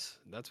good. Yes,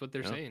 that's what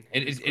they're Yeah. saying.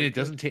 And It's it quite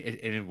doesn't good.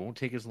 take and it won't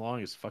take as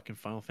long as fucking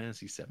Final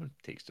Fantasy VII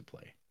takes to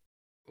play.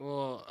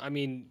 Well, I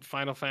mean,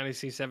 Final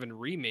Fantasy VII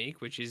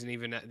Remake, which isn't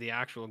even the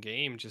actual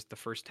game, just the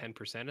first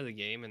 10% of the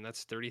game, and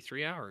that's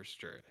 33 hours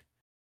straight.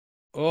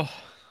 Oh,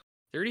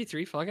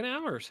 33 fucking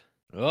hours.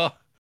 oh,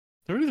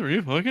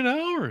 33 fucking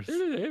hours.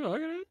 33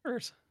 fucking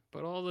hours.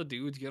 But all the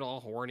dudes get all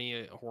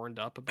horned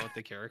up about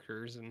the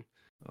characters, and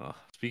Oh,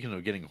 speaking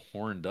of getting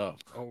horned up.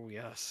 oh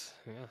yes,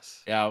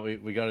 yes. Yeah,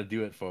 we got to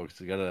do it, folks.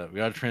 We got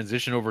to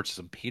transition over to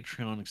some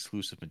Patreon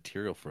exclusive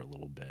material for a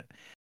little bit,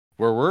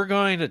 where we're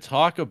going to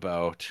talk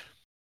about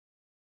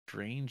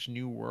Strange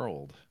New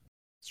Worlds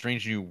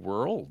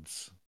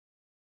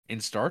in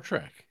Star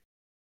Trek.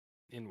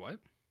 In what?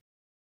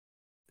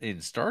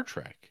 In Star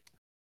Trek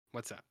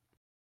What's that?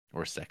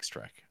 or Sex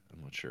Trek,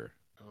 I'm not sure.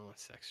 Oh,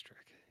 sex trick.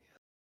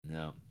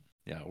 No,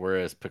 yeah.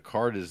 Whereas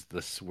Picard is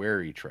the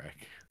sweary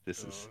Trek.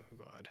 This is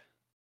Oh God.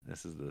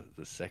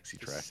 the sexy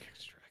The Trek.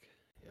 sex trick.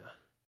 Yeah.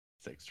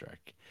 Sex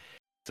Trek.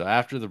 So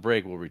after the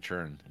break, we'll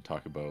return and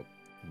talk about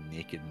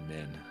naked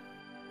men.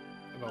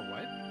 About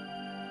what?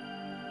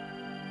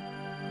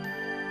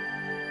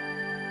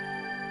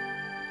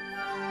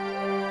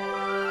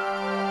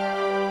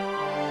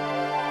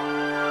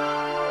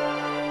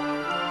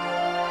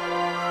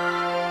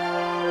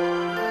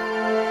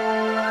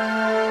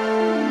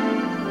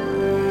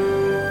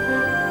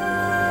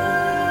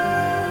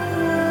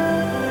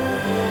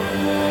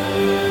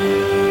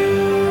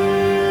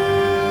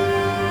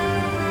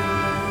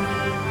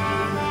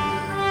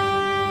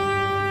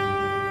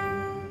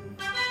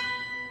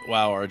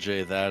 Wow,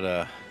 RJ,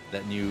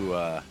 that new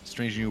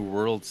Strange New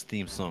Worlds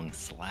theme song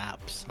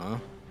slaps, huh?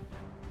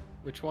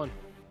 Which one?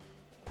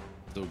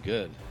 So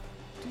good.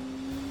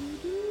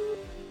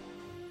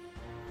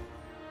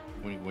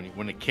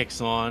 When it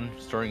kicks on,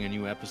 starting a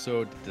new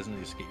episode, doesn't it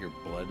just get your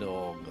blood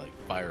all like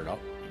fired up?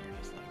 And you're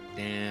just like,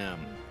 damn,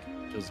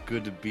 feels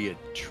good to be a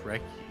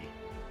Trekkie.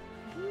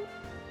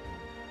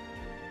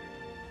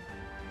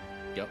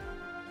 Yep,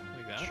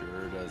 Like that?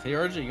 sure does. Hey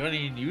RJ, you got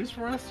any news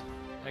for us?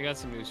 I got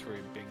some news for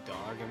you, big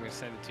dog. I'm gonna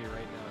send it to you right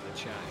now in the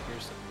chat.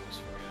 Here's some news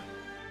for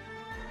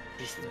you.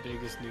 This is the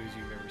biggest news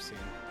you've ever seen,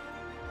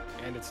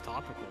 and it's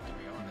topical, to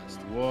be honest.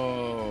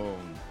 Whoa,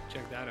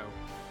 Check that out.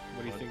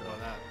 What do you What think the- about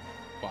that?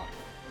 fuck.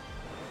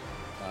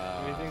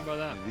 What do you think about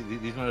that?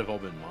 These might have all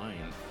been mine.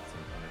 At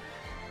some point.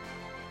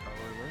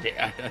 Probably were.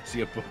 Yeah, I see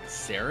a book.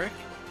 Sarek?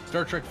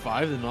 Star Trek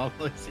V, the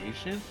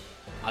novelization?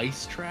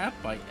 Ice Trap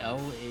by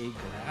L.A.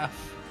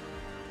 Graff?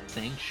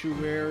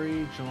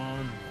 Sanctuary,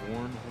 John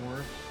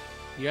Warnhorst?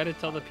 You got to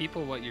tell the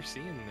people what you're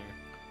seeing there.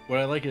 What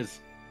I like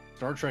is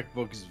Star Trek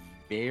books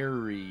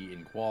vary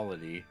in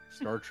quality.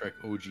 Star Trek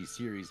OG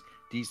series,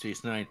 Deep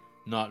Space Nine,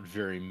 not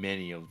very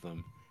many of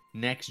them.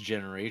 Next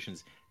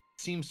Generations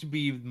seems to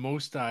be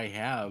most I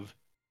have.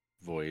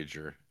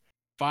 Voyager.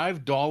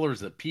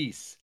 $5 a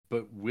piece,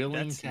 but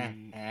willing That's to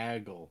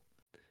haggle.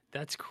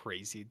 That's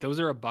crazy. Those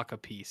are $1 a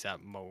piece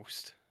at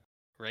most,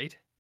 right?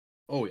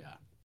 Oh yeah.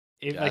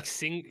 If Yeah, like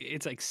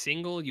it's like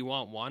single, you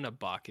want one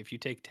 $1. If you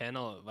take 10,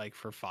 like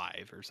for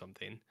 5 or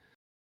something.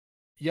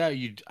 Yeah,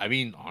 I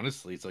mean,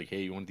 honestly, it's like,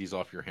 hey, you want these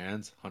off your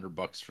hands?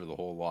 $100 for the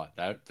whole lot.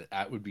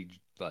 That would be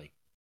like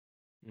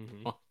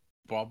Mm-hmm.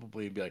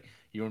 probably be like,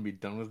 you want to be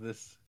done with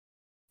this,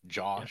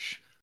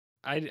 Josh?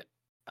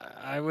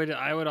 I would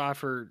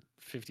offer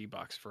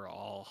 $50 for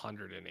all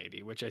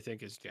 180, which I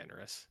think is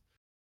generous.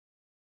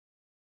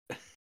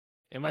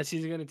 And my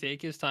he's gonna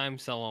take his time,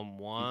 sell them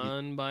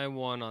one by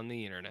one on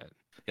the internet.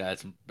 Yeah,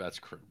 that's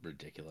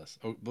ridiculous.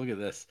 Oh, look at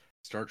this,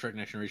 Star Trek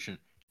Next Generation,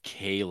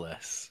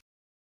 Kahless,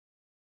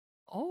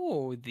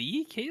 Oh,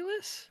 the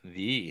Kalis?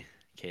 the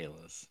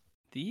Kahless.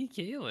 The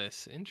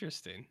Kalis.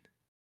 Interesting.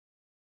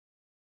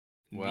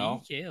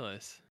 Well, the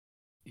Kalis.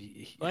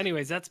 Well,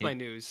 anyways, that's my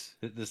news.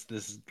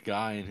 This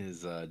guy and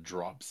his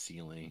drop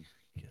ceiling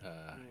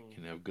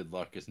can have good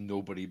luck as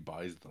nobody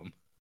buys them.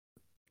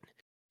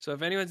 So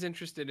if anyone's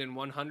interested in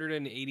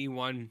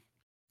 181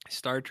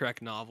 Star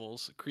Trek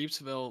novels,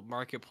 Creepsville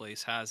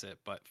Marketplace has it,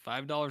 but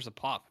 $5 a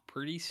pop,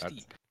 pretty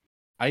steep.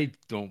 I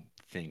don't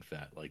think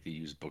that like the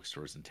used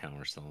bookstores in town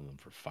are selling them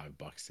for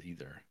 $5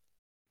 either.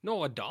 No,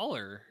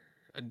 $1,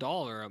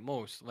 $1 at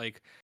most.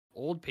 Like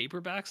old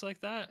paperbacks like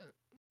that.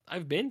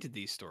 I've been to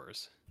these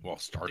stores. Well,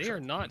 Star They Trek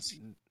are not. ones.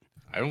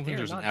 I don't think They are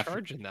there's not an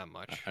charging that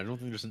much. I don't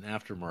think there's an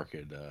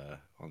aftermarket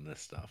on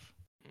this stuff.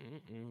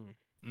 Mm-mm.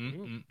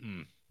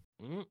 Mm-mm-mm.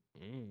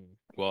 Mm-mm.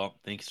 Well,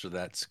 thanks for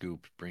that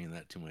scoop, bringing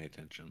that to my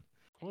attention.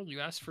 Well, you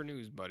asked for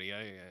news, buddy.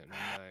 I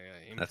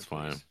aim That's to please.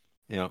 fine.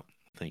 Yeah,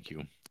 thank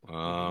you.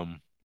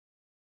 Mhm.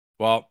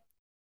 Well,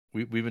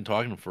 we've been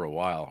talking for a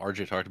while.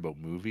 RJ talked about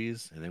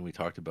movies, and then we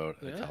talked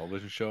about a Yeah.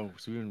 television show.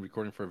 So we've been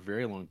recording for a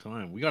very long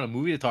time. We got a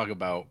movie to talk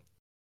about.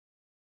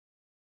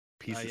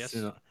 Piece of Yes.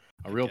 cinema, I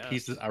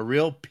guess. a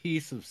real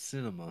piece of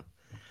cinema.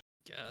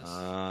 Yes.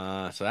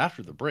 So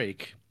after the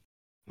break,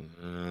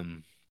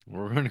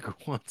 we're going to go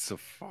on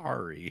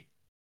safari.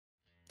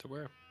 To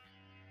where?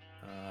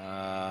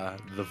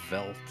 The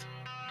Veldt.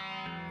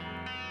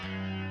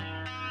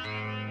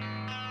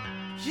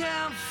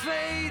 Yeah, I'm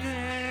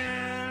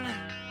fading,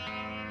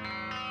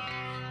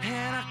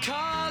 and I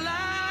call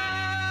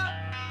out.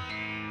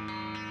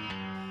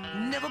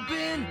 Never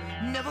been,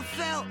 never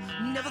felt,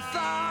 never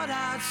thought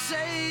I'd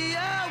say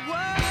a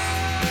word.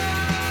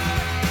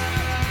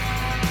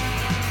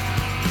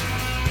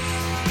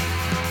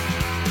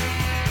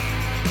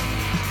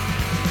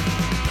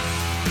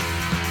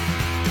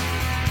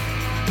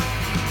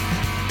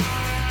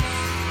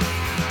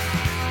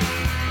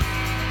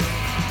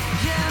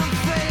 Yeah, I'm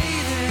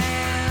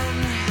fading,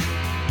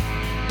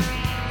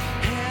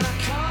 and I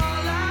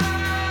call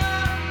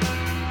out.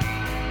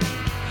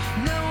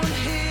 No one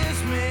hears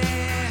me.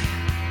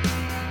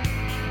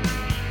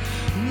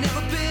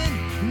 Never been,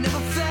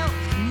 never felt,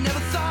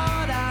 never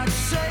thought I'd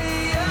say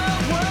a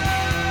word.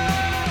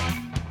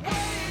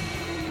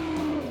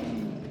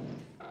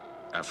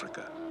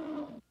 Africa.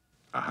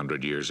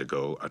 100 years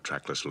ago, a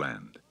trackless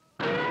land.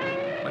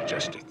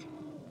 Majestic.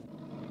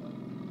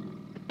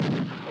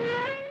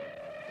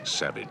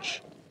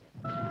 Savage.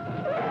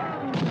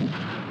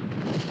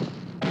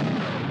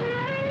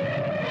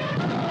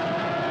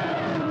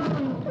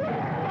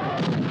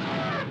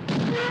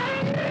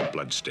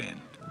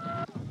 Bloodstained.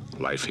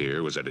 Life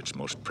here was at its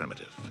most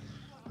primitive.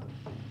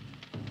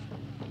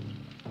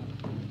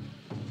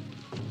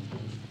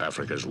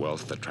 Africa's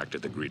wealth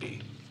attracted the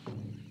greedy.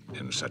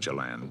 In such a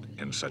land,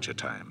 in such a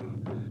time.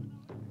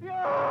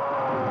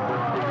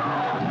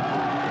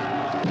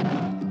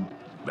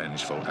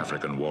 Vengeful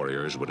African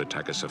warriors would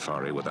attack a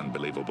safari with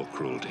unbelievable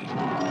cruelty.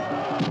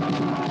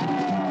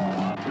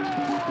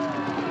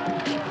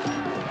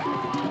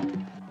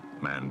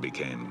 Man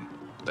became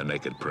the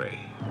naked prey.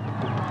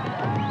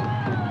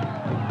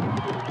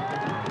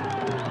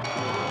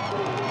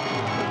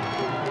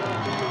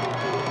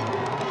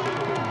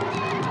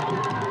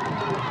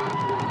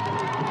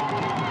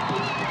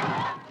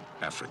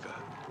 Africa,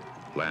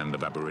 land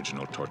of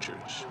aboriginal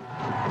tortures.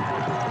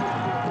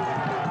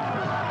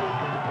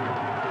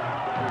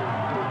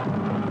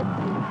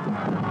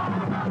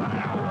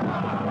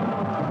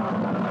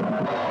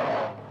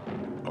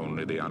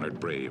 Only the honored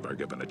brave are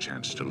given a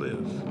chance to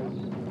live.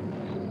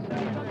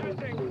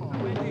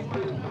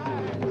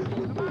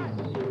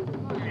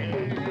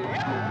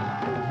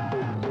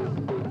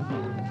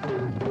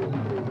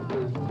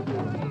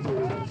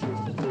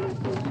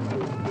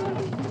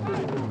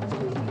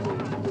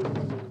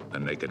 The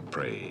Naked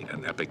Prey,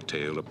 an epic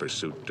tale of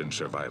pursuit and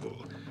survival,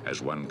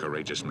 as one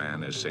courageous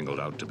man is singled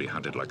out to be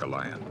hunted like a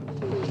lion.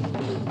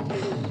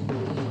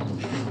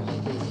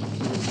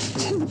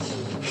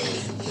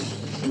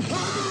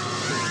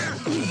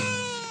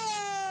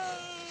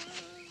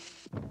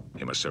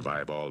 He must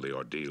survive all the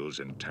ordeals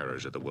and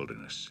terrors of the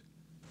wilderness.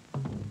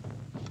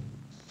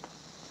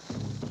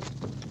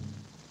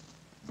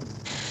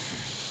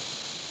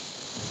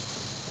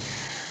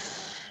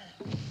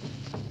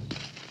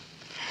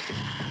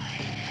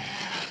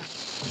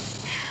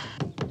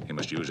 He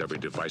must use every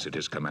device at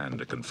his command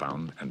to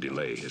confound and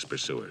delay his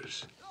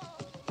pursuers.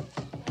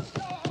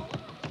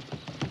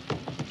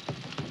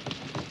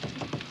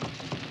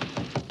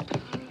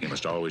 He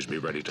must always be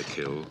ready to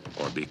kill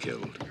or be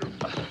killed.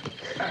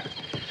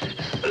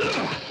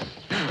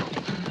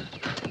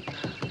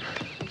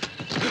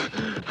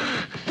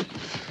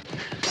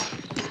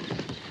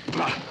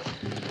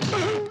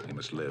 He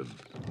must live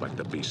like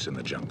the beasts in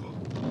the jungle.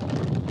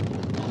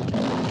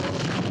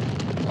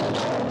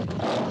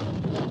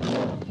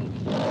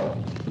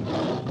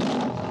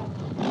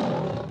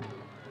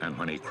 And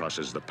when he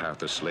crosses the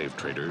path of slave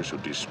traders who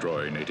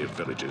destroy native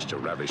villages to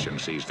ravish and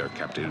seize their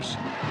captives,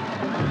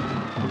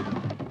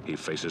 he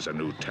faces a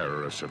new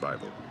terror of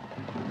survival.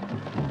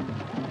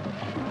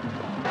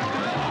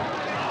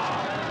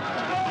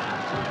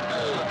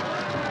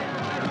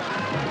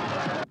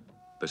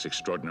 This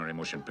extraordinary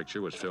motion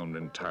picture was filmed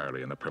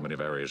entirely in the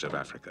primitive areas of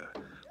Africa,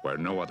 where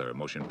no other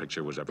motion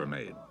picture was ever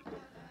made.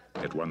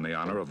 It won the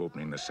honor of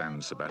opening the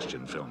San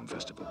Sebastian Film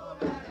Festival.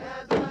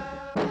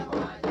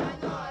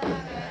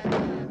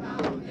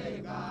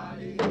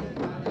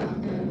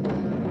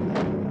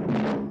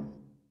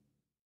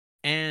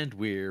 And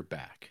we're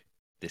back.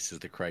 This is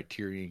the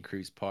Criterion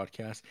Cruise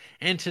podcast,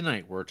 and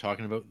tonight we're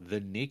talking about The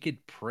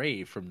Naked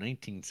Prey from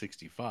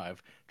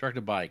 1965,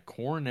 directed by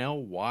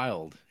Cornell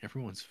Wilde,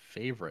 everyone's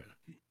favorite.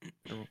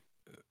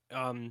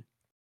 I've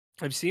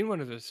seen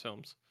one of his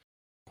films.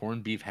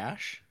 Corned beef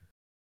hash?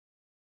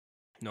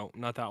 No,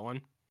 not that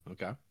one.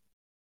 Okay.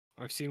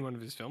 I've seen one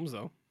of his films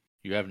though.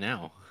 You have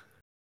now.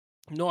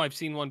 No, I've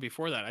seen one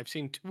before that. I've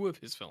seen 2 of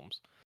his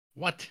films.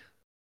 What?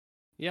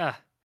 Yeah.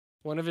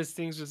 One of his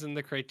things was in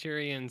the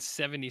Criterion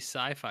 70s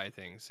sci-fi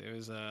things. It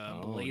was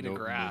Blade of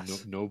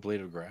Grass. No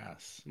Blade of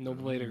Grass. No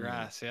Blade of Oh.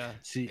 Grass, yeah.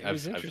 See, It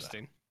was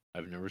interesting.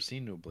 I've never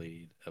seen No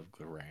Blade of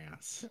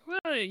Grass.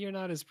 Well, you're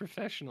not as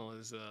professional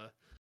as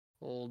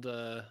old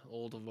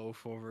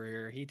Loaf over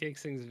here. He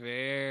takes things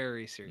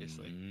very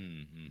seriously.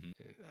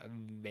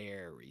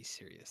 Very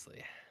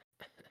seriously.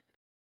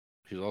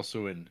 He's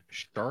also in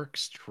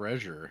Shark's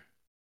Treasure.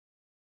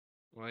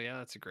 Well, yeah,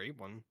 that's a great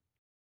one.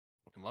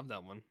 I love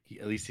that one.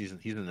 At least he's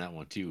in that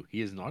one too.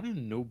 He is not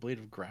in No Blade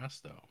of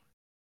Grass though.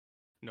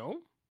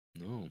 No?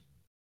 No.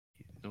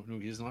 No,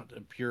 he does not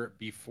appear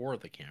before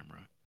the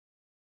camera.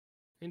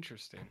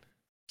 Interesting.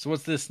 So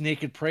what's this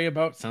Naked Prey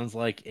about? Sounds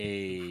like Who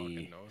a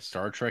fucking knows?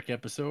 Star Trek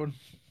episode.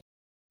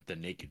 The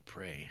Naked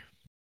Prey.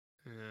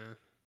 Yeah.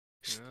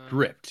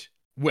 Stripped,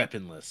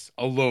 weaponless,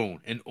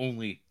 alone, and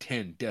only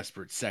 10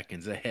 desperate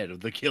seconds ahead of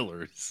the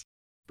killers.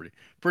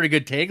 Pretty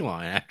good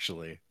tagline,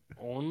 actually.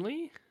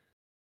 Only?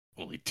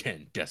 Only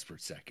 10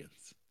 desperate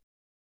seconds.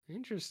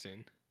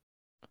 Interesting.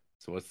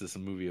 So what's this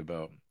movie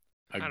about?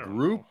 I A don't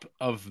group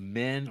of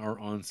men are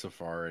on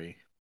safari.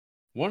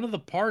 One of the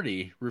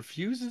party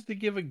refuses to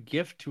give a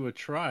gift to a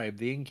tribe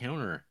they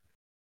encounter.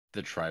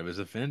 The tribe is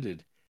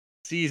offended,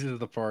 seizes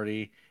the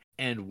party,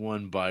 and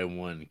one by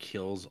one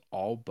kills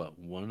all but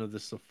one of the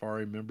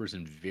safari members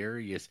in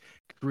various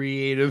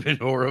creative and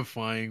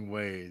horrifying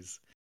ways.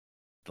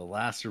 The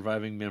last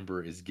surviving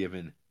member is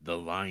given the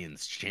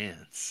lion's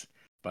chance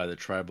by the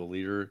tribal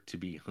leader to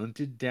be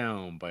hunted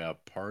down by a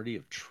party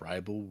of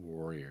tribal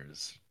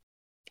warriors.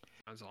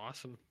 That's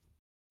awesome.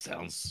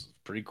 Sounds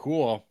pretty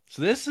cool.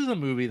 So this is a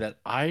movie that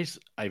I've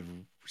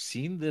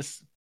seen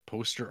this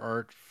poster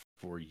art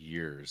for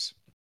years.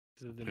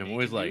 Is it the And I'm naked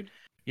always like, dude?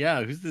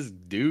 yeah, who's this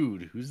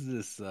dude? Who's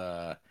this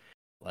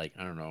like,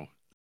 I don't know,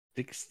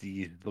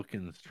 60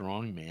 looking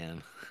strong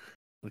man?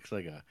 Looks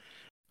like a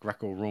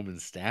Greco-Roman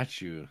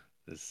statue.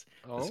 This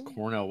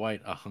Cornell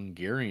White, a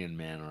Hungarian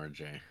man,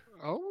 RJ.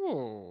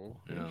 Oh,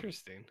 Yeah.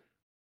 interesting.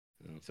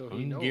 So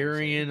he knows,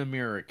 Hungarian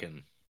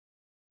American.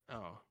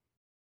 Oh.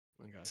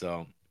 Okay.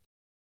 So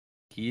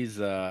he's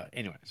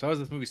anyway, so how does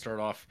this movie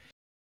start off?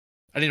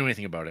 I didn't know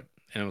anything about it.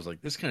 And I was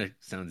like, this kind of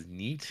sounds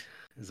neat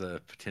as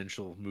a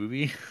potential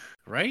movie,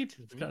 right?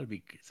 It's got to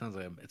be. It sounds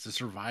like it's a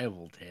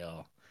survival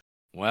tale.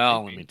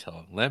 Well,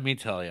 let me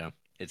tell you,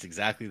 it's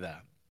exactly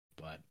that,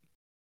 but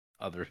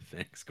other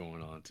things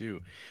going on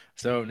too.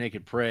 So,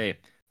 Naked Prey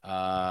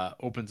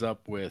opens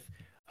up with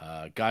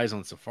guys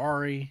on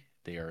safari.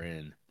 They are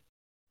in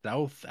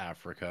South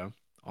Africa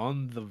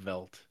on the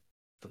veldt,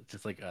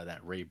 just like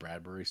that Ray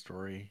Bradbury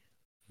story,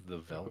 the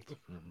veldt.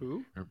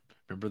 Who?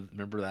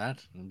 Remember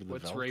that? Remember the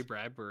What's veldt? Ray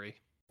Bradbury?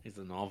 He's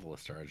a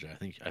novelist,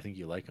 RJ. I think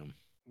you like him.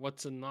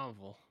 What's a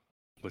novel?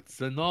 What's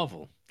the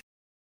novel?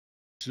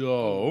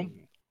 So,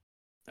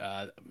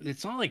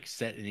 it's not like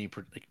set in any.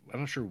 Like, I'm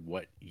not sure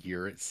what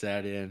year it's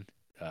set in.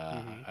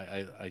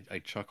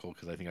 I chuckle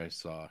because I think I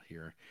saw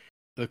here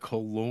the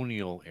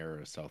colonial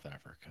era of South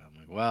Africa. I'm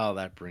like, wow,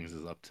 that brings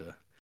us up to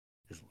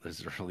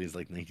as early as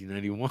like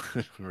 1991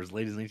 or as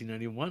late as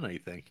 1991, I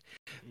think.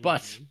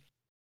 But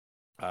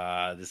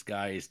this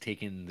guy is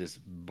taking this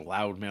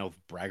loudmouth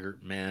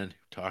braggart man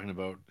talking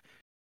about.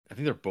 I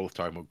think they're both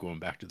talking about going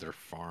back to their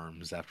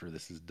farms after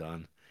this is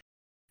done.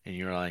 And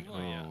you're like,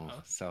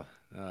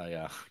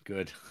 yeah,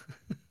 good.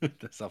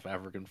 The South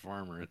African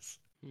farmers.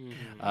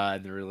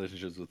 And their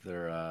relationships with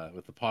their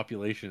with the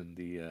population,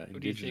 the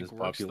indigenous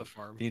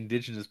the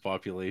indigenous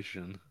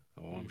population.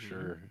 Oh, I'm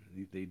sure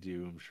they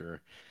do. I'm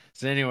sure.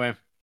 So anyway,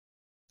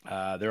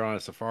 they're on a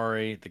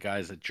safari. The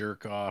guy's a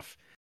jerk off,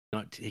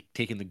 not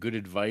taking the good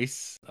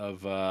advice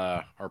of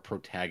our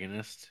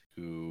protagonist.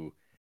 Who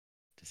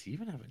does he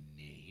even have a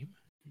name?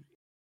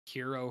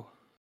 Hero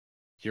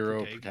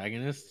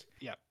protagonist.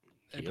 Yeah.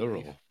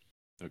 Hero.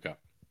 Okay.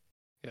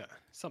 Yeah,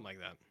 something like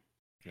that.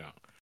 Yeah.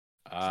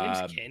 His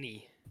name's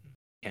Kenny.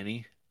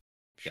 Kenny?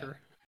 Sure.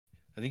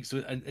 Yeah. I think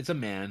so. It's a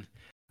man.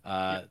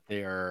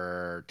 They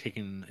are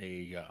taking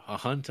a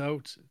hunt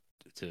out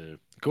to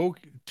go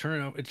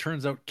it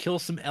turns out kill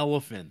some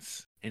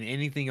elephants and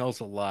anything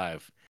else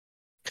alive,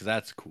 because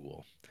that's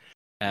cool.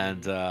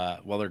 And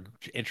while they're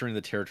entering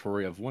the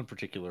territory of one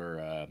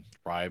particular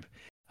tribe,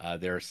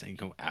 they're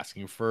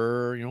asking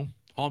for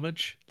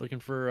homage, looking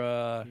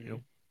for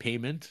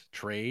payment,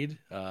 trade,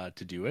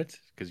 to do it,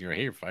 because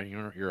you're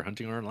fighting, you're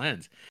hunting our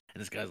lands. And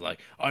this guy's like,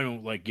 I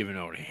don't like giving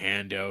out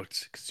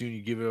handouts, because soon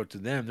you give it out to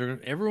them,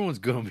 everyone's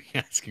gonna be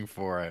asking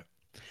for it.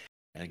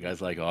 And the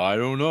guy's like, oh, I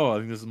don't know, I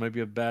think this might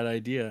be a bad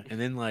idea. And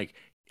then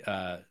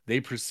they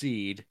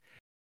proceed,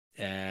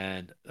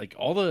 and like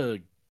all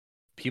the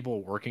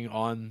people working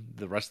on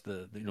the rest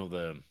of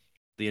the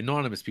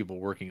anonymous people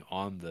working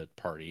on the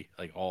party,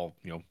 like all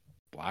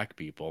black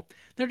people,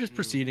 they're just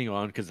proceeding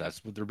on because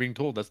that's what they're being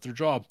told, that's their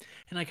job.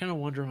 And I kind of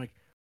wonder, like,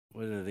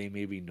 whether they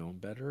maybe known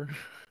better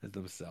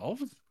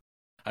themselves.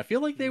 I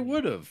feel like they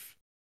would have,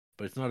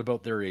 but it's not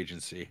about their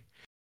agency.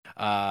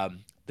 The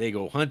They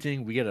go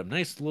hunting. We get a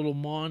nice little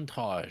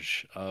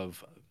montage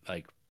of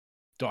like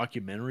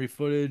documentary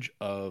footage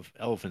of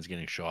elephants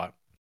getting shot.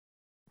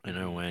 And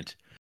I went,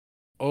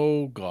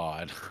 oh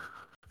God.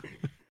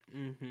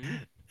 Mm-hmm.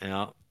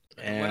 Yeah.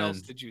 What else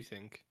And did you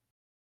think?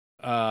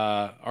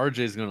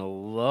 RJ's gonna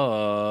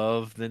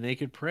love The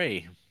Naked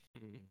Prey.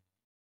 Mm.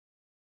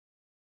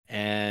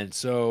 And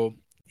so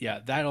yeah,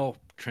 that all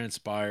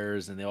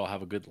transpires and they all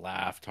have a good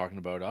laugh talking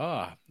about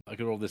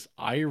look at all this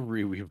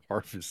ivory we've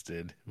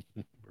harvested.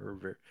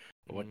 Mhm.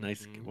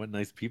 What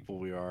nice people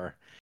we are.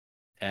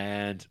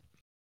 And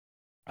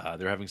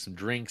they're having some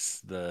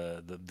drinks.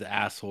 The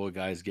asshole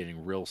guy's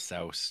getting real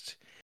soused.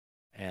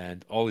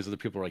 And all these other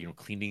people are like,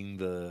 cleaning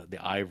the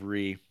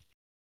ivory,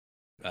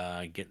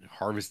 getting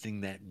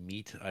harvesting that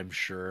meat, I'm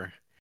sure,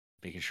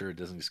 making sure it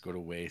doesn't just go to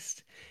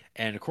waste.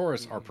 And of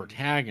course, our Mhm.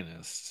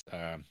 protagonist,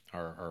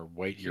 our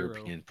white Hero.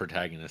 European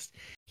protagonist,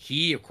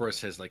 he of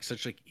course has like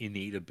such like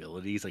innate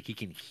abilities. Like he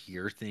can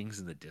hear things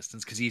in the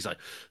distance because he's like,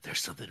 "There's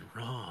something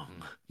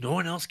wrong. No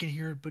one else can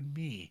hear it but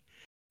me."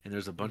 And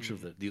there's a bunch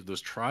of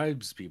those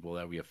tribes people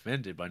that we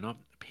offended by not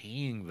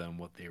paying them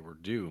what they were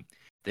due.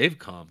 They've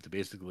come to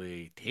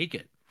basically take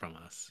it from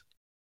us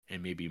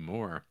and maybe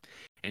more.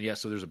 And yeah,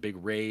 so there's a big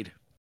raid.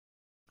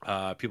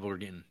 People are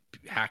getting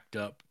hacked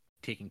up,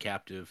 taken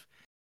captive.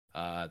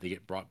 They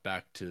get brought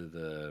back to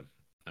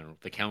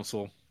the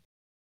council.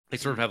 They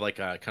sort of have like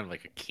a kind of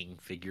like a king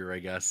figure, I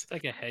guess. It's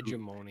like a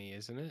hegemony,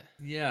 isn't it?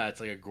 Yeah, it's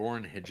like a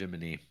Gorn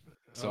hegemony. Oh,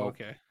 So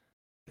okay.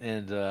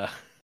 and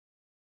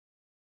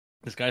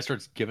this guy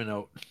starts giving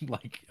out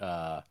like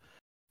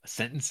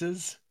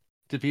sentences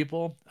to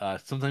people.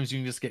 Sometimes you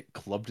can just get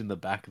clubbed in the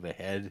back of the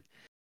head.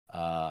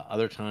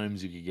 Other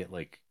times you could get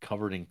like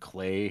covered in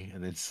clay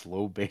and then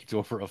slow baked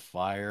over a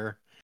fire.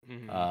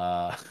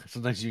 Mhm.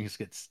 Sometimes you can just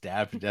get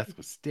stabbed to death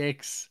with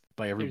sticks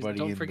by everybody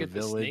Don't in the forget the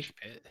village. snake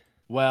pit.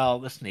 Well,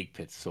 the snake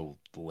pit's so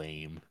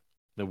lame.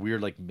 The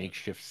weird like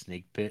makeshift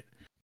snake pit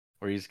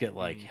where you just get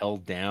like Mhm.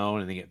 held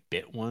down and then get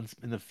bit once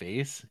in the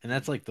face, and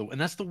that's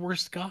the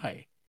worst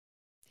guy.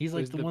 He's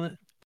like Was the the one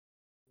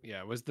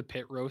that was the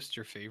pit roast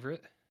your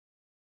favorite?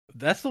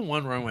 that's the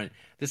one where I went.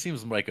 This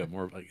seems like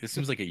this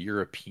seems like a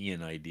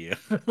European idea.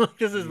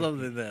 This is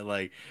something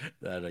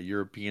that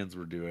Europeans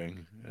were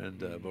doing, and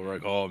but we're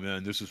like, oh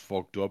man, this is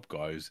fucked up,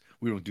 guys.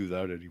 We don't do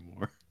that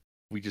anymore.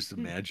 We just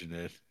imagine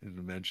it and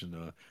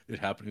imagine it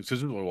happening. This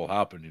is what will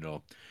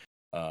happen,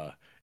 uh,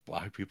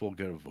 black people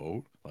get a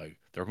vote. Like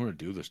they're going to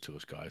do this to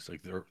us, guys.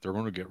 Like they're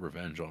going to get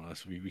revenge on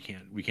us. We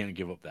can't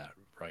give up that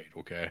right.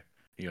 Okay,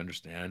 you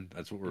understand?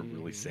 That's what we're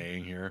really Mhm.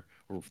 saying here.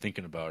 We're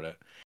thinking about it.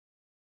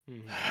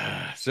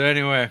 Mhm. So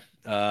anyway,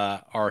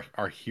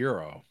 our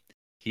hero,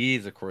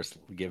 he's of course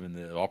given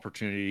the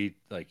opportunity.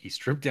 Like he's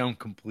stripped down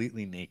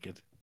completely naked,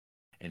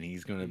 and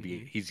he's gonna be.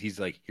 Mhm. He's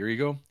like, here you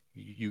go.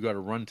 You got to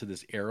run to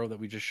this arrow that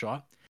we just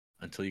shot.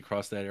 Until you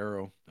cross that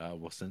arrow,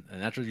 we'll send.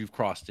 And after you've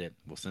crossed it,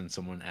 we'll send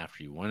someone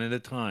after you, one at a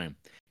time.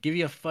 Give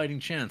you a fighting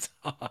chance.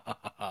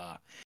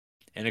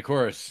 And of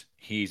course,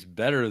 he's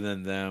better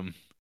than them.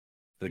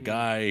 The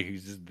guy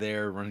who's just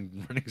there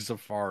running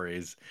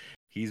safaris,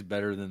 he's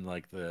better than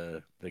like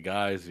the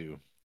guys who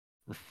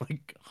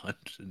like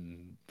hunt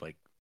and like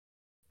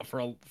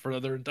for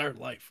their entire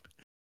life,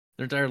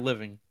 their entire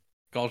living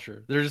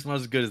culture. They're just not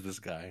as good as this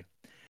guy.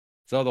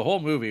 So the whole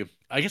movie,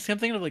 I guess I'm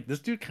thinking of like this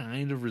dude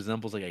kind of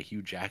resembles like a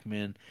Hugh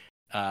Jackman,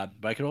 but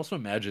I could also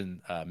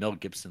imagine Mel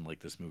Gibson like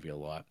this movie a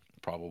lot,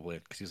 probably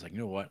because he's like, you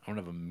know what, I don't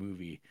have a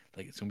movie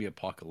like it's gonna be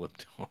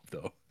apocalyptic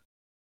though,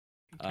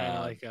 Kind of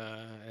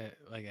uh,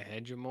 like a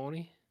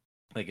hegemony.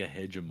 like a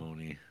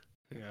hegemony.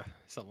 Yeah,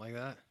 something like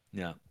that.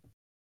 Yeah,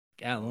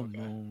 Okay.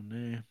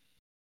 alimony,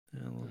 Uh,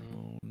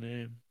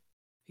 alimony.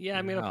 yeah,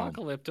 I mean, Wow.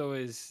 Apocalypto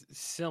is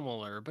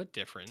similar but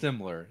different.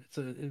 Similar. It's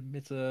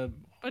a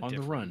But on the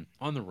different. run,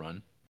 on the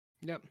run.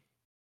 Yep.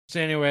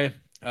 So anyway,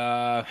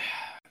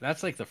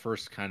 that's like the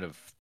first kind of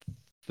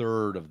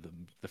third of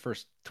the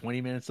first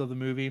 20 minutes of the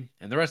movie,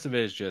 and the rest of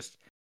it is just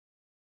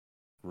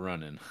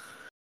running.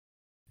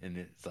 And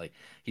it's like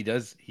he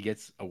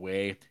gets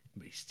away,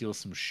 but he steals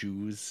some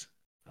shoes,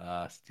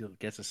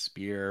 gets a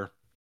spear, and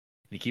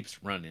he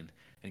keeps running,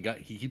 and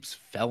he keeps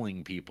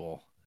felling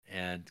people,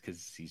 and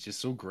because he's just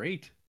so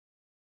great.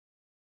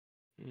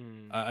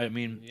 Mm. I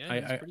mean, Yeah,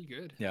 he's pretty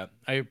good. yeah,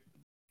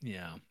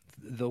 yeah,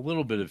 the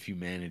little bit of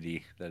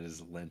humanity that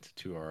is lent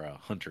to our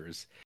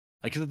hunters.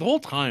 Like 'cause the whole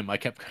time, I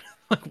kept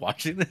like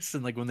watching this,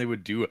 and like when they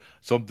would do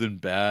something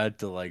bad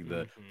to like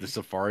the Mhm.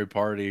 safari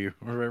party or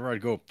wherever,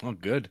 I'd go, "Oh,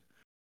 good,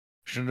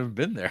 shouldn't have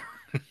been there."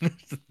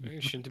 You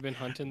shouldn't have been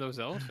hunting those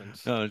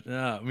elephants. No,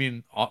 no, I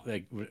mean,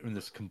 like in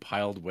this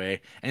compiled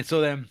way. And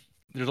so then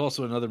there's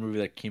also another movie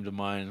that came to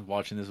mind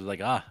watching this was like,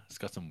 it's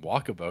got some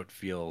walkabout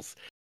feels.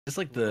 It's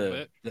like A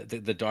little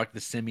bit. the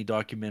semi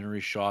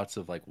documentary shots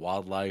of like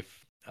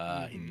wildlife in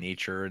Mhm.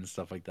 nature and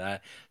stuff like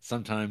that.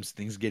 Sometimes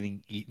things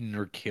getting eaten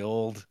or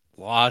killed.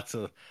 Lots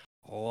of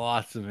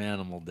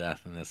animal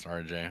death in this,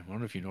 RJ. I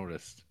wonder if you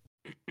noticed.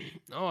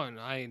 Oh, and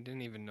I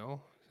didn't even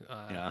know.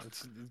 Yeah.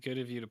 It's good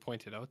of you to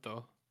point it out,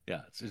 though.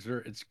 Yeah,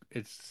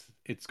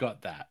 it's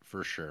got that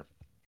for sure.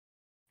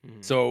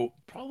 Mhm. So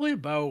probably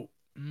about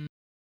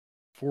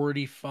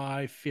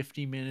 45,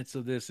 50 minutes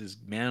of this is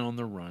man on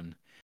the run,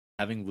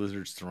 having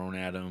lizards thrown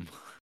at him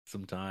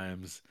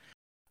sometimes.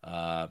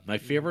 My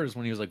favorite is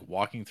when he was like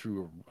walking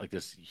through like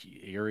this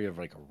area of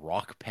like a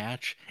rock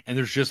patch, and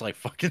there's just like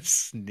fucking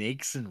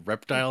snakes and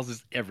reptiles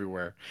just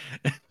everywhere.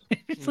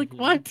 It's like, Mhm.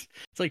 what?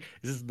 It's like,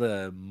 this is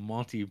the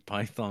Monty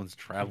Python's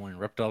Traveling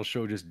Reptile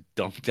Show just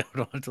dumped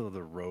out onto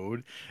the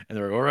road, and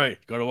they're like, all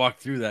right, got to walk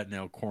through that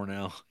now,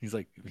 Cornell. He's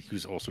like, he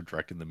was also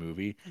directing the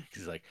movie.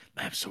 He's like,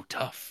 I'm so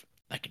tough,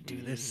 I can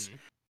do this. Mhm.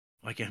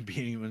 Why can't be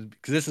anyone?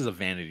 Because this is a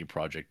vanity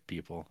project,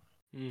 people.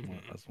 Mhm.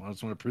 I just want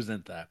to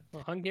present that.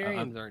 Well, I'm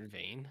Hungarians aren't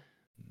vain.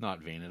 not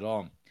vain at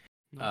all.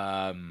 No.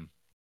 Um,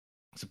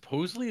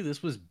 Supposedly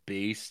this was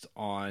based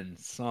on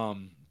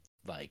some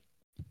like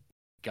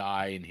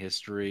guy in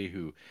history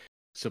who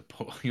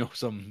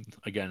some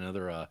again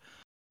another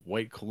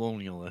white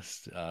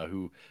colonialist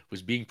who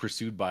was being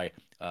pursued by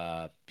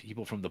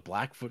people from the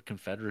Blackfoot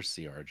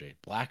Confederacy, RJ.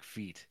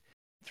 Blackfeet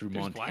through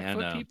There's Blackfoot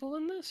Montana. people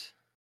in this?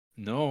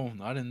 No,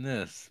 not in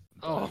this.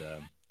 Oh.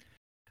 But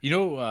you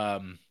know,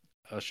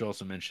 I should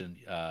also mention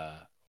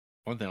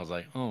one thing. I was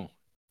like, oh,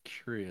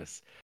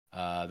 curious.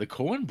 The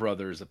Coen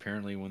brothers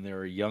apparently, when they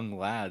were young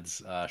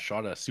lads,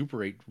 shot a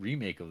Super 8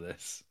 remake of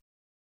this.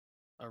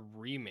 A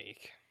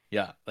remake.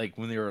 Yeah, like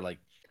when they were like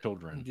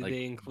children. Did Like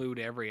they include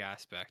every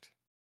aspect?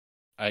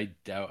 I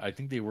doubt. I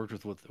think they worked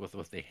with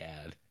what they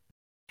had.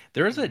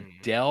 There is a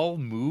Mm. Dell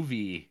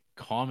movie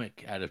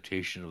comic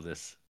adaptation of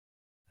this.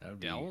 That would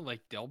be Del?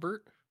 Like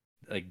Delbert?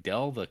 like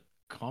Dell, the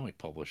comic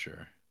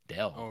publisher.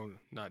 Dell. Oh,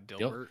 not Dell.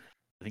 Dilbert.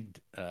 I think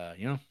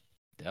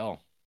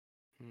Dell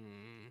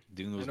Hmm.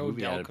 doing I those know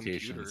movie Dell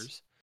adaptations.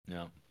 computers.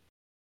 No.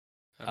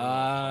 I don't know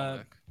a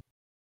comic.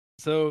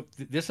 So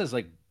this is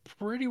like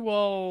pretty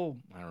well.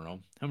 I don't know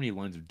how many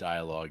lines of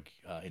dialogue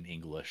in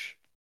English.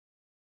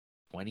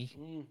 20?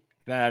 Mm.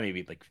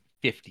 Maybe like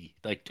 50,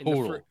 like In the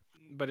total.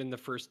 but in the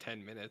first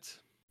 10 minutes.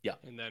 Yeah.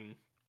 And then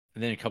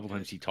And then a couple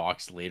times he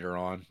talks later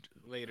on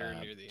later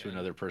near the to end.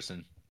 another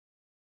person,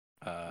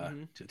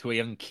 Mhm. to a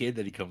young kid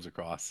that he comes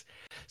across.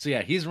 So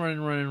yeah, he's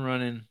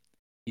running.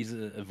 He's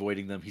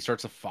avoiding them. He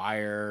starts a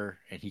fire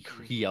and he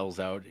yells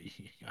out,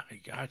 "I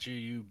got you,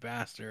 you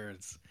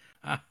bastards!"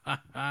 Ha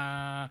ha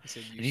ha! He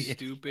said, "You And he,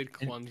 stupid, and-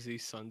 clumsy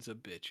sons of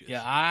bitches."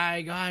 yeah,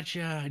 I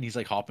gotcha. And he's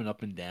like hopping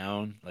up and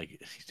down, like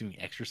he's doing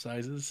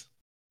exercises.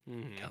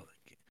 Mhm. God,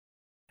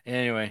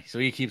 anyway, so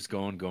he keeps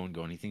going.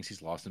 He thinks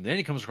he's lost him. Then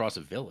he comes across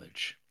a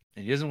village,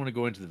 and he doesn't want to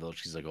go into the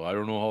village. He's like, "Oh, I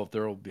don't know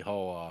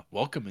how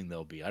welcoming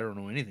they'll be. I don't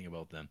know anything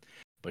about them."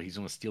 But he's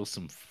going to steal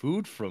some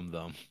food from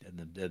them in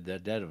the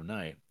dead of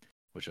night,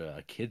 which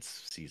a kid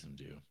sees him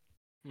do.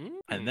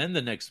 And then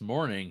the next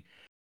morning,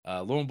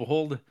 lo and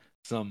behold,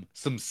 some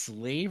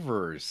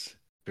slavers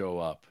show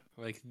up.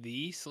 Like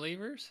the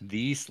slavers?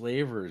 The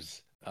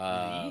slavers,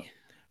 The?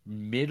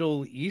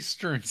 Middle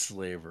Eastern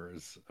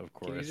slavers, of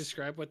course. Can you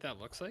describe what that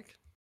looks like?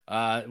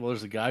 Well,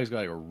 there's a guy who's got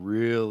like a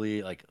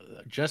really like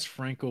Jess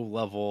Franco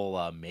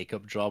level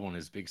makeup job on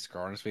his big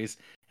scar on his face,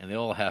 and they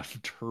all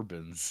have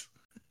turbans.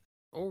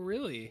 Oh,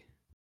 really?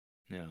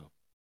 Yeah.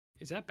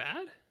 Is that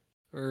bad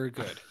or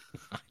good?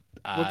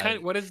 Uh,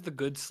 What is the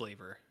good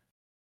slaver?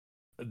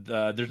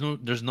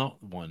 there's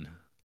not one.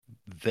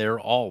 They're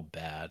all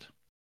bad.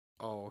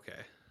 Oh, okay.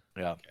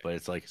 Yeah, but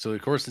it's like so.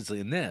 Of course, it's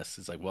in this.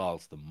 It's like, well,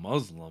 it's the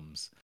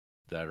Muslims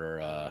that are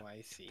Oh,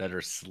 I see. that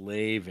are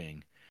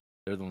slaving.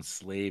 They're the ones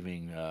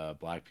slaving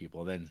black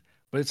people.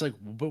 But it's like,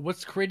 but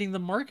what's creating the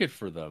market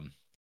for them?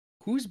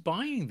 Who's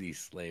buying these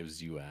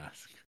slaves? You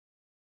ask.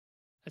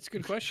 That's a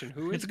good question.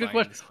 Who is It's a good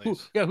buying question. the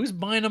slaves? Who's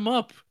buying them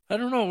up? I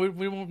don't know.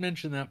 We won't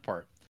mention that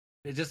part.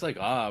 It's just like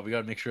we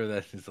got to make sure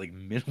that it's like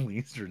Middle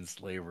Eastern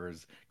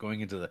slavers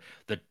going into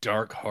the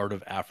dark heart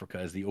of Africa,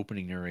 as the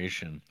opening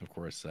narration, of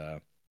course,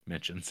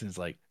 mentions. It's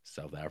like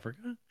South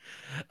Africa.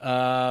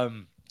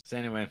 So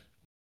anyway,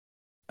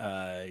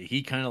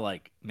 he kind of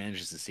like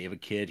manages to save a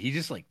kid. He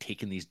just like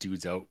taking these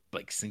dudes out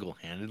like single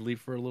handedly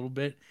for a little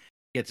bit,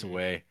 gets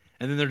away,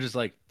 and then they're just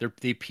like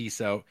they peace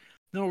out.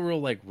 No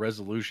real like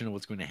resolution of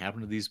what's going to happen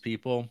to these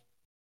people.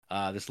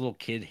 This little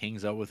kid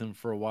hangs out with him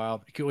for a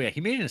while. Oh yeah, he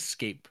made an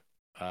escape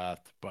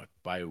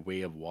by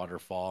way of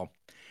waterfall.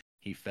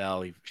 He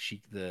fell.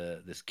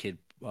 This kid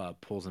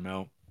pulls him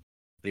out.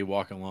 They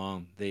walk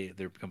along. They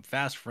become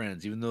fast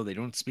friends, even though they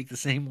don't speak the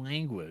same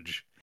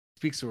language. It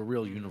speaks to a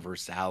real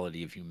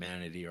universality of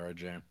humanity,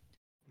 RJ.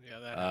 Yeah,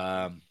 that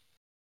happens.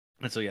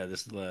 And so yeah,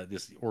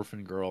 this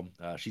orphan girl,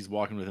 she's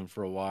walking with him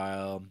for a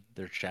while.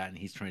 They're chatting.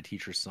 He's trying to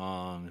teach her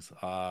songs,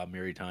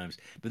 merry times.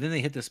 But then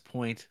they hit this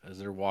point as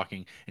they're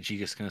walking, and she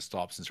just kind of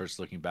stops and starts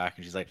looking back.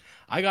 And she's like,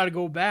 "I got to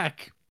go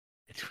back."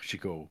 And she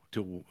go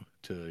to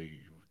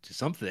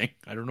something.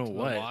 I don't know To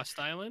what. the Lost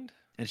Island?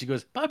 And she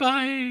goes, "Bye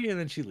bye," and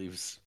then she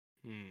leaves.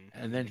 Hmm.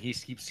 And then he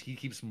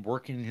keeps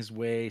working his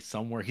way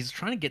somewhere. He's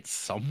trying to get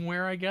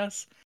somewhere, I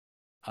guess.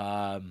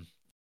 And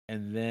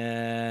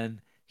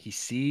then he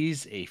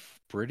sees a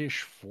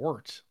British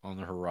fort on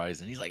the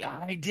horizon. He's like,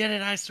 "I did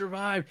it! I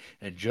survived!"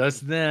 And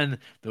just then,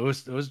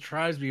 those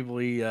tribes people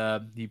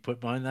he put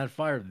behind that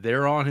fire,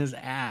 they're on his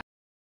ass.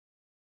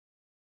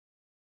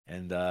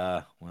 And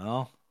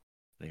well,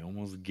 they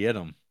almost get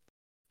him.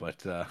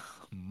 But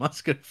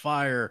musket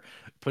fire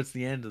puts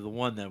the end to the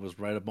one that was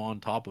right up on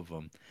top of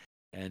him,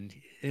 and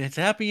it's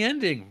a happy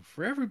ending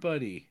for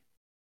everybody.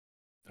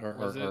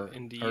 Was it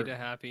indeed a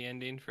happy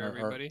ending for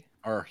everybody?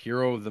 Our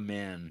hero, the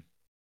man,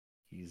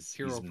 he's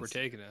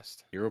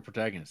Protagonist. Hero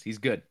protagonist. He's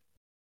good.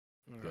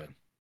 All Good. right.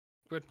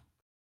 Good.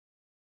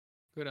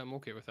 Good. I'm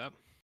okay with that.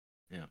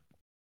 Yeah.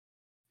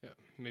 Yeah.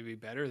 Maybe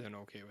better than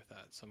okay with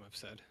that. Some have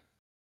said.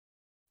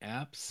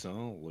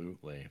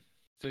 Absolutely.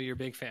 So you're a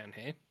big fan,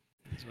 hey?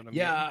 That's what I'm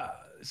Yeah.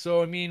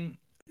 So I mean,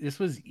 this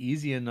was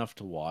easy enough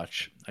to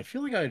watch. I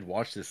feel like I'd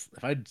watched this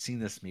if I'd seen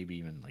this maybe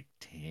even like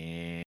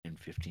 10,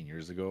 15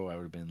 years ago. I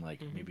would have been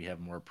like maybe have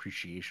more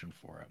appreciation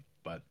for it.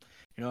 But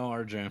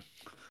RJ,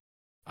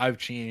 I've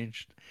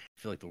changed.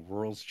 I feel like the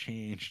world's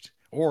changed,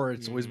 or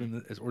it's always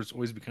been, or it's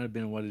always kind of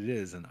been what it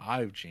is, and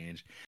I've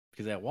changed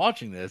because at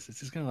watching this, it's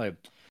just kind of like,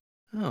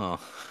 oh,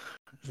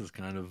 this is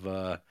kind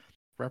of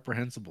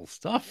reprehensible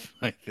stuff.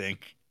 I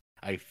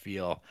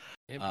feel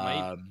it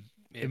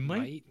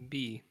might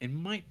be. It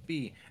might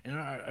be,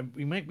 and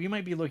we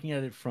might be looking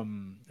at it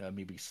from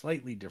maybe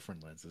slightly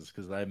different lenses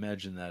because I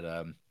imagine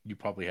that you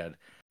probably had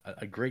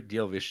a great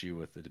deal of issue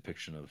with the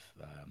depiction of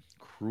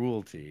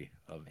cruelty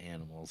of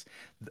animals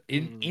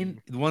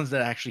in the ones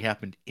that actually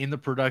happened in the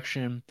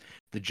production,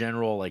 the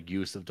general like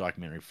use of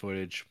documentary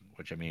footage,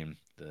 which I mean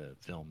the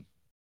film,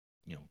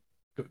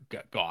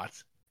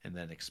 got and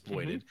then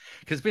exploited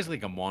because it's basically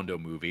like a Mondo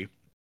movie,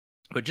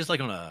 but just like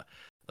on a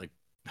like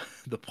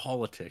the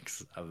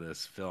politics of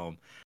this film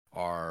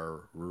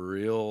are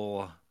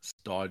real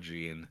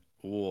stodgy and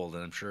old,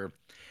 and I'm sure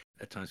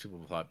at times people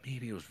thought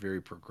maybe it was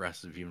very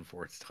progressive even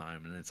for its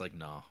time, and it's like,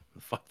 no,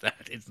 fuck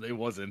that. It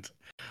wasn't.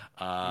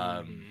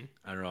 I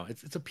don't know.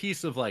 It's a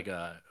piece of like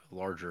a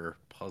larger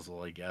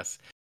puzzle, I guess,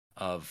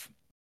 of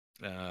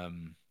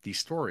these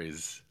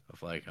stories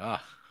of like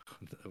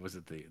was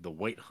it the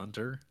White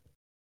Hunter?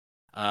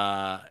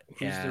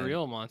 Who's the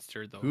real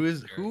monster though?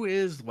 Who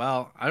is?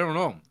 Well, I don't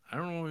know. I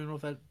don't really know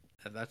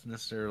if that's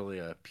necessarily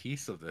a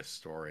piece of this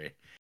story.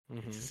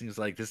 It just seems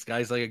like this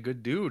guy's like a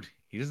good dude.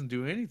 He doesn't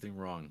do anything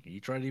wrong. He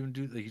tried to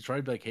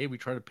be like, hey, we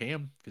try to pay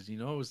him because he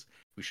knows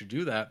we should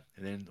do that.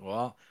 And then,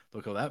 well,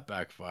 look how that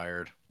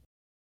backfired.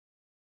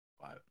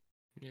 But,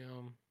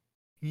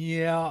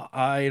 yeah,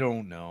 I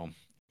don't know.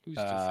 Who's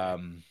to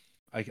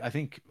say? I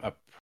think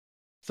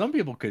some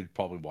people could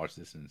probably watch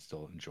this and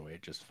still enjoy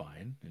it just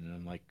fine. And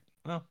I'm like,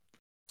 well,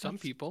 some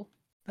people.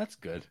 That's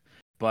good.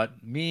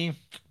 But me,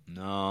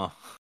 no.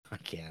 I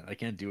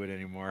can't do it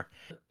anymore.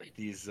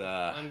 These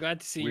I'm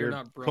glad to see you're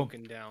not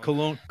broken down.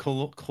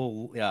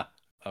 Yeah,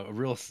 a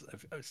real.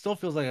 It still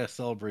feels like a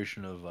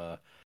celebration of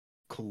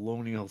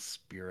colonial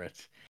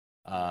spirit.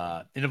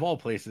 And of all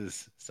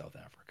places, South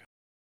Africa.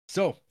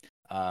 So,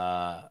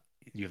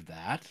 you have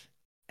that,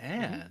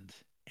 and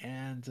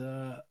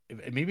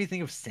it made me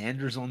think of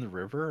Sanders on the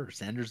River, or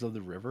Sanders of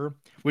the River,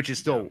 which is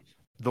still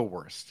the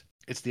worst.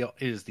 It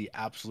is the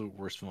absolute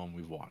worst film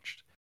we've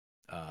watched.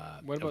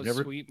 What about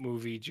Sweet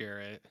Movie,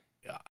 Jarrett?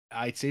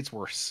 I'd say it's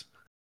worse.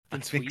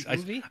 Sweet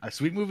Movie?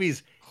 Sweet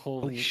Movie's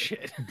holy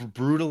shit,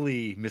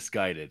 brutally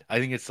misguided. I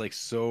think it's like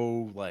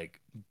so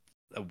like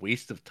a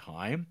waste of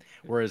time.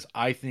 Whereas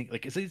I think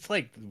like it's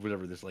like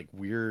whatever this like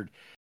weird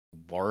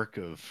bark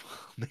of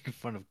making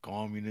fun of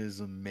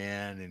communism,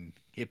 man, and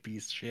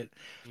hippies shit,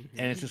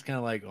 and it's just kind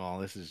of like,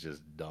 oh, this is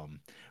just dumb.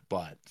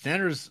 But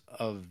Sanders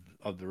of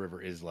the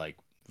River is like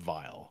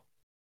vile,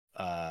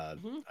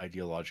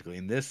 ideologically,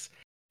 and this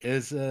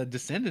is a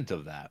descendant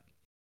of that.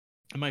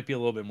 It might be a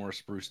little bit more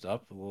spruced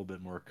up, a little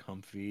bit more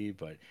comfy,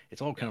 but it's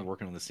all kind of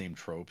working on the same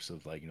tropes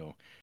of like,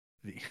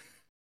 the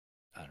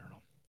I don't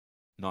know,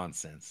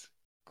 nonsense,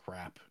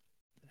 crap.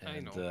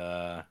 And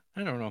I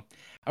don't know.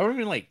 I wouldn't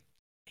even like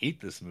hate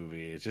this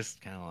movie. It's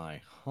just kind of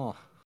like, huh.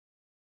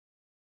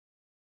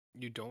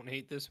 You don't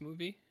hate this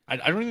movie? I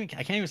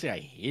can't even say I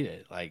hate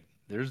it. Like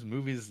there's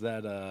movies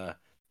that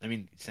I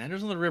mean,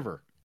 Sanders on the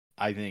River,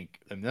 I think,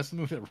 that's the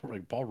movie that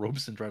like Paul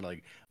Robeson tried to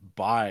like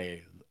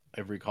buy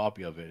every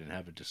copy of it and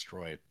have it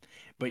destroyed.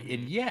 But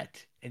and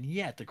yet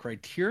the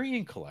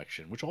Criterion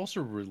Collection, which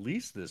also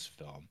released this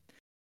film,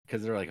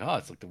 because they're like, oh,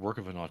 it's like the work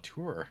of an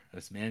auteur,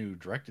 this man who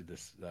directed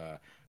this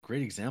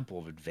great example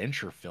of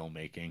adventure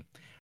filmmaking,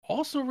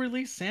 also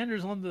released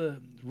Sanders on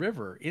the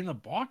River in a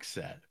box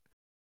set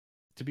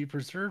to be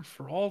preserved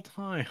for all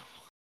time.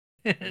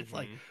 It's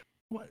like,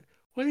 what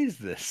is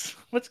this?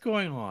 What's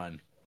going on?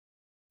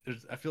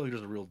 I feel like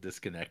there's a real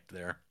disconnect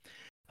there.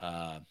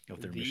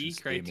 With their mission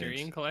Criterion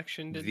statement.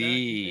 Collection did that,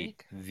 you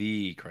think?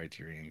 The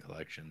Criterion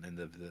Collection and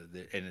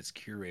the and its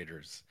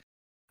curators.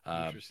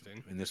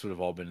 Interesting. And this would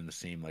have all been in the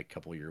same like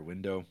couple year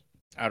window.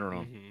 I don't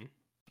know.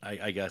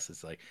 I guess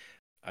it's like,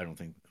 I don't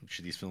think,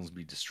 should these films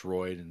be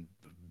destroyed and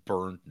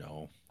burned?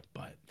 No,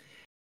 but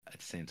at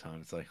the same time,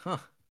 it's like, huh,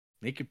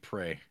 make it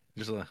pray.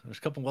 There's a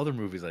couple other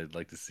movies I'd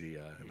like to see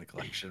in the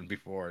collection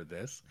before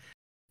this.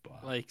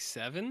 But Like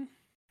 7?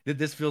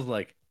 this feels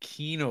like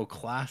Kino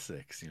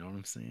classics. You know what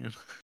I'm saying?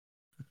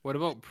 What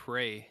about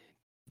Prey?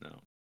 No.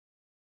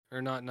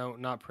 Or not? No,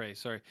 not Prey.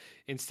 Sorry.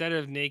 Instead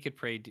of Naked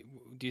Prey, do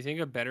you think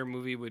a better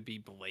movie would be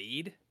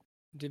Blade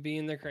to be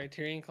in the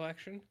Criterion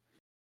collection?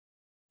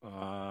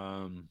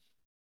 Something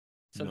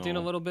a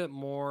No. little bit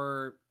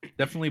more.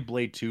 Definitely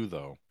Blade 2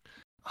 though.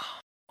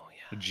 Oh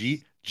yeah.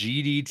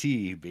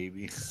 GDT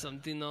baby.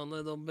 Something a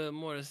little bit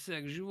more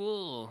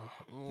sexual.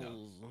 Yeah.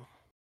 Oh.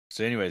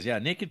 So, anyways, yeah,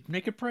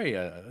 Naked Prey.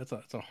 It's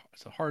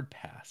a hard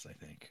pass, I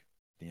think.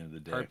 At the end of the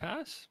day, Hard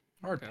pass.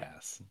 Hard Okay.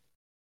 pass.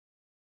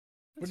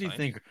 What That's do you fine.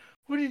 think?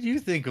 What did you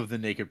think of the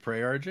Naked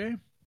Prey, RJ?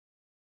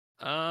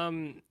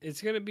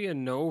 It's gonna be a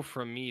no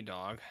from me,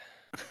 dog.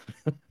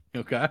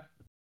 Okay.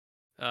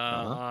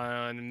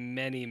 On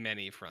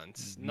many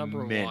fronts.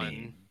 Number Many.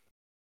 one,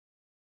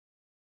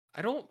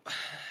 I don't.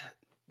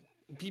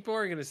 People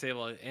are gonna say,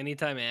 well,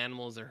 anytime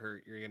animals are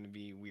hurt, you're gonna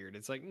be weird.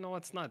 It's like, no,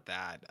 it's not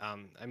that.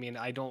 I mean,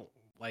 I don't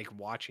like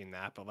watching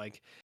that, but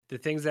like the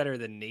things that are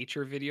the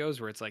nature videos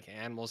where it's like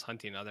animals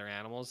hunting other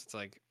animals, it's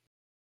like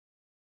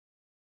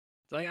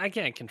I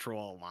can't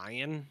control a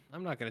lion.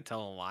 I'm not gonna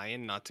tell a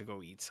lion not to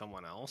go eat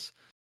someone else.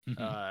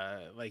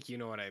 Like, you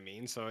know what I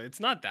mean? So it's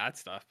not that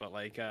stuff, but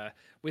like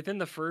within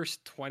the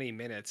first 20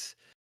 minutes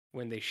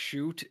when they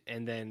shoot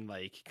and then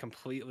like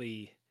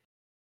completely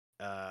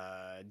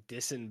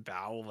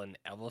disembowel an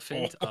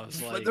elephant, I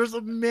was like, There's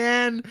a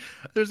man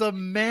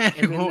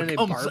and who then they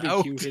comes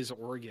barbecue out. his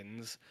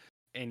organs,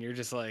 and you're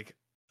just like,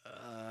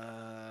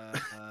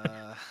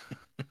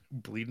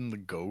 Bleeding the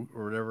goat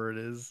or whatever it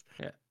is.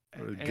 yeah.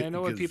 Or And I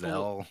know what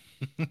gazelle.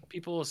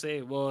 people will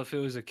say, well, if it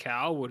was a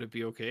cow, would it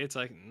be okay? It's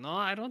like, no,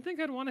 I don't think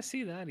I'd want to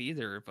see that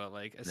either. But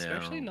like,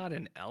 especially No. not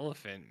an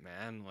elephant,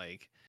 man.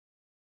 Like,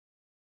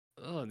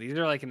 oh, these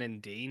are like an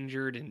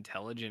endangered,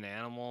 intelligent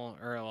animal.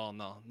 Or, well,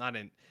 no, not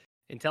an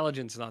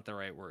intelligence. Is not the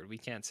right word. We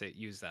can't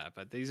use that.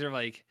 But these are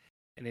like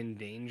an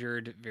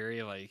endangered,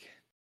 very like,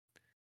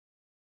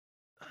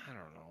 I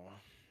don't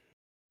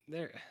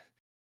know.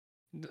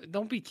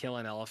 Don't be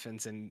killing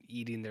elephants and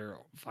eating their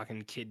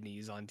fucking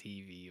kidneys on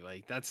TV.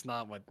 Like that's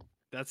not what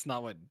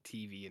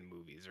TV and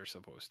movies are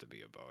supposed to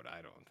be about,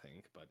 I don't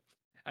think. But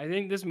I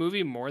think this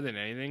movie, more than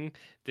anything,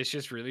 this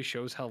just really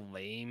shows how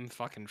lame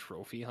fucking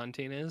trophy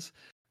hunting is,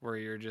 where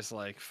you're just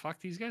like, fuck,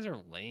 these guys are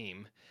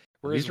lame.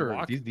 Whereas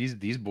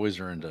These boys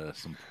are into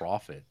some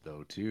profit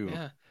though too.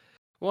 yeah.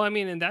 Well, I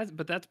mean, and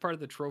that's part of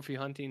the trophy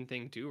hunting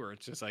thing too, where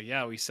it's just like,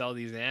 yeah, we sell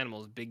these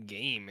animals, big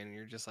game, and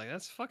you're just like,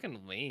 that's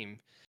fucking lame,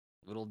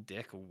 little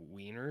dick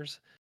wieners.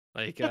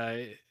 Like,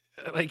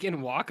 like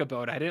in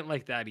Walkabout, I didn't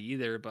like that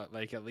either, but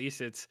like at least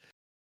it's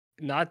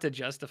not to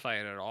justify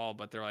it at all.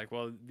 But they're like,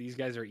 well, these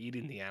guys are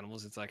eating the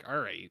animals. It's like, all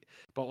right,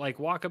 but like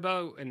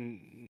Walkabout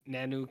and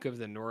Nanook of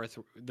the North,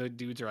 the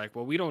dudes are like,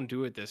 well, we don't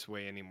do it this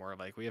way anymore.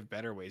 Like, we have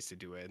better ways to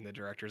do it. And the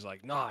director's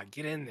like, nah,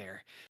 get in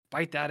there,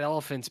 bite that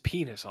elephant's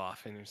penis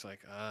off, and it's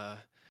like,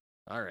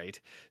 all right.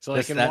 So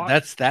like,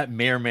 that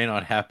may or may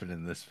not happen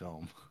in this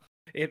film.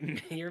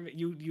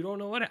 You don't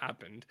know what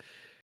happened,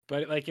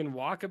 but like in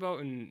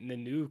Walkabout and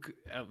Nanook,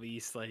 at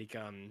least like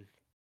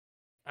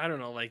I don't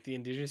know, like the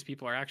indigenous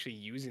people are actually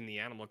using the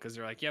animal because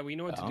they're like, yeah, we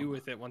know what to do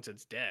with it once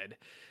it's dead,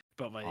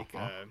 but like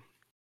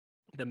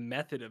the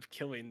method of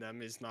killing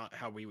them is not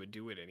how we would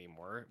do it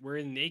anymore. We're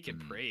in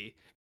Naked Prey.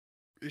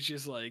 It's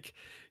just like,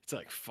 it's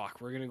like, fuck,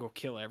 we're gonna go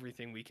kill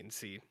everything we can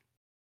see,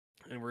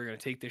 and we're gonna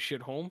take this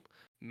shit home.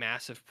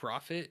 Massive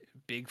profit,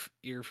 big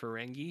ear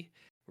Ferengi.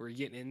 We're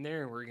getting in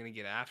there and we're gonna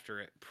get after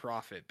it.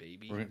 Profit,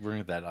 baby. We're gonna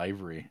get that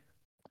ivory.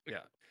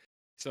 Yeah.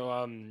 So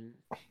and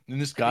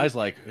this guy's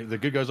like, the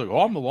good guy's like,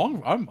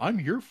 oh, I'm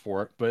here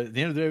for it, but at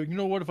the end of the day, you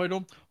know what? If I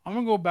don't, I'm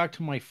gonna go back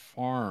to my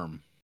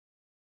farm.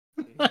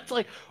 It's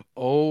like,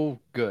 oh,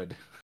 good.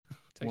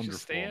 So I should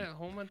stay at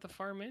home at the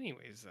farm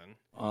anyways then.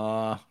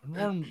 Or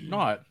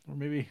not. Or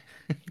maybe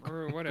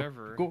or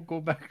whatever.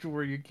 Go back to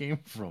where you came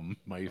from,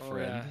 my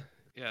friend.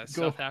 Yeah,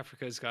 South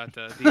Africa's got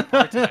the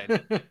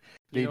apartheid.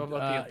 You know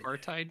about the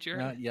apartheid,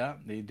 Jared? Yeah,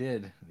 they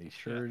did. They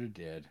sure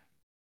did.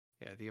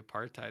 Yeah, the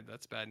apartheid,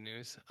 that's bad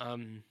news.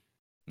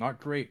 Not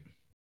great.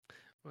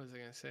 What was I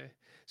gonna say?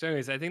 So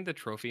anyways, I think the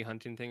trophy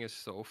hunting thing is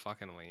so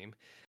fucking lame.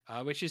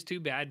 Which is too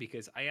bad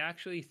because I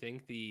actually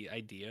think the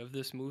idea of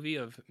this movie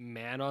of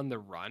man on the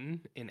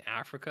run in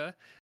Africa,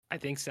 I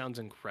think sounds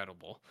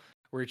incredible.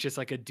 Where it's just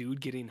like a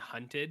dude getting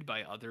hunted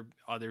by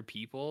other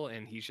people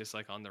and he's just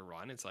like on the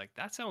run. It's like,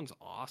 that sounds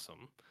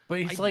awesome.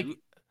 But he's at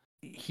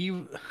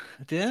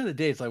the end of the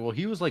day, it's like, well,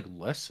 he was like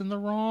less in the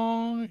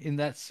wrong in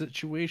that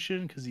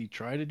situation because he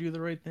tried to do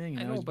the right thing,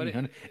 and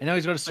now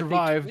he's got to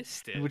survive.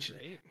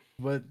 Right?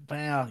 But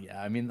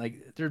yeah, I mean,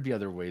 like there'd be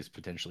other ways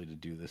potentially to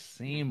do the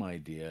same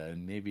idea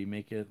and maybe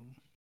make it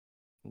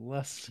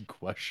less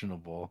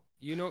questionable.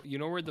 You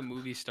know where the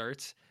movie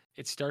starts?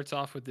 It starts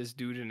off with this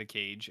dude in a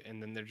cage,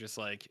 and then they're just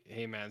like,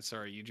 "Hey man,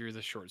 sorry, you drew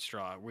the short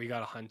straw. We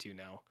gotta hunt you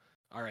now.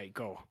 All right,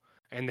 go."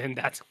 And then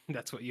that's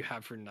what you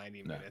have for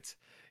 90 minutes.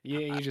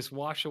 You just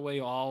wash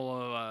away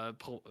all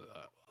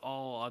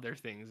all other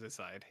things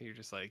aside. You're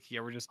just like,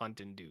 yeah, we're just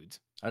hunting dudes.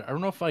 I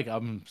don't know if like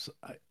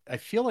I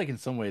feel like in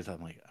some ways I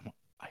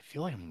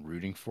feel like I'm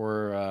rooting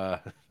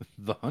for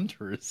the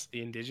hunters.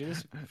 The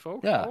indigenous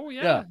folk. Yeah, Oh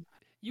yeah. yeah,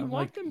 you I'm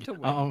want like, them to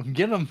win.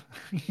 get them,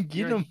 get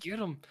You're them. like, get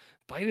him,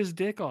 bite his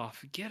dick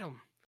off, get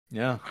him,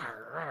 Yeah.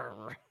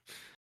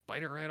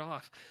 bite it right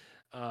off.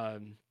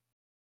 Um,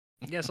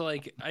 yeah, so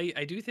like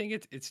I do think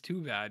it's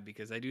too bad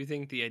because I do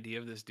think the idea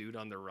of this dude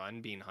on the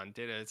run being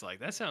hunted, it's like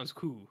that sounds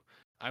cool.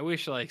 I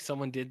wish like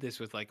someone did this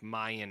with like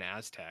Mayan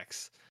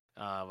Aztecs,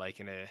 like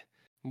in a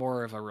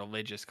more of a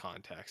religious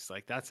context.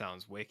 Like that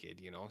sounds wicked,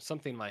 you know,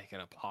 something like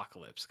an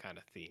apocalypse kind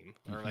of theme,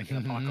 or like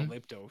an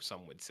apocalypto,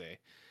 some would say.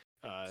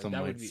 Some That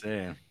might would be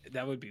say.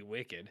 that would be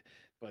wicked.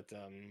 But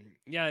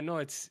yeah, no,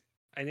 I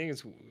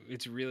think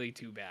it's really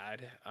too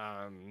bad.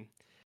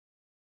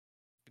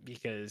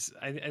 Because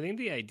I think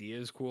the idea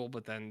is cool,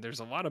 but then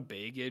there's a lot of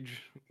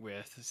baggage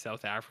with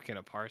South African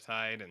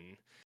apartheid and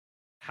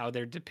how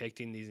they're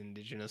depicting these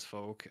indigenous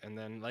folk, and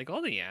then like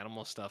all the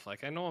animal stuff.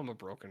 Like I know I'm a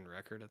broken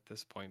record at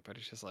this point, but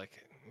it's just like,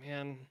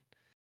 man,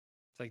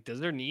 it's like, does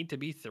there need to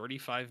be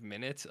 35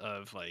 minutes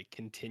of like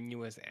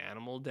continuous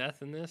animal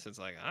death in this? It's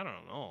like, I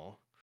don't know.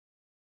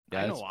 I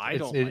Yeah, know I it's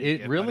don't like it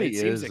it, but really it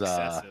seems is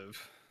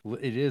excessive.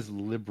 it is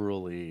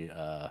liberally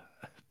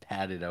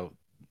padded out.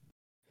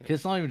 'Cause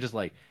it's not even just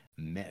like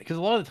because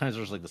a lot of the times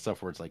there's like the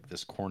stuff where it's like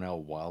this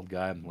Cornell wild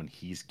guy when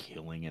he's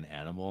killing an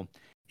animal,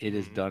 it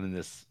is Mhm. done in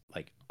this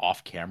like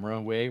off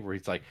camera way where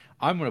he's like,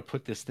 I'm gonna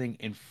put this thing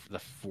in the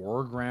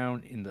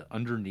foreground in the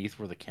underneath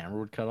where the camera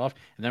would cut off,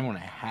 and then I'm gonna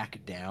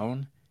hack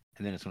down,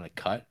 and then it's gonna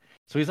cut.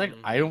 So he's like,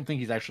 I Mhm. don't think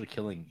he's actually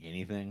killing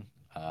anything.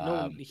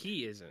 No,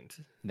 he isn't.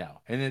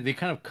 No, and then they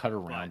kind of cut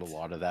around a But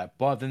lot of that.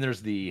 But then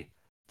there's the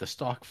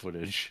stock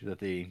footage that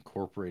they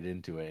incorporate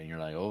into it, and you're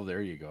like, oh,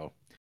 there you go.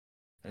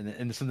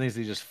 And some things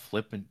they just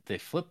flip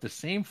the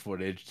same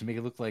footage to make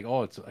it look like,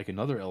 oh, it's like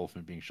another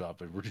elephant being shot,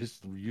 but we're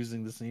just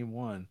using the same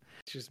one.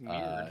 it's just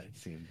mirrored. It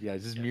seems, yeah,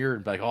 it's just Yeah.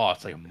 mirrored, like, oh,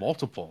 it's like a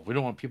multiple. We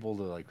don't want people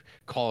to like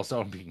call us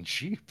out on being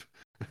cheap.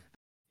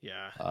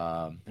 Yeah.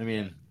 I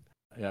mean,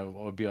 yeah, it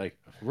would be like,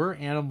 were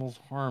animals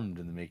harmed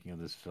in the making of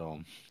this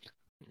film?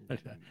 I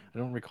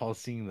don't recall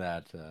seeing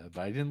that, but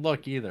I didn't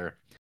look either.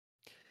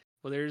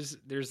 Well, there's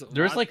There's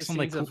lots like of some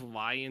scenes like of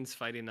lions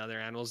fighting other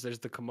animals. There's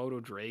the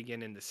Komodo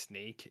dragon and the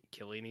snake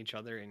killing each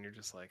other, and you're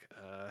just like,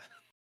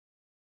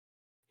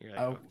 you're like,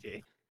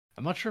 okay.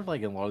 I'm not sure if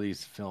like in a lot of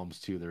these films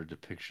too, their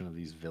depiction of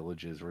these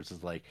villages where it's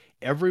just like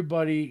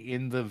everybody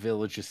in the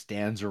village just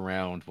stands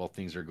around while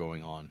things are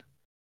going on.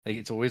 Like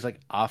it's always like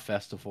a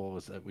festival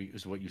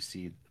is what you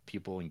see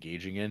people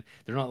engaging in.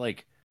 They're not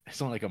like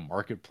it's not like a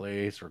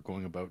marketplace or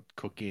going about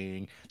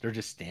cooking. They're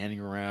just standing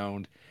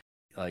around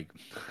like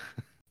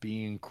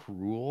being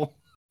cruel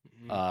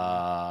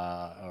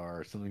Mhm.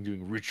 or something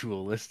doing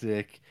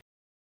ritualistic.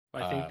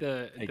 I think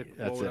the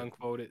That's quote it.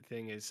 unquote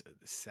thing is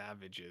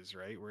savages,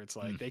 right? Where it's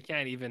like Mm. they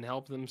can't even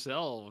help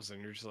themselves,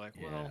 and you're just like,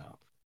 well, Yeah.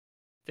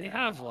 they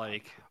have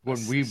like a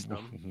When we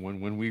system.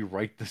 when we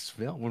write this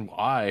film, when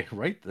I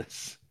write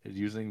this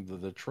using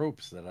the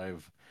tropes that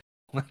I've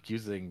like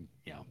using,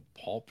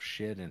 pulp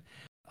shit and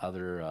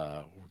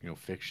other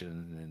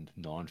fiction and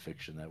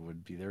nonfiction that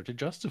would be there to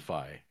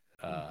justify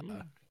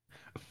Mhm.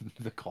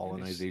 the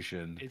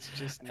colonization It's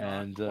just not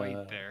and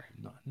quite there.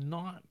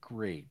 not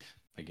great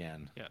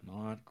again. Yeah.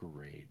 Not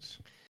great.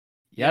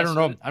 Yeah, I don't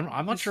so know.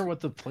 I'm not this- sure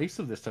what the place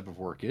of this type of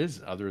work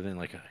is, other than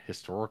like a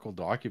historical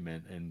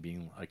document and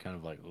being like kind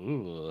of like,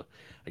 ooh,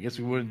 I guess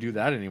we wouldn't do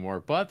that anymore.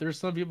 But there's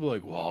some people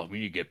like, well, we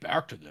need to get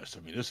back to this.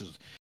 I mean, this is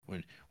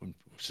when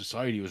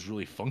society was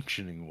really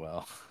functioning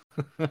well.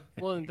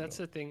 Well, and that's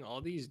the thing.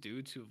 All these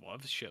dudes who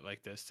love shit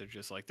like this, they're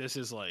just like, this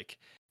is like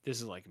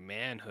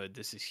manhood.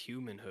 This is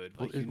humanhood.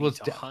 Well, Like it you need was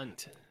to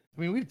hunt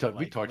I mean, to we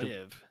like talked.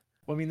 live.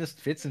 Well, I mean, this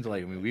fits into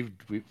like, I mean,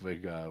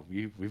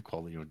 we've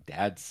called it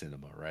dad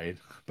cinema, right?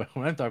 But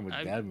when I'm talking about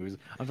I'm- dad movies,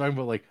 I'm talking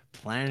about like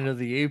Planet of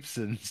the Apes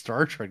and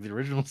Star Trek, the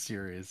original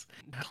series.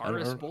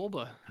 Taurus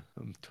Bulba.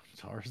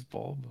 Taurus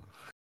Bulba.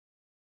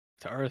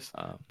 Taurus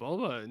Um,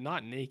 Bulba,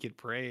 not Naked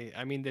Prey.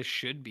 I mean, this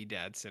should be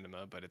dad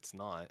cinema, but it's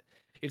not.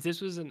 If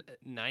this was a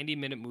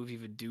 90-minute movie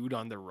of a dude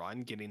on the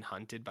run getting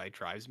hunted by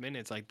tribesmen,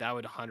 it's like that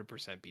would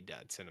 100% be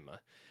dad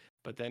cinema.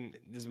 But then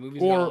this movie's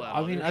got all Or that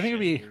I mean, other I think it'd shit,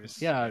 be and you're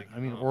just yeah. like, I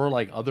mean, oh, or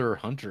like other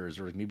hunters,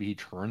 or maybe he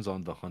turns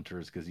on the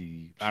hunters because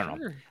I don't know.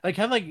 sure. Like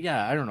have like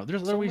yeah, I don't know.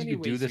 There's other So ways many you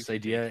could do ways you this could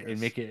idea take and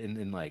this. make it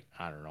in like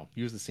I don't know,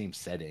 use the same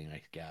setting,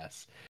 I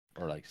guess,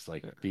 or like just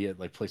like be it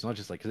like place not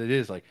just like because it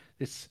is like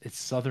it's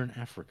Southern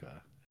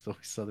Africa. It's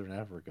always Southern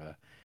Africa,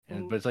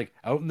 and but it's like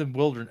out in the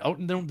wilderness, out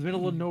in the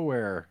middle of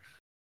nowhere,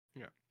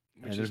 Yeah,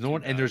 and which there's is no too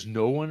one and bad. there's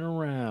no one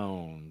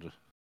around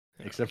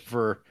Yeah. except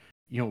for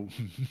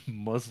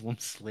Muslim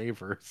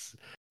slavers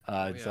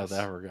in South yes.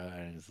 Africa,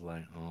 and it's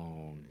like,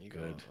 oh, You go,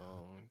 good.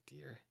 oh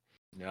dear.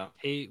 Yeah.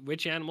 Hey,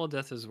 which animal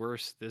death is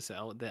worse,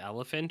 the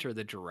elephant or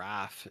the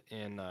giraffe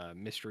in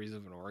Mysteries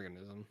of an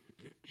Organism?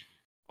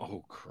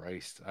 Oh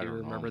Christ, I Do you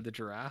don't remember know. the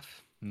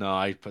giraffe? No,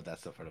 I put that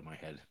stuff out of my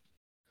head.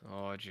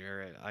 Oh,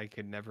 Jarrett, I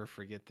could never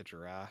forget the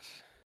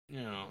giraffe.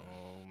 No.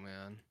 Oh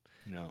man,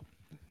 No.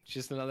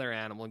 just another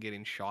animal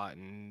getting shot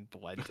and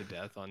bled to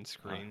death on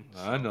screen.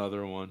 so-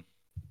 Another one.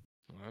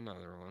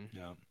 Another one.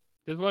 Yeah.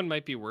 This one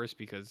might be worse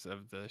because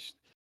of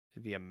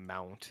the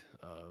amount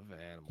of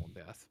animal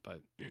death,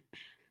 but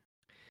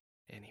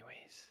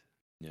anyways,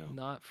 Yeah.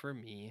 not for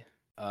me.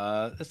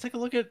 Let's take a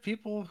look at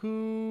people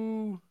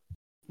who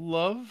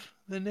love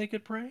The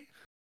Naked Prey.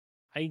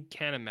 I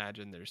can't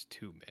imagine there's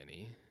too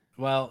many.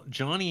 Well,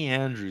 Johnny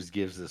Andrews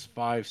gives this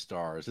 5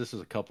 stars. This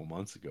was a couple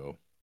months ago.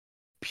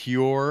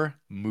 Pure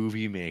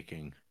movie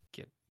making.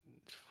 Get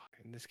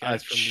fucking this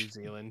guy's from New ch-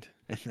 Zealand.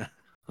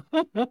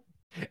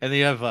 And they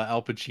have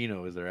Al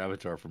Pacino as their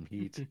avatar from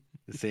Heat,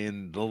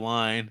 saying the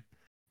line,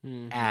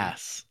 Mhm.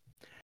 ass.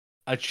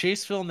 A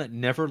chase film that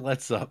never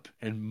lets up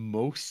and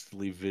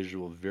mostly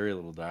visual, very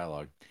little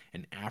dialogue.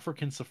 An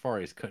African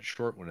safari is cut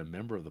short when a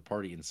member of the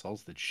party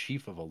insults the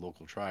chief of a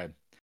local tribe.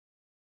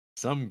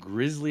 Some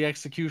grisly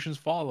executions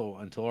follow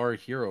until our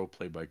hero,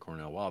 played by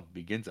Cornell Wilde,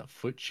 begins a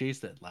foot chase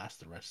that lasts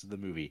the rest of the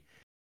movie.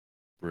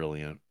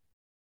 Brilliant.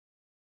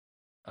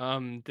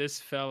 This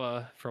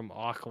fella from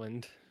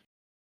Auckland,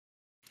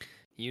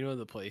 you know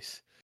the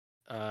place.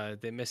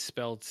 They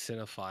misspelled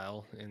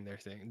cinephile in their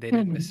thing. They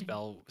didn't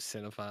misspell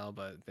cinephile,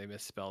 but they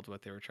misspelled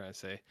what they were trying to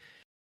say.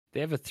 They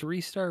have a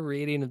 3-star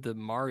rating of the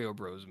Mario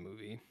Bros.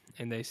 Movie,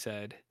 and they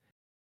said,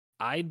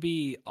 "I'd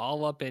be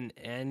all up in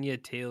Anya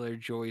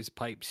Taylor-Joy's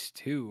pipes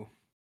too,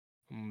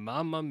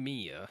 Mamma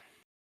Mia."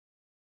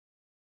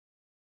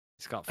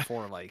 It's got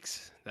 4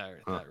 likes.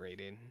 That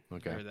rating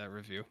Okay. or that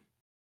review.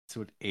 That's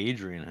what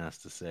Adrian has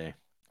to say.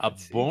 A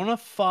Let's see. bona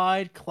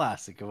fide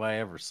classic if I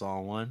ever saw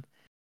one.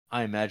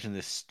 I imagine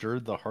this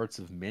stirred the hearts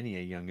of many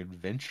a young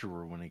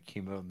adventurer when it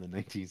came out in the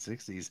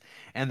 1960s,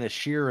 and the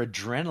sheer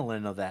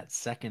adrenaline of that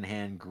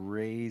secondhand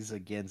graze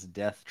against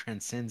death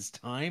transcends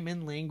time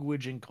and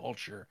language and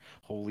culture.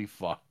 Holy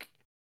fuck.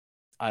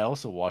 I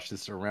also watched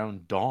this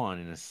around dawn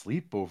in a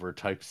sleepover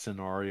type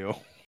scenario.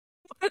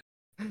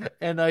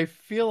 And I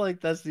feel like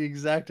that's the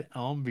exact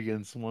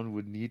ambience one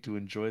would need to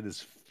enjoy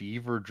this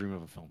fever dream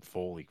of a film.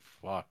 Holy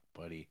fuck,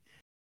 buddy.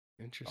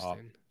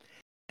 Interesting.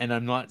 And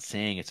I'm not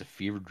saying it's a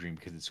fever dream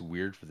because it's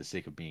weird for the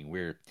sake of being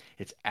weird.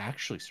 It's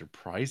actually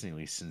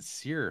surprisingly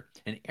sincere,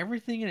 and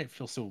everything in it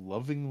feels so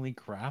lovingly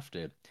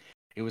crafted.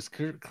 It was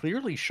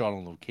clearly shot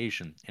on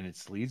location, and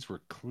its leads were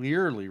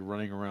clearly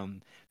running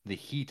around the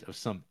heat of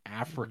some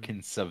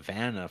African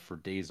savannah for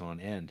days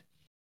on end.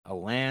 A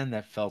land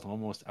that felt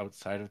almost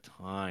outside of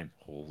time.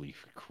 Holy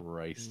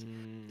Christ.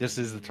 This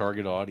is the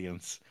target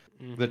audience.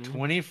 The Mhm.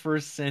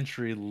 21st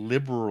century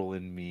liberal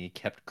in me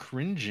kept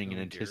cringing in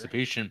Oh, dear.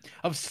 anticipation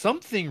of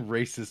something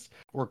racist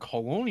or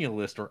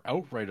colonialist or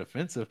outright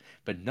offensive,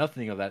 but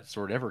nothing of that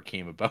sort ever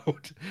came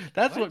about.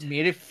 That's what What?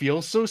 made it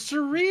feel so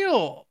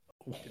surreal.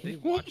 Did they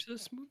watch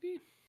this movie?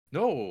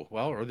 No,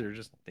 well, or they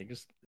think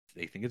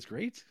it's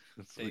great.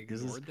 It's They like this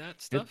is ignored that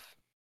it. stuff?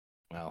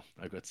 Well,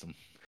 I've got some.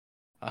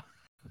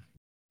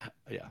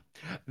 Yeah.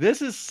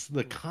 This is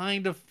the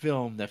kind of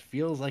film that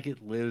feels like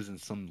it lives in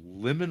some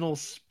liminal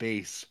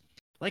space.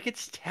 Like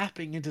it's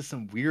tapping into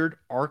some weird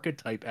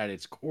archetype at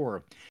its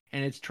core,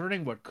 and it's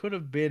turning what could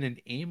have been an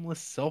aimless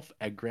self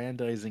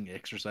aggrandizing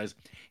exercise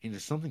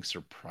into something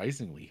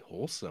surprisingly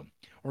wholesome.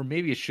 Or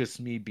maybe it's just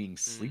me being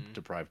sleep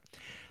deprived.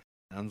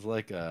 Sounds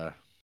like a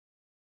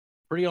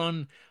pretty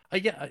on.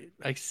 Yeah,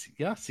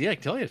 see, I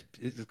tell you,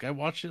 this guy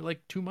watched it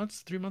like 2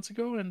 months, 3 months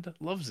ago and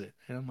loves it.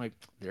 And I'm like,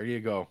 there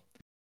you go.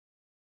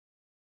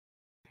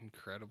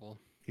 Incredible.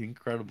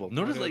 Incredible. What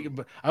Notice, a- like,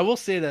 but I will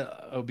say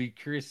that I'll be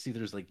curious to see.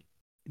 There's like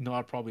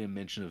not probably a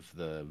mention of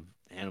the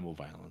animal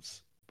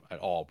violence at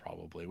all,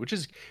 probably, which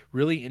is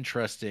really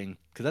interesting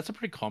because that's a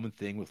pretty common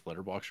thing with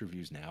letterbox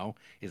reviews now.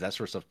 Is that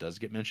sort of stuff does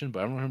get mentioned, but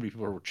I don't know how many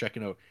people are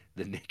checking out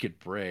The Naked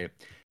Prey,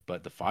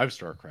 but the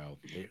 5-star crowd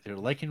they're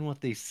liking what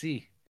they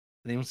see.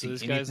 They don't So see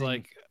this anything. guy's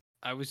like,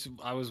 I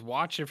was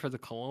watching for the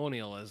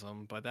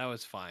colonialism, but that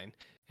was fine.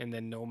 And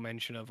then no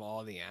mention of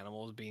all the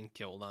animals being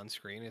killed on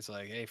screen. It's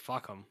like, hey,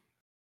 fuck them.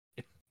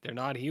 They're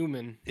not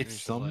human. And it's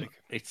just some like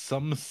it's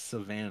some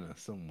savannah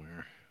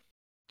somewhere.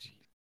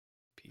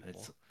 people.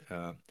 It's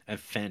a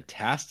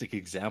fantastic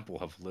example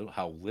of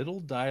how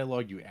little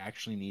dialogue you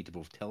actually need to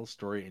both tell a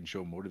story and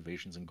show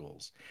motivations and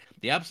goals.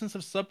 The absence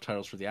of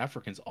subtitles for the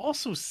Africans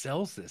also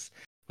sells this,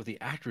 with the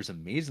actors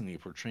amazingly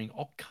portraying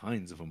all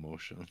kinds of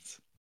emotions.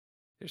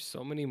 There's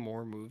so many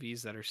more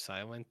movies that are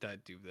silent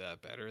that do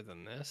that better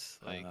than this.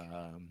 Like,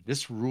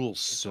 This rules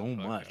get so the fuck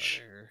outta much.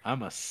 here.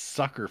 I'm a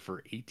sucker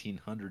for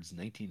 1800s,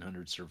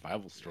 1900s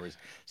survival stories.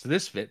 So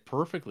this fit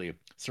perfectly.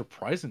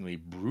 Surprisingly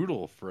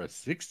brutal for a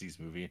 60s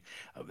movie.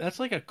 That's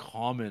like a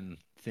common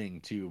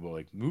thing too, but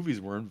like movies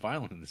weren't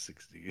violent in the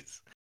 60s.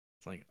 It's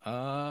like,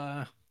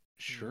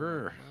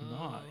 sure,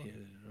 not. No.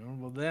 I don't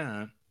know about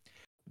that.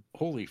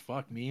 Holy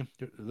fuck me.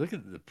 Look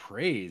at the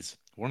praise.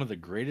 One of the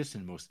greatest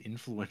and most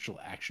influential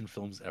action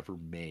films ever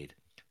made.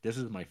 This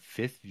is my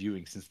 5th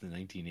viewing since the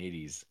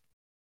 1980s.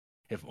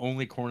 If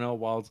only Cornell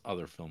Wilde's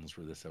other films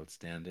were this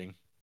outstanding.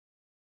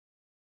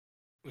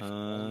 If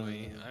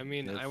only. I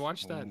mean, I If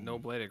watched that only. No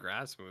Blade of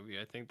Grass movie.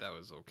 I think that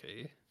was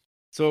okay.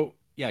 So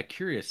yeah,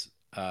 curious.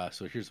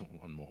 So here's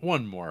one more.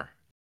 One more.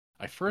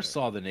 I first Yeah.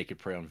 saw The Naked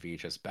Prey on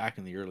VHS back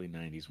in the early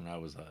 '90s when I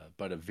was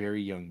but a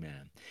very young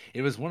man.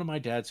 It was one of my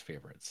dad's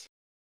favorites.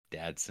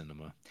 Dad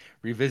cinema.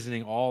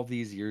 Revisiting all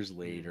these years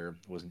later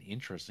was an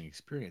interesting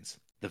experience.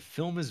 The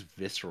film is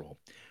visceral.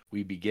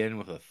 We begin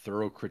with a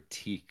thorough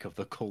critique of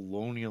the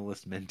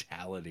colonialist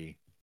mentality.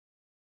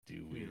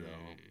 Do we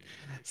though?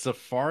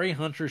 Safari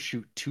hunters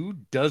shoot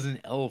 24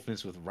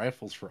 elephants with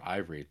rifles for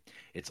ivory.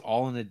 It's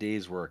all in a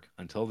day's work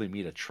until they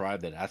meet a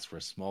tribe that asks for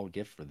a small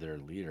gift for their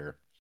leader.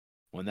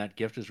 When that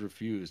gift is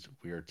refused,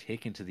 we are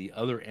taken to the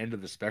other end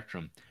of the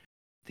spectrum.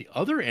 The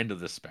other end of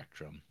the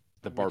spectrum,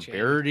 the Which end?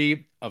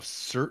 barbarity of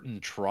certain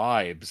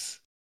tribes,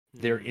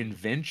 their Hmm.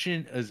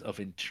 invention is of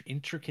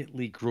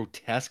intricately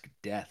grotesque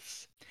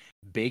deaths,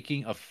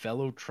 baking a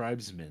fellow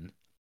tribesman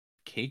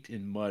caked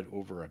in mud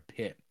over a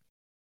pit.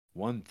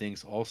 One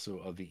thinks also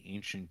of the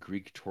ancient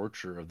Greek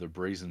torture of the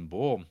brazen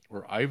bull,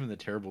 or Ivan the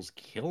Terrible's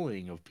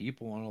killing of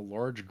people on a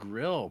large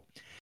grill,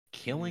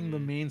 killing the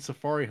main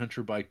safari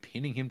hunter by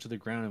pinning him to the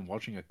ground and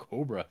watching a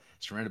cobra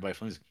surrounded by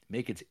flames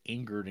make its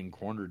angered and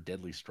cornered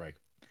deadly strike.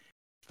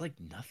 It's like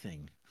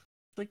nothing.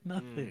 It's like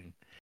nothing.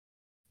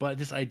 But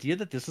this idea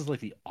that this is like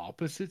the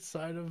opposite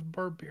side of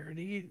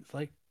barbarity, it's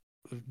like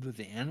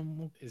the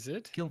animal Is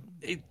it? kill.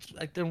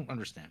 I don't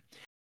understand.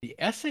 The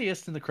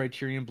essayist in the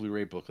Criterion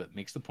Blu-ray booklet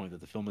makes the point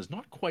that the film is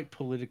not quite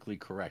politically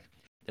correct,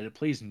 that it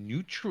plays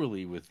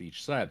neutrally with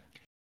each side.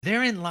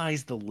 Therein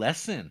lies the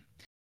lesson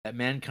that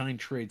mankind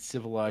trades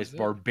civilized Is it?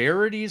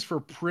 barbarities for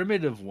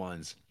primitive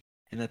ones,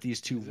 and that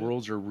these two Is it?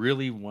 worlds are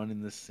really one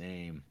and the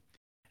same.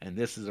 And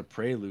this is a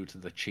prelude to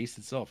the chase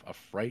itself, a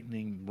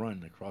frightening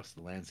run across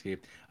the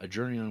landscape, a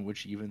journey on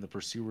which even the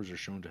pursuers are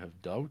shown to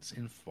have doubts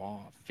and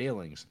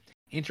failings,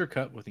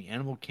 intercut with the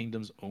animal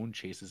kingdom's own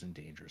chases and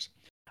dangers.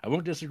 I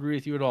won't disagree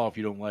with you at all if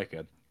you don't like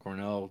it.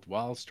 Cornell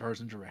Wild stars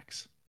and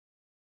directs.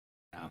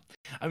 Yeah.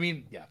 I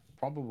mean, yeah,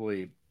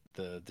 probably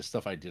the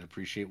stuff I did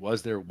appreciate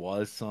was there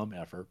was some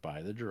effort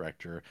by the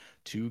director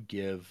to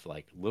give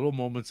like little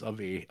moments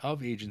of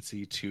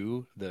agency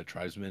to the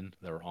tribesmen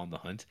that are on the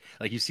hunt.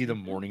 Like you see them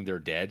mourning their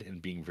dead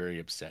and being very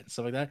upset and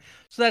stuff like that.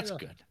 So that's Yeah.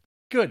 good.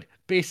 Good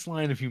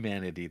baseline of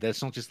humanity.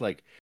 That's not just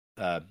like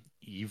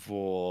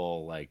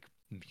evil like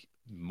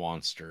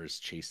monsters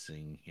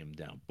chasing him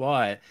down.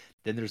 But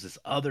then there's this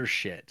other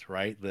shit,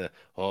 right? The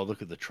oh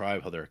look at the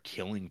tribe how they're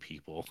killing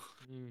people.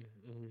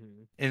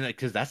 Mm-hmm. And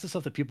because that's the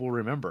stuff that people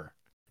remember.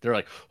 They're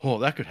like, oh,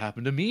 that could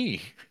happen to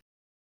me.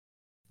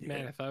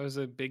 Man, if I was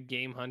a big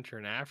game hunter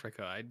in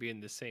Africa, I'd be in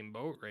the same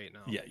boat right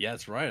now. Yeah,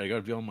 that's right. I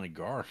gotta be on my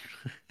guard.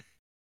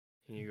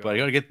 And you go, But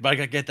I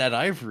gotta get that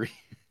ivory.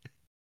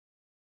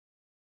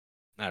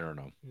 I don't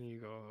know. and you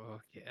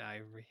go, okay,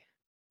 Ivory.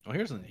 Oh,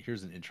 here's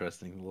an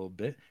interesting little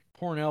bit.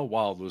 Cornell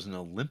Wild was an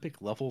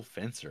Olympic level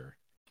fencer,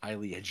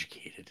 highly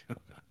educated,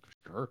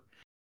 sure,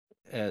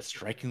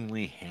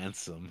 strikingly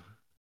handsome.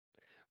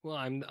 Well,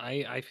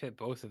 I fit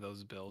both of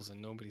those bills, and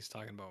nobody's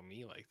talking about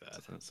me like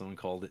that. Someone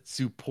called it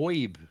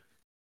superb.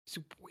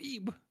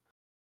 Superb.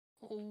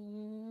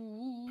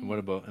 And what Oh.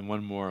 about and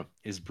one more?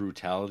 Is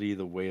brutality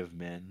the way of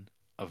men,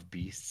 of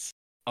beasts,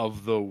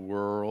 of the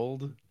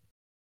world?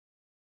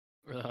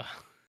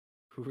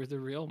 Who are the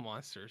real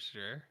monsters,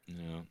 sir?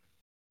 Yeah.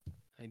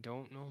 I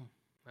don't know.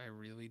 I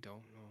really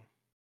don't know.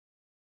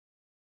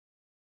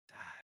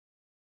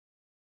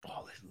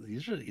 Oh,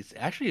 these are. It's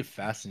actually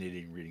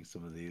fascinating reading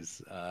some of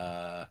these.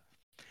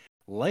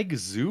 Like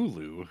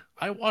Zulu,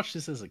 I watched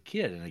this as a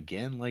kid, and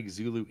again, like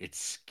Zulu, it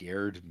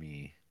scared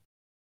me.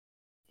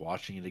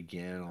 Watching it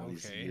again all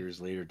these Okay.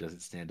 years later, does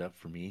it stand up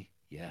for me?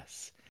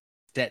 Yes.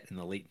 Set in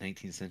the late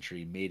 19th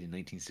century, made in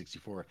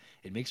 1964,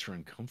 it makes for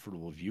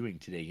uncomfortable viewing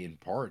today in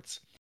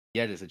parts.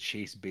 Yet, as a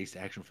chase-based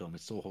action film,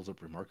 it still holds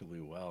up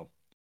remarkably well.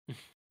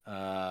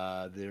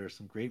 There are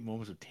some great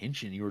moments of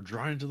tension. You are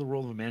drawn into the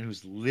world of a man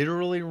who's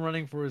literally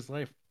running for his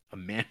life. A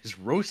man is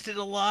roasted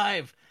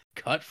alive,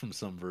 cut from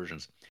some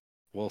versions,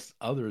 whilst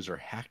others are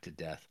hacked to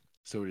death.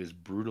 So it is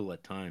brutal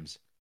at times.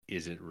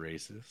 Is it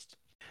racist?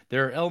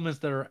 There are elements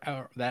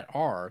that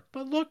are,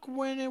 but look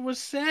when it was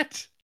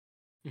set.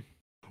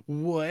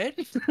 What?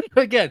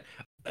 Again,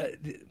 I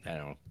don't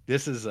know.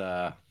 This is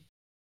yeah.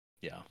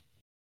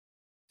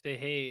 Say,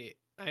 hey,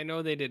 I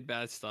know they did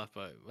bad stuff,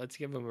 but let's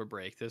give them a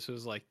break. This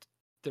was like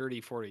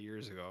 30, 40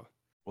 years ago.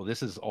 Well,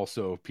 this is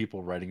also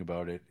people writing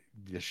about it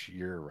this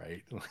year,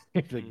 right?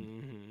 Like,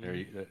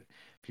 Mm-hmm.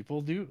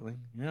 people do, like,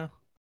 yeah.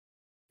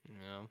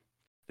 Yeah.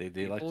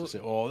 They like to People, say,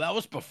 "Oh, that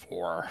was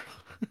before."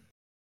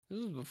 this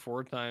was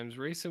before times.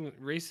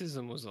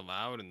 Racism was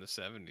allowed in the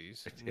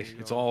 70s. And you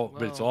It's go, all,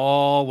 but it's well,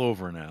 all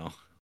over now.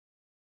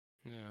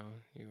 you know,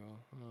 you go,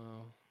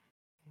 oh,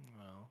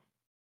 well,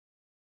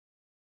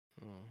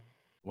 oh,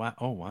 Wow!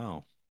 Oh,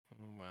 wow!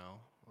 oh,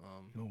 well.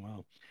 Oh,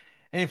 wow!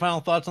 Any final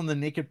thoughts on the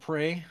Naked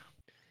Prey?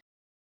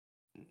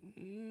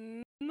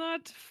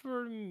 Not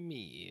for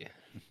me.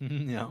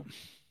 No,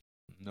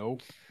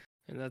 nope.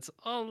 And that's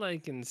all I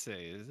can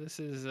say is this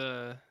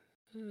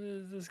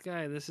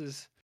guy, this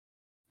is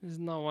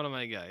not one of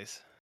my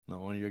guys.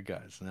 Not one of your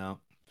guys. No,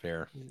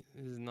 Fair. This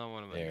is not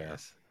one of my Fair.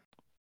 guys.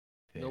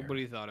 Fair.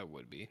 Nobody thought it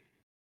would be.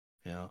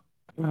 Yeah.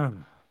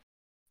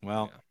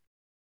 Well,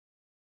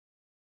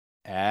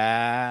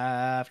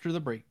 after the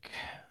break,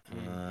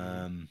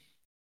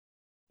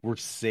 we're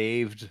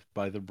saved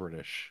by the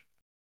British.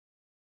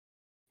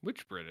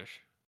 Which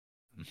British?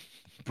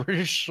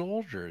 British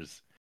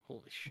soldiers.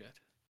 Holy shit.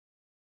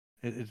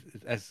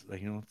 As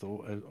like,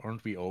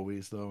 aren't we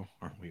always though?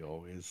 Aren't we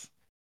always?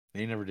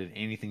 They never did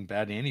anything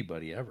bad to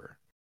anybody ever.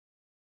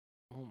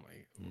 Oh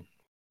my.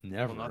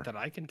 Never. Well, not that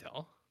I can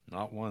tell.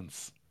 Not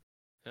once.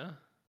 Yeah.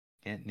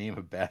 Can't name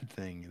a bad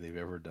thing they've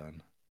ever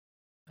done.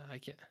 I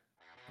can't.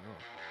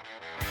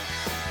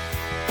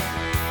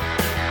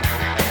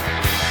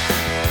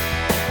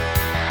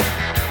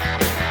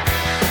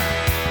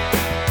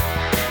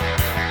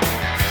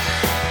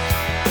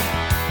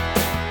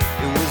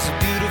 It was a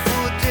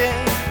beautiful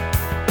day,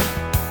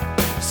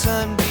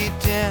 sun beat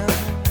down.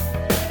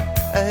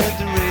 I had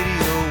the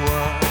radio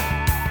on,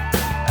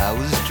 I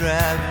was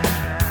driving.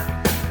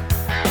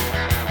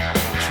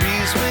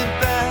 Trees went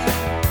by,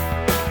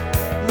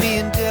 me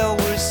and Del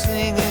were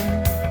singing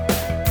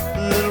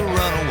Little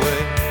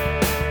Runaway.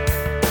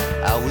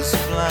 I was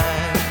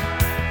flying,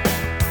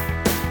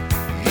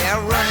 yeah,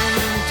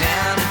 running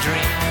down a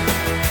dream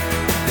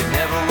that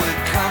never would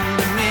come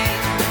to me.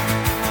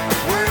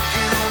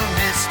 Working on a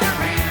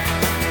mystery,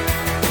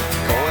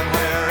 going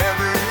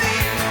wherever it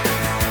leads,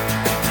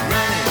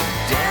 running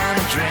down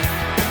a dream.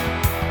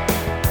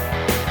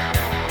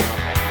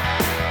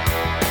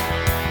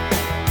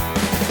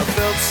 I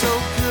felt so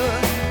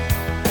good,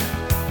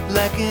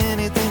 like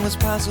anything was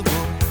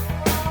possible.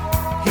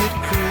 Hit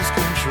cruise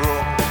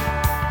control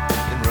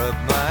and rub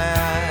my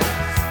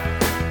eyes.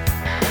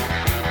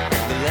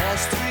 The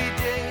last 3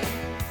 days.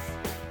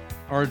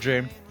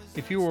 RJ,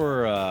 if you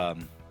were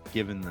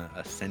given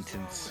a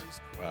sentence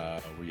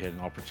where you had an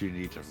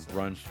opportunity to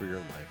run for your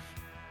life,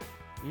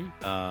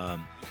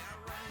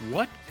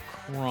 what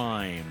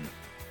crime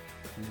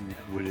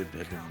would it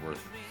have been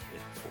worth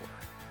it for?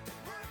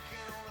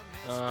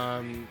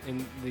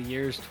 In the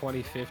years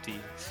 2050,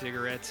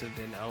 cigarettes have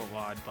been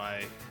outlawed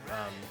by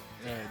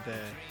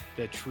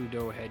the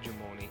Trudeau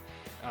hegemony.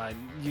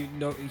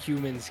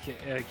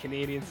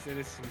 Canadian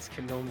citizens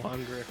can no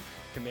longer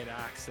commit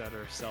acts that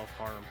are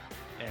self-harm,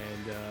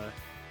 and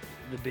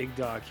the big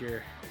dog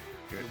here,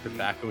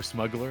 Tobacco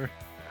smuggler?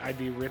 I'd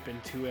be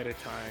ripping 2 at a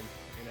time,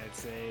 and I'd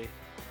say,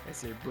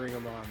 bring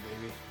them on,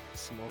 baby,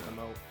 smoke them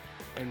out,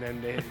 and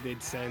then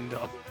they'd send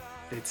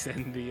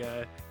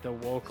the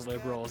woke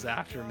liberals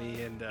after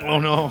me, and oh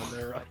no,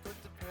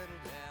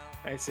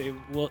 I'd say,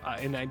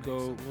 and I'd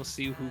go, we'll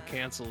see who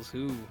cancels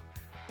who,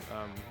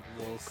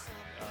 woke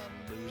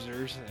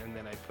losers, and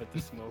then I'd put the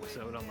smokes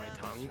out on my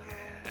tongue,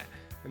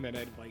 and then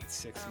I'd light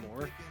 6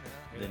 more,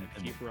 and then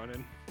keep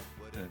running.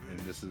 And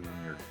this is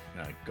when you're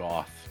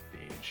goth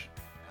age.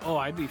 Oh,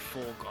 I'd be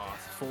full goth,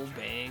 full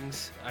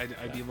bangs.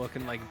 I'd be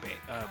looking like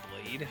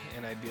Blade,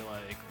 and I'd be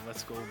like,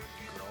 let's go,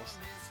 girls.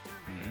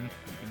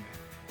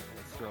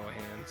 Let's throw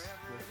hands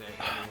with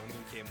anyone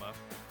who came up.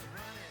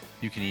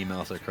 You can email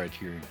us at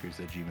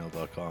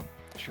criterioncruise@gmail.com.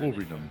 Sure We'll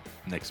read them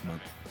next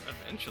month.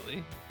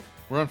 Eventually.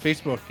 We're on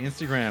Facebook,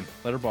 Instagram,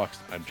 Letterboxd.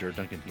 I'm Jared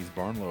Duncan. He's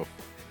Barnloaf.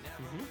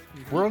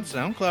 We're on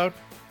SoundCloud,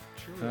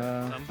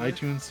 Tumblr,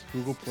 iTunes,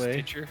 Google Play.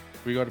 Stitcher,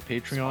 We got a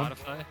Patreon.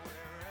 Spotify.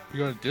 We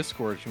got a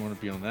Discord if you want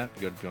to be on that.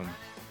 You got to be on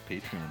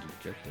Patreon to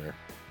get there.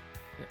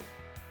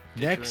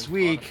 Stitcher Next and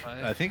week,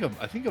 Spotify.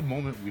 I think a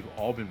moment we've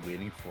all been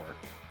waiting for.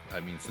 I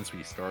mean, since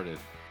we started.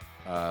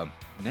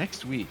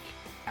 Next week,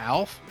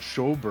 Alf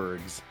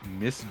Schoberg's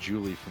Miss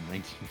Julie from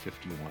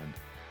 1951.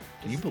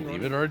 Can you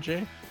believe it,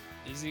 RJ?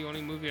 This is the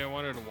only movie I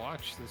wanted to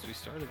watch since we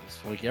started this.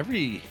 Like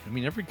every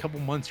couple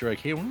months, you're like,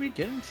 hey, when are we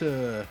getting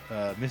to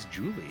Miss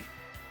Julie?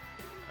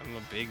 I'm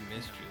a big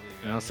Miss Julie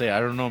guy. And I'll say, I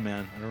don't know,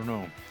 man. I don't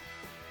know.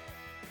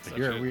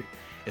 But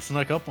it's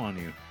snuck up on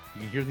you.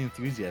 You can hear the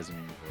enthusiasm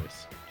in your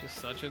voice. Just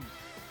such a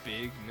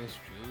big Miss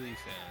Julie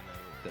fan.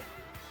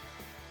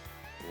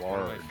 Large, one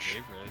of my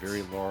favorites.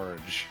 very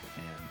large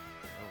fan.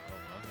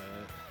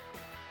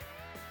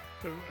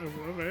 I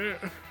love it.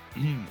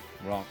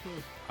 Well,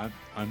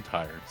 I'm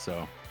tired,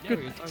 so Yeah, good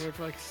we were night. talking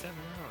for like 7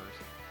 hours.